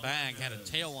behind the bag had a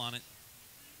tail on it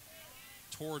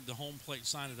toward the home plate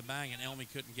side of the bag, and Elmy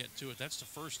couldn't get to it. That's the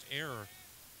first error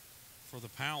for the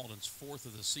Paladins, 4th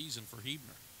of the season for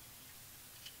Hebner.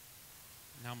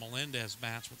 Now Melendez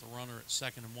bats with the runner at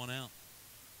second and 1 out.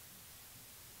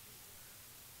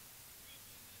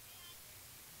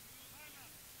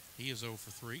 He is 0 for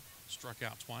 3, struck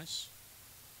out twice.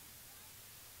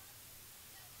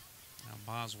 Now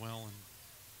Boswell and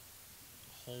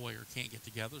Holwager can't get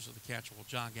together, so the catcher will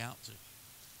jog out to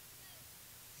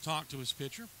talk to his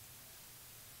pitcher.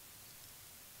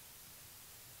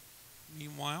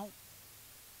 Meanwhile,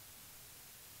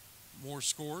 more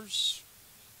scores.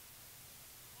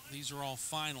 These are all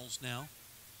finals now.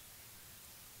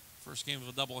 First game of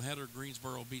a doubleheader,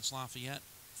 Greensboro beats Lafayette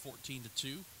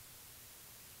 14-2.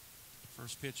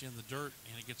 First pitch in the dirt,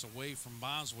 and it gets away from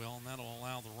Boswell, and that'll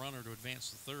allow the runner to advance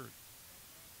to third.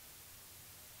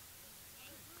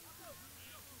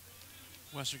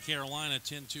 Western Carolina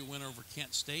 10-2 win over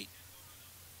Kent State.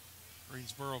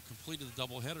 Greensboro completed the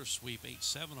doubleheader sweep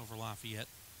 8-7 over Lafayette.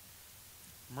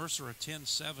 Mercer a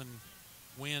 10-7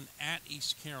 win at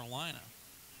East Carolina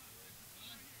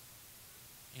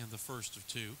in the first of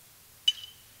two.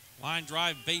 Line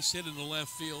drive, base hit into left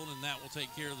field, and that will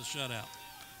take care of the shutout.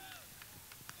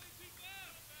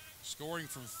 Scoring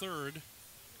from third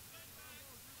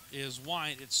is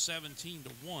White. It's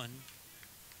 17-1.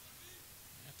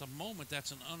 At the moment,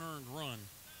 that's an unearned run.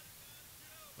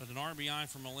 But an RBI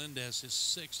for Melendez, his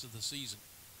 6th of the season.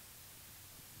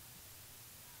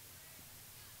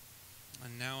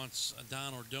 And now it's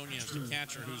Adon Ordonez, the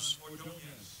catcher, who's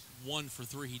 1 for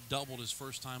 3. He doubled his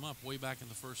first time up way back in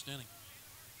the first inning.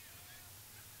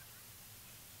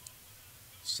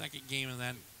 Second game of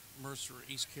that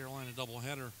Mercer-East Carolina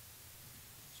doubleheader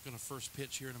is going to first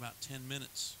pitch here in about 10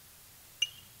 minutes.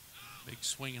 Big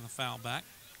swing and a foul back.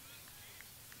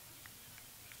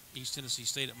 East Tennessee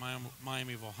State at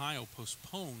Miami of Ohio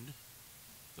postponed.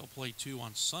 They'll play 2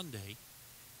 on Sunday.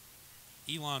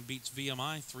 Elon beats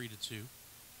VMI 3-2.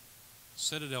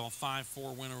 Citadel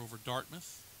 5-4 winner over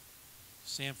Dartmouth.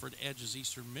 Sanford edges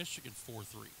Eastern Michigan 4-3.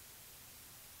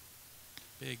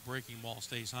 Big breaking ball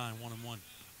stays high, 1-1.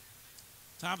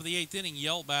 Top of the 8th inning,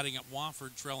 Yell batting at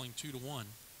Wofford, trailing 2-1.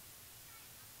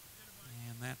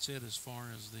 And that's it as far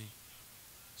as the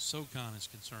SoCon is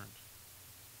concerned.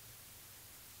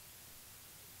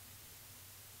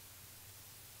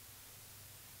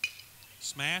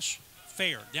 Smash,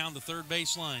 fair, down the third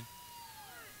baseline.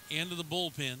 Into the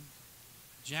bullpen.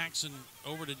 Jackson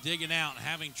over to dig it out,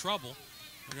 having trouble.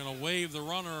 They're going to wave the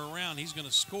runner around. He's going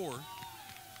to score.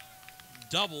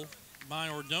 Double by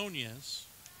Ordonez.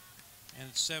 And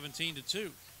it's 17-2.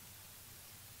 So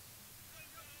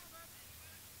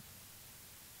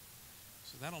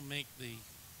that'll make the,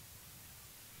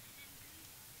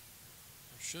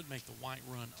 or should make the White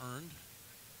run earned.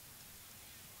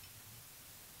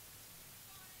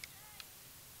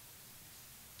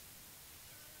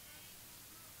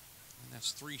 And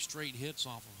that's 3 straight hits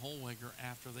off of Holwager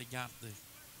after he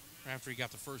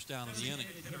got the first down of the inning.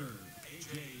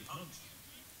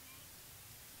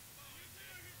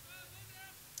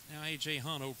 Now A.J.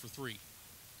 Hunt 0 for 3.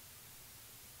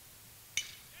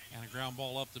 And a ground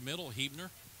ball up the middle. Hebner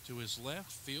to his left.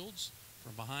 Fields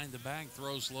from behind the bag.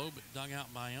 Throws low, but dug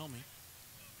out by Elmy.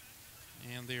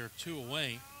 And they are 2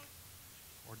 away.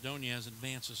 Ordonez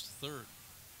advances to third.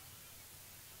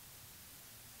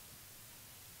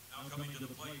 Now coming to the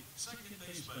plate, second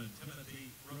baseman Timothy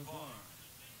Ravar.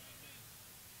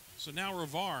 So now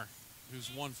Ravar, who's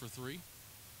 1 for 3.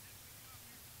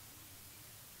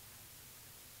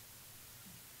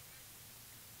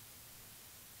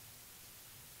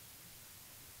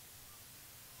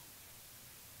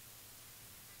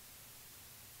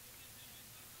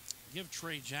 Give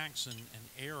Trey Jackson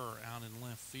an error out in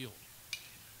left field.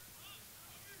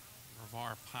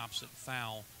 Ravar pops it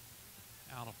foul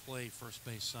out of play, first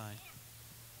base side.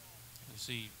 As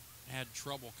he had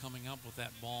trouble coming up with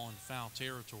that ball in foul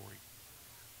territory.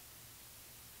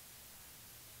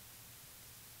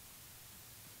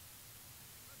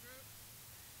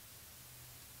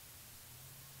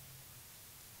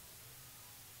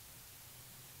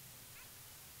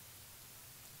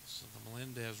 So the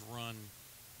Melendez run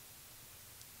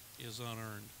is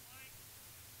unearned.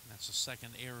 That's the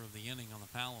second error of the inning on the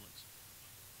Paladins.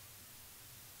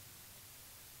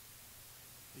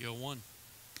 The 0-1.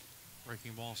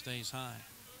 Breaking ball stays high.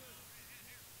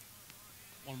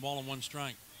 1 ball and 1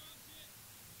 strike.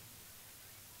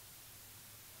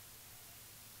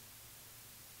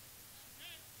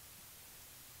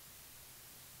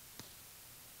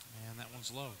 And that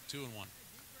one's low. 2-1.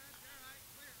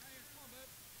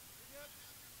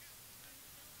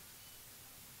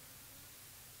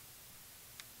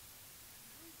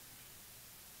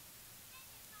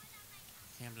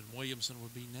 Camden Williamson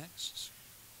would be next.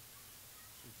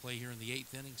 Play here in the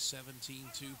 8th inning,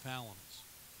 17-2 Paladins.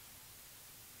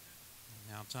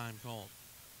 And now time called.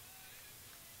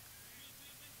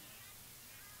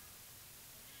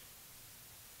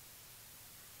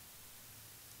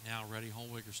 Now ready,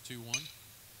 Holwiger's 2-1.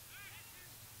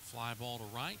 Fly ball to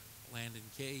right. Landon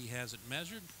Kay has it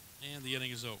measured, and the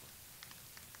inning is over.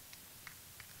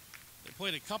 They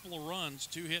played a couple of runs,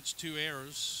 2 hits, 2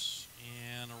 errors,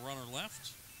 and a runner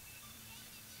left.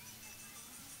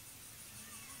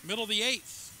 Middle of the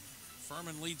 8th.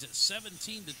 Furman leads at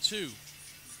 17-2. We'll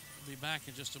be back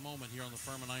in just a moment here on the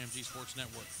Furman IMG Sports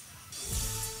Network.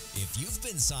 If you've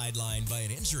been sidelined by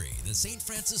an injury, the St.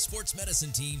 Francis Sports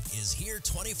Medicine team is here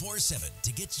 24/7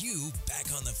 to get you back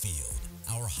on the field.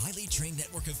 Our highly trained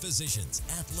network of physicians,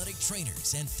 athletic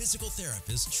trainers, and physical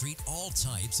therapists treat all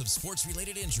types of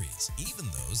sports-related injuries, even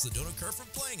those that don't occur from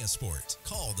playing a sport.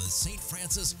 Call the St.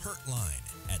 Francis Hurt Line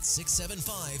at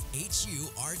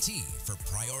 675-HURT for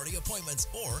priority appointments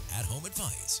or at-home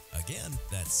advice. Again,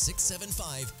 that's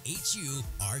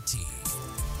 675-HURT.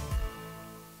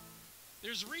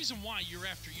 There's a reason why year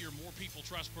after year more people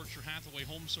trust Berkshire Hathaway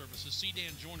Home Services,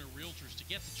 Sedan Joyner Realtors to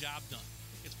get the job done.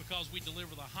 It's because we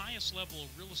deliver the highest level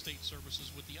of real estate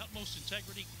services with the utmost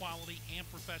integrity, quality, and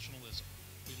professionalism.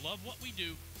 We love what we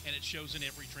do, and it shows in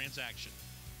every transaction.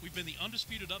 We've been the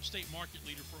undisputed upstate market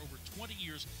leader for over 20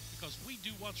 years because we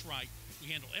do what's right.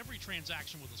 We handle every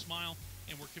transaction with a smile,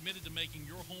 and we're committed to making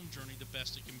your home journey the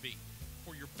best it can be.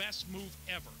 For your best move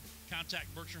ever,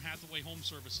 contact Berkshire Hathaway Home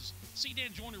Services,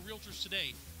 Sedan Joyner Realtors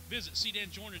today. Visit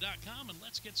sedanjoyner.com and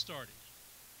let's get started.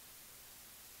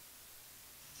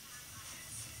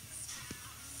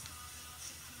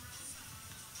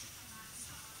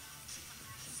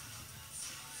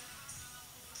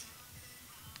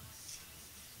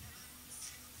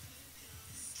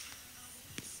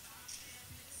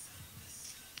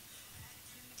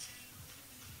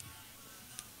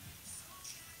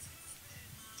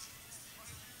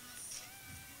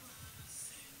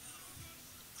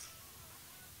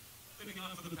 Leading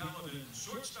off for the Paladins,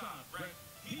 shortstop, Brett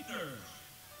Heatner.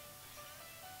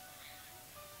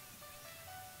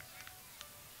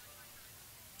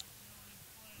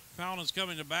 Paladins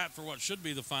coming to bat for what should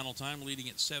be the final time, leading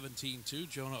at 17-2.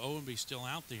 Jonah Owenby still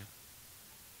out there.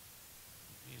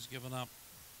 He's given up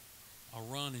a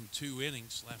run in 2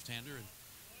 innings, left-hander, and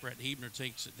Brett Heatner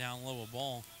takes it down low, a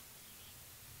ball.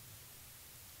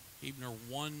 Heatner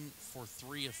 1 for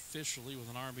 3 officially with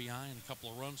an RBI and a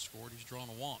couple of runs scored. He's drawn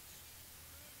a walk.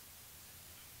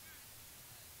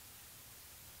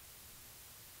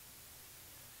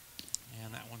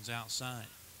 And that one's outside.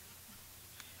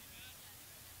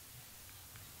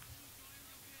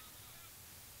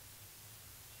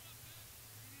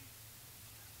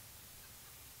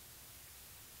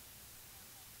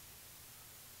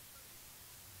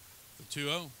 The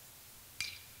 2-0.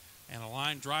 And a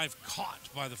line drive caught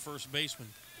by the first baseman.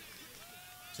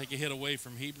 Take a hit away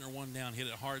from Heatner, 1 down, hit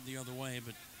it hard the other way,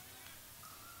 but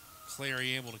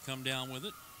Clary able to come down with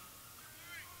it.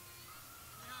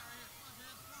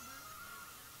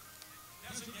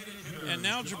 And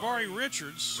now Jabari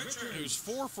Richards, who's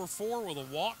 4 for 4 with a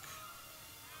walk,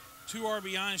 2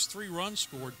 RBIs, 3 runs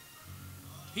scored.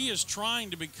 He is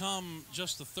trying to become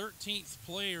just the 13th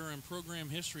player in program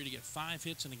history to get 5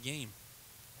 hits in a game.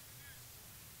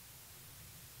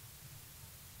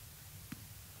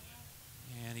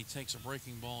 And he takes a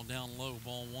breaking ball down low,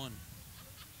 ball 1.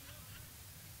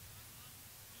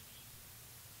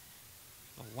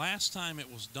 The last time it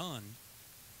was done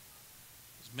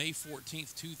was May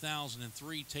 14th,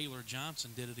 2003. Taylor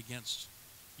Johnson did it against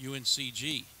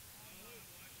UNCG.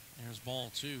 There's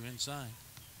ball 2 inside.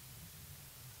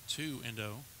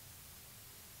 2-0.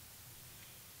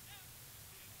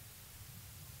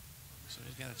 So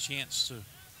he's got a chance to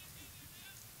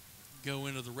go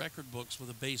into the record books with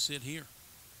a base hit here.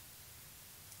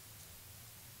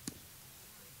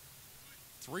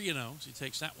 3-0, so he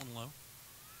takes that one low.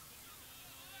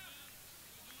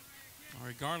 Well,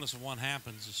 regardless of what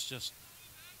happens, it's just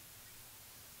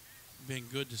been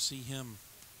good to see him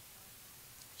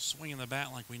swinging the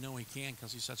bat like we know he can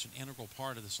because he's such an integral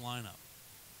part of this lineup.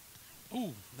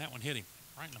 Ooh, that one hit him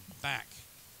right in the back.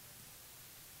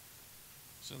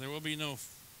 So there will be no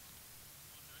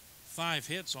 5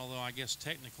 hits, although I guess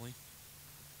technically,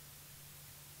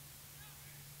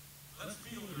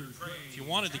 if you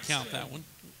wanted to count that one.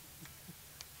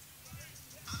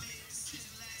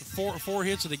 4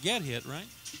 hits and a get hit, right?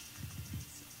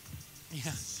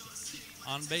 Yeah.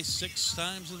 On base 6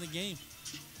 times in the game.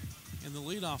 In the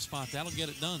leadoff spot, that'll get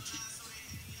it done.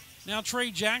 Now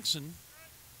Trey Jackson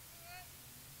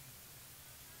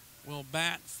will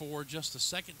bat for just the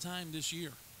 2nd time this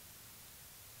year.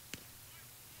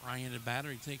 Right-handed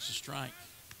batter, he takes a strike.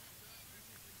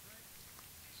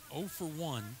 0 for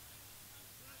 1.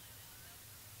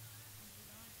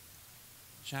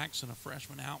 Jackson, a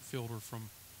freshman outfielder from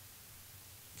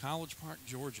College Park,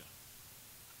 Georgia.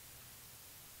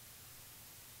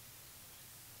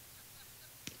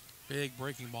 Big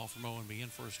breaking ball from Owenby, in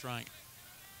for a strike.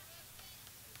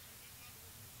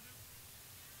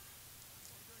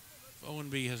 If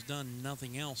Owenby has done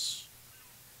nothing else,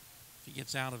 if he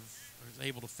gets out of, or is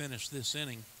able to finish this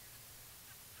inning,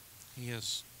 he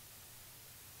has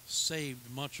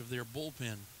saved much of their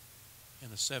bullpen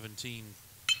in a 17-2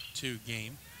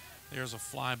 game. There's a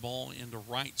fly ball into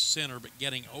right center, but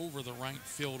getting over the right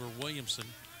fielder, Williamson,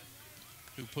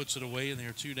 who puts it away, and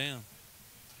they're 2 down.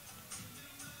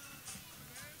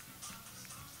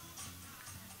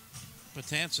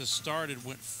 Patansis started,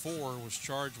 went 4, was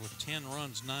charged with 10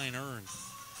 runs, 9 earned.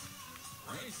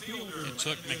 It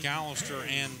took McAllister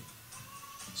and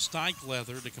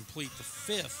Steichleather to complete the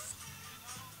 5th.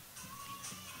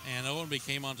 And Owenby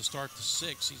came on to start the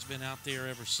 6th. He's been out there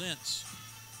ever since.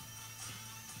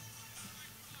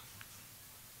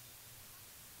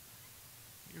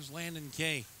 Here's Landon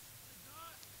Kay.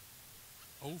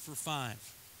 0 for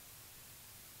 5.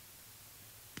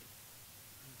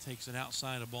 He takes it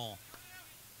outside a ball.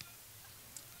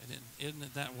 And isn't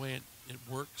it that way it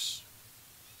works?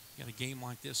 You got a game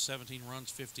like this, 17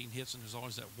 runs, 15 hits, and there's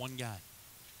always that one guy.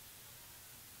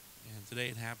 And today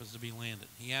it happens to be Landon.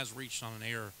 He has reached on an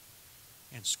error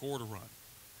and scored a run.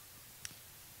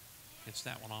 Hits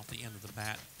that one off the end of the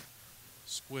bat.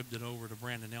 Squibbed it over to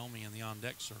Brandon Elmy in the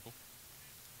on-deck circle.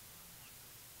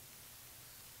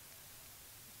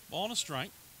 Ball and a strike.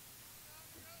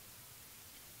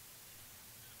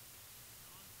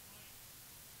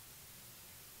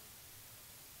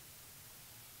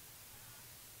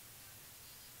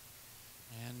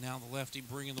 And now the lefty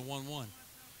bringing the 1-1.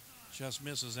 Just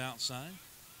misses outside.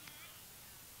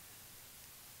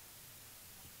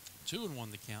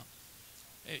 2-1 the count.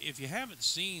 If you haven't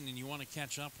seen and you want to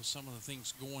catch up with some of the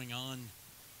things going on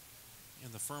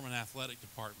in the Furman Athletic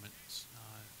Department,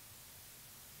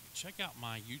 check out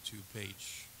my YouTube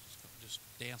page. Just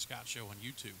Dan Scott Show on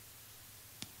YouTube.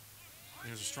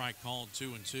 There's a strike called,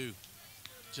 2-2.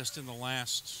 Just in the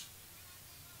last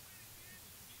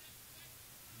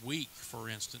week, for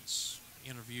instance,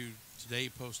 interview today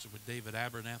posted with David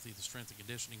Abernathy, the strength and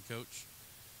conditioning coach.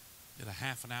 Did a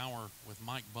half an hour with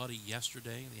Mike Buddy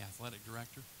yesterday, the athletic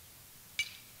director.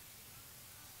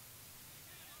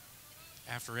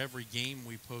 After every game,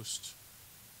 we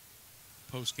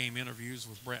post-game interviews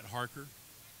with Brett Harker.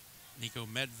 Nico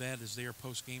Medved is there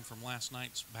post-game from last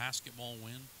night's basketball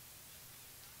win.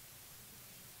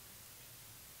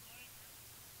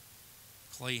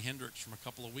 Clay Hendricks from a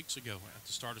couple of weeks ago at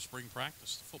the start of spring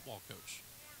practice, the football coach.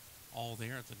 All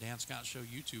there at the Dan Scott Show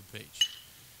YouTube page.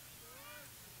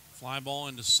 Fly ball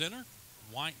into center.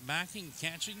 White backing,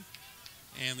 catching,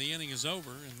 and the inning is over,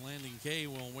 and Landon Kay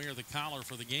will wear the collar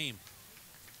for the game.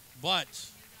 But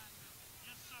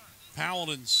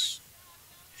Paladins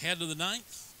head to the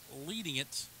 9th, leading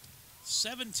it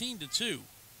 17-2. And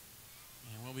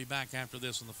we'll be back after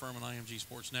this on the Furman IMG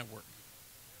Sports Network.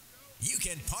 You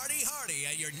can party hardy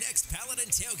at your next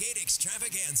Paladin Tailgate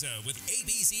Extravaganza with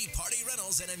ABC Party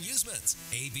Rentals and Amusements.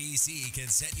 ABC can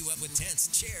set you up with tents,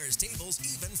 chairs, tables,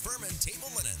 even Furman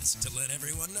table linens to let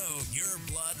everyone know your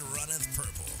blood runneth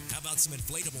purple. How about some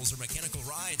inflatables or mechanical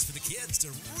rides for the kids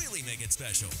to really make it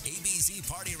special? ABC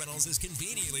Party Rentals is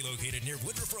conveniently located near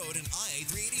Woodruff Road and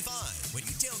I-385. When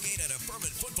you tailgate at a Furman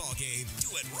football game,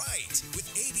 do it right with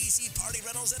ABC Party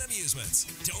Rentals and Amusements.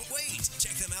 Don't wait.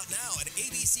 Check them out now at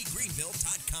abcgreenville.com.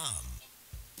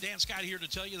 Dan Scott here to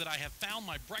tell you that I have found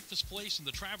my breakfast place in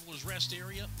the Travelers Rest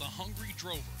area, the Hungry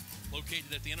Drover.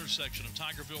 Located at the intersection of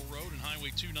Tigerville Road and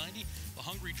Highway 290, the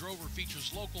Hungry Drover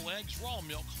features local eggs, raw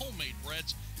milk, homemade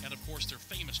breads, and of course their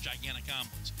famous gigantic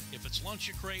omelets. If it's lunch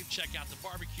you crave, check out the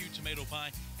barbecue, tomato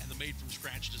pie, and the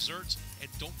made-from-scratch desserts. And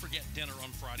don't forget dinner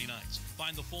on Friday nights.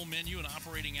 Find the full menu and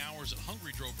operating hours at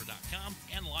hungrydrover.com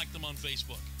and like them on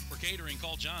Facebook. For catering,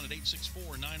 call John at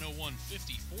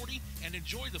 864-901-5040 and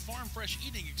enjoy the farm fresh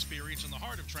eating experience in the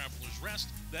heart of Travelers Rest.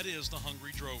 That is the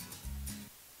Hungry Drover.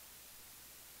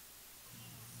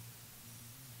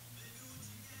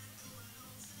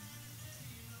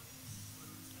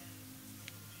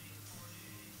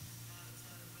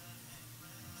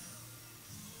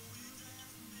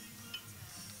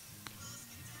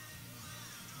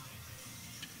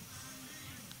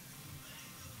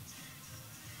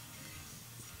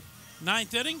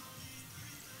 Ninth inning.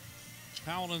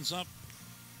 Paladins up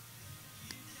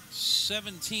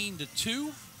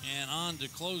 17-2 and on to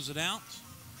close it out.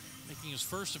 Making his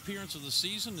first appearance of the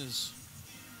season is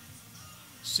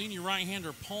senior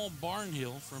right-hander Paul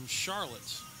Barnhill from Charlotte.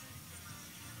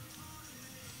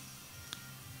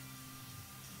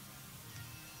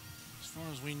 As far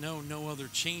as we know, no other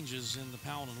changes in the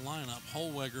Paladin lineup.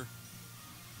 Holweger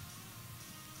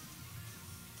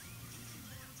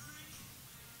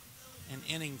an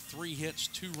inning, 3 hits,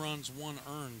 2 runs, 1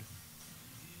 earned.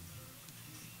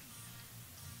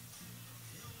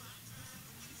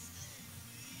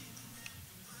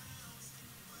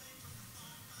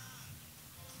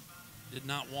 Did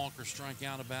not walk or strike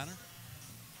out a batter.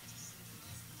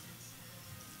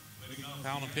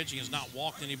 Paladin pitching has not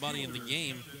walked anybody in the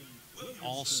game.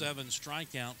 All 7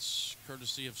 strikeouts,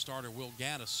 courtesy of starter Will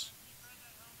Gaddis.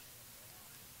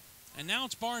 And now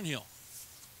it's Barnhill.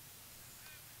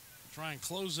 Try and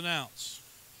close it out.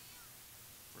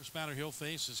 First batter he'll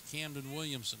face is Camden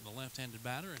Williamson, the left-handed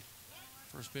batter. And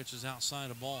first pitch is outside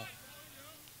a ball.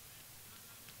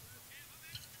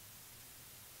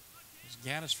 It's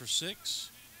Gaddis for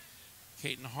 6.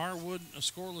 Caton Harwood, a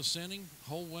scoreless inning.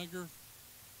 Holweger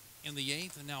in the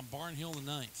 8th, and now Barnhill in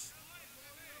the 9th.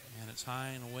 And it's high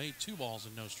and away, 2 balls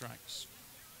and no strikes.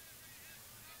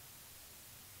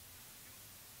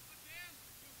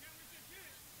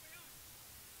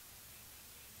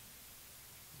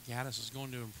 Gaddis is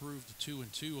going to improve to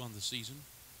 2-2 on the season.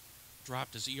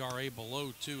 Dropped his ERA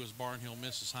below 2 as Barnhill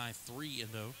misses high 3-0.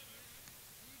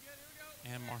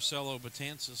 And Marcelo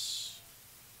Betances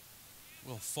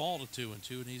will fall to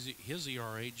 2-2, and his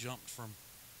ERA jumped from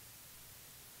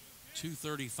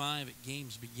 2.35 at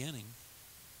game's beginning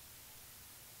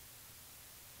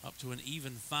up to an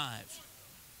even 5.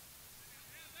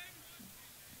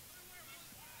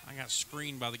 I got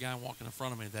screened by the guy walking in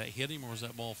front of me. Did that hit him, or was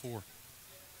that ball 4?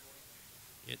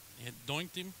 It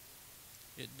doinked him.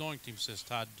 It doinked him, says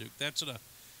Todd Duke. That's an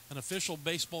official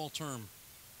baseball term.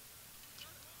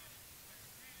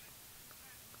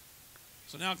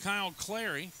 So now Kyle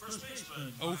Clary,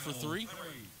 0 for 3.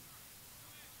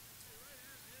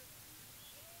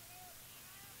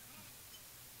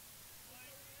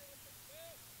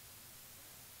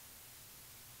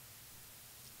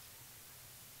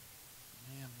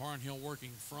 And Barnhill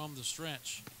working from the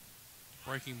stretch.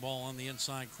 Breaking ball on the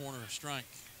inside corner, a strike.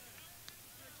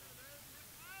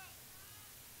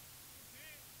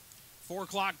 4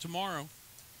 o'clock tomorrow.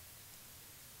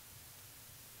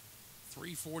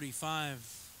 3:45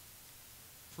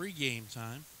 pregame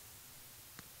time.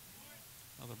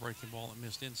 Another breaking ball that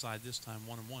missed inside this time,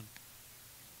 1-1.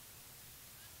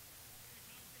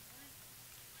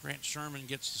 Grant Sherman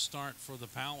gets the start for the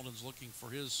Paladins, looking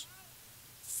for his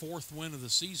 4th win of the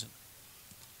season.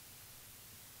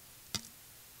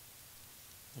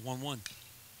 The 1-1.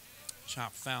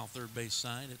 Chop foul, third base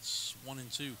side. It's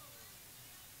 1-2.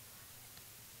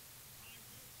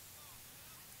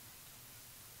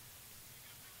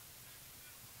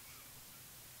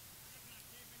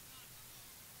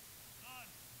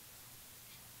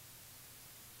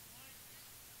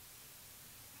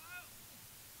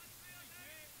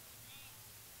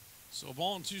 So a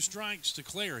ball and 2 strikes to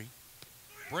Clary.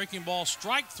 Breaking ball,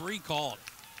 strike 3 called.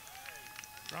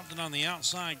 Dropped it on the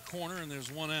outside corner, and there's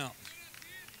 1 out.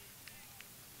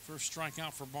 First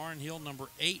strikeout for Barnhill, number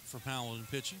 8 for Paladin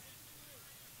pitching.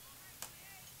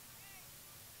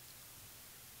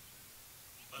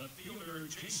 Left fielder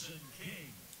Jason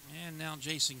King. And now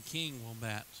Jason King will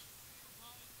bat.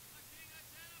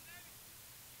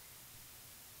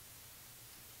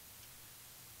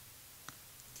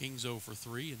 King's 0 for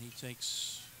 3, and he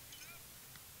takes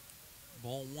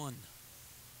ball 1.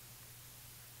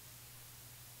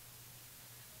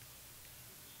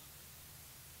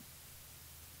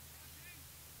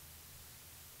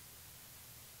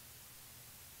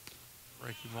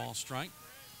 Breaking ball, strike.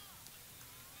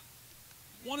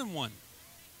 1-1.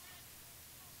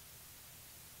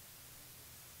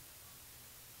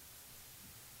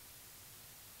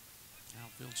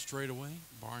 Outfield straightaway.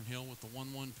 Barnhill with the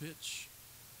 1-1 pitch.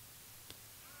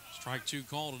 Strike 2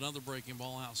 called. Another breaking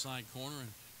ball outside corner,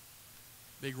 and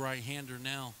big right-hander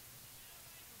now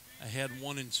ahead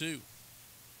 1-2.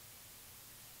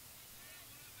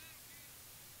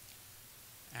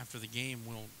 After the game,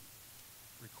 we'll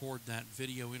record that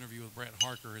video interview with Brett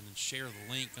Harker and then share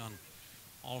the link on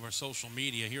all of our social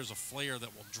media. Here's a flare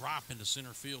that will drop into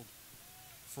center field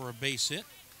for a base hit.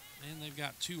 And they've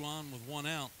got 2 on with 1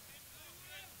 out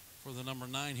for the number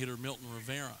 9 hitter, Milton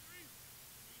Rivera.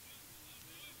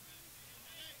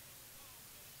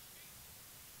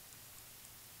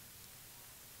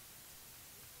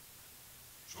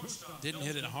 Didn't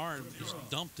hit it hard, just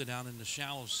dumped it out into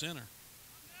shallow center.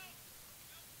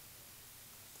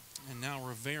 And now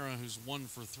Rivera, who's 1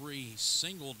 for 3,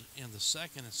 singled in the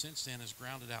second, and since then has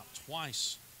grounded out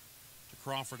twice to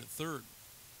Crawford at third.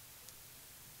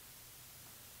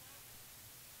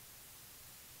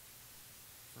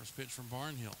 First pitch from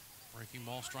Barnhill. Breaking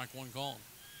ball, strike one called.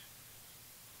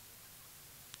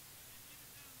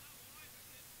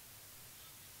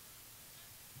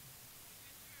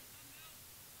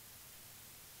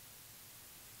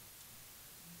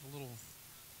 A little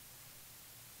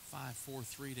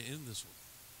 5-4-3 to end this one.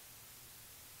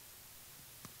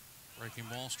 Breaking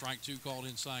ball, strike two called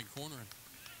inside corner.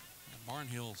 And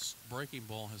Barnhill's breaking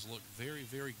ball has looked very,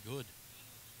 very good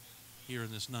here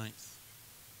in this ninth.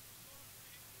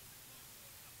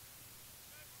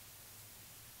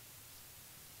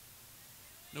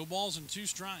 No balls and 2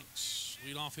 strikes.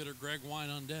 Leadoff hitter Greg White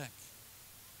on deck.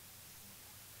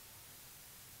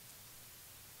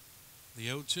 The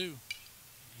 0-2.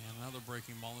 And another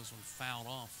breaking ball. This one fouled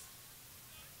off.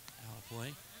 Out of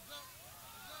play.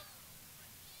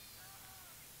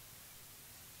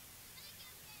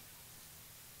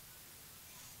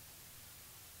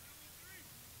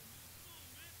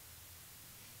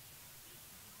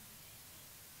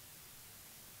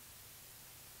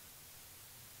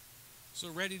 So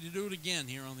ready to do it again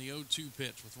here on the 0-2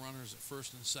 pitch with runners at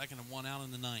first and second and 1 out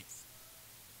in the ninth.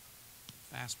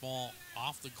 Fastball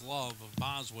off the glove of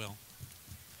Boswell.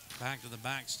 Back to the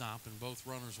backstop, and both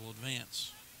runners will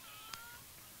advance.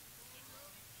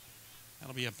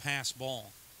 That'll be a pass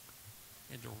ball.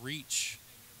 Had to reach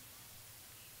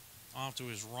off to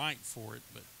his right for it,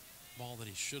 but ball that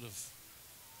he should have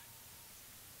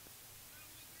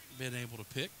been able to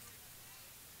pick.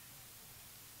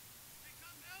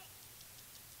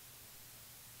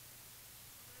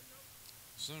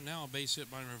 So now a base hit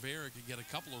by Rivera could get a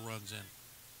couple of runs in.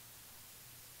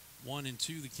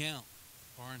 1-2 the count.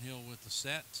 Barnhill with the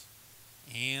set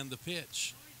and the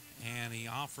pitch. And he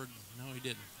offered, no he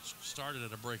didn't. Started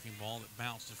at a breaking ball that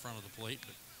bounced in front of the plate,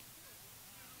 but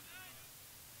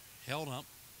held up.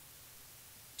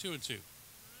 2-2.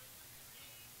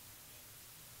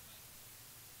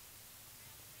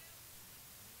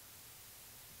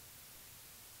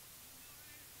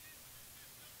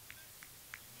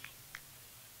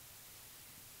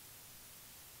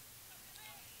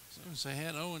 So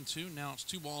ahead 0-2. Now it's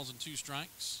 2 balls and 2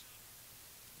 strikes.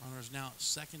 Runners now at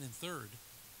second and third.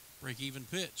 Break even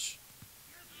pitch.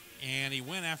 And he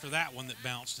went after that one that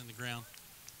bounced in the ground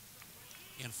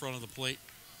in front of the plate.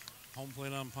 Home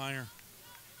plate umpire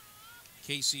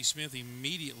Casey Smith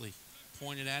immediately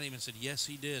pointed at him and said, yes,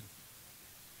 he did.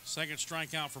 Second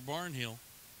strikeout for Barnhill.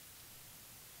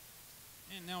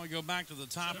 And now we go back to the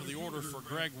top of the order for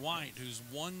Greg White, who's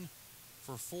 1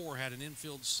 for 4, had an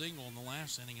infield single in the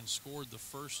last inning and scored the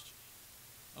first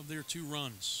of their 2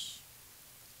 runs.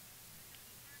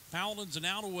 Paladins an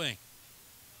out away.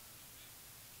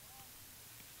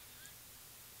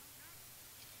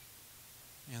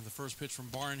 And the first pitch from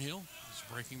Barnhill is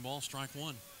breaking ball, strike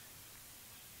one.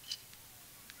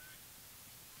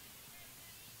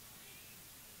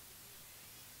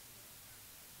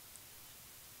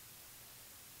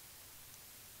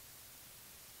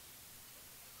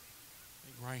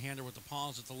 Right-hander with the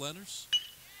paws at the letters.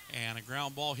 And a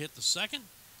ground ball hit the second.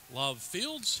 Love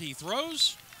fields. He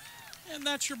throws. And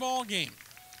that's your ball game.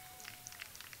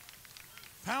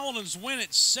 Paladins win it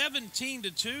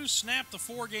 17-2. Snapped the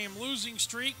 4-game losing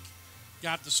streak.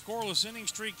 Got the scoreless inning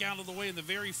streak out of the way in the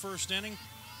very first inning.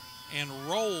 And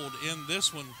rolled in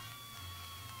this one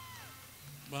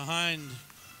behind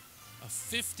a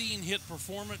 15-hit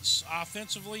performance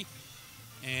offensively.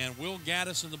 And Will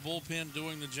Gaddis in the bullpen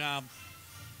doing the job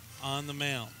on the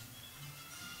mound.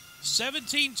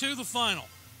 17-2 the final.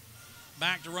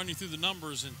 Back to run you through the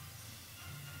numbers and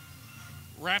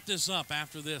wrap this up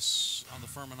after this on the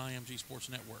Furman IMG Sports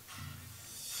Network.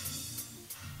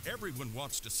 Everyone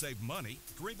wants to save money.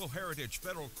 Greenville Heritage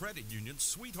Federal Credit Union's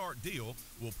Sweetheart Deal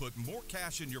will put more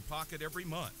cash in your pocket every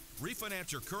month.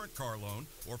 Refinance your current car loan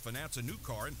or finance a new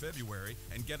car in February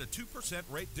and get a 2%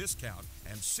 rate discount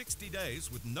and 60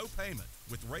 days with no payment.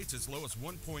 With rates as low as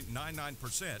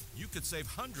 1.99%, you could save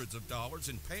hundreds of dollars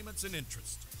in payments and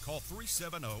interest. Call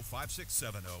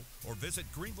 370-5670 or visit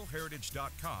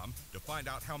greenvilleheritage.com to find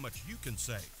out how much you can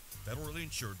save. Federally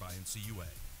insured by NCUA.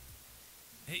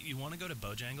 Hey, you want to go to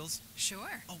Bojangles?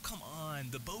 Sure. Oh, come on.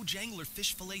 The Bojangler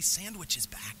fish fillet sandwich is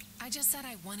back. I just said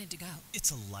I wanted to go. It's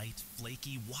a light,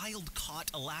 flaky, wild-caught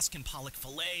Alaskan pollock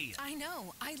fillet. I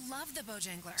know. I love the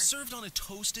Bojangler. Served on a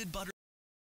toasted butter.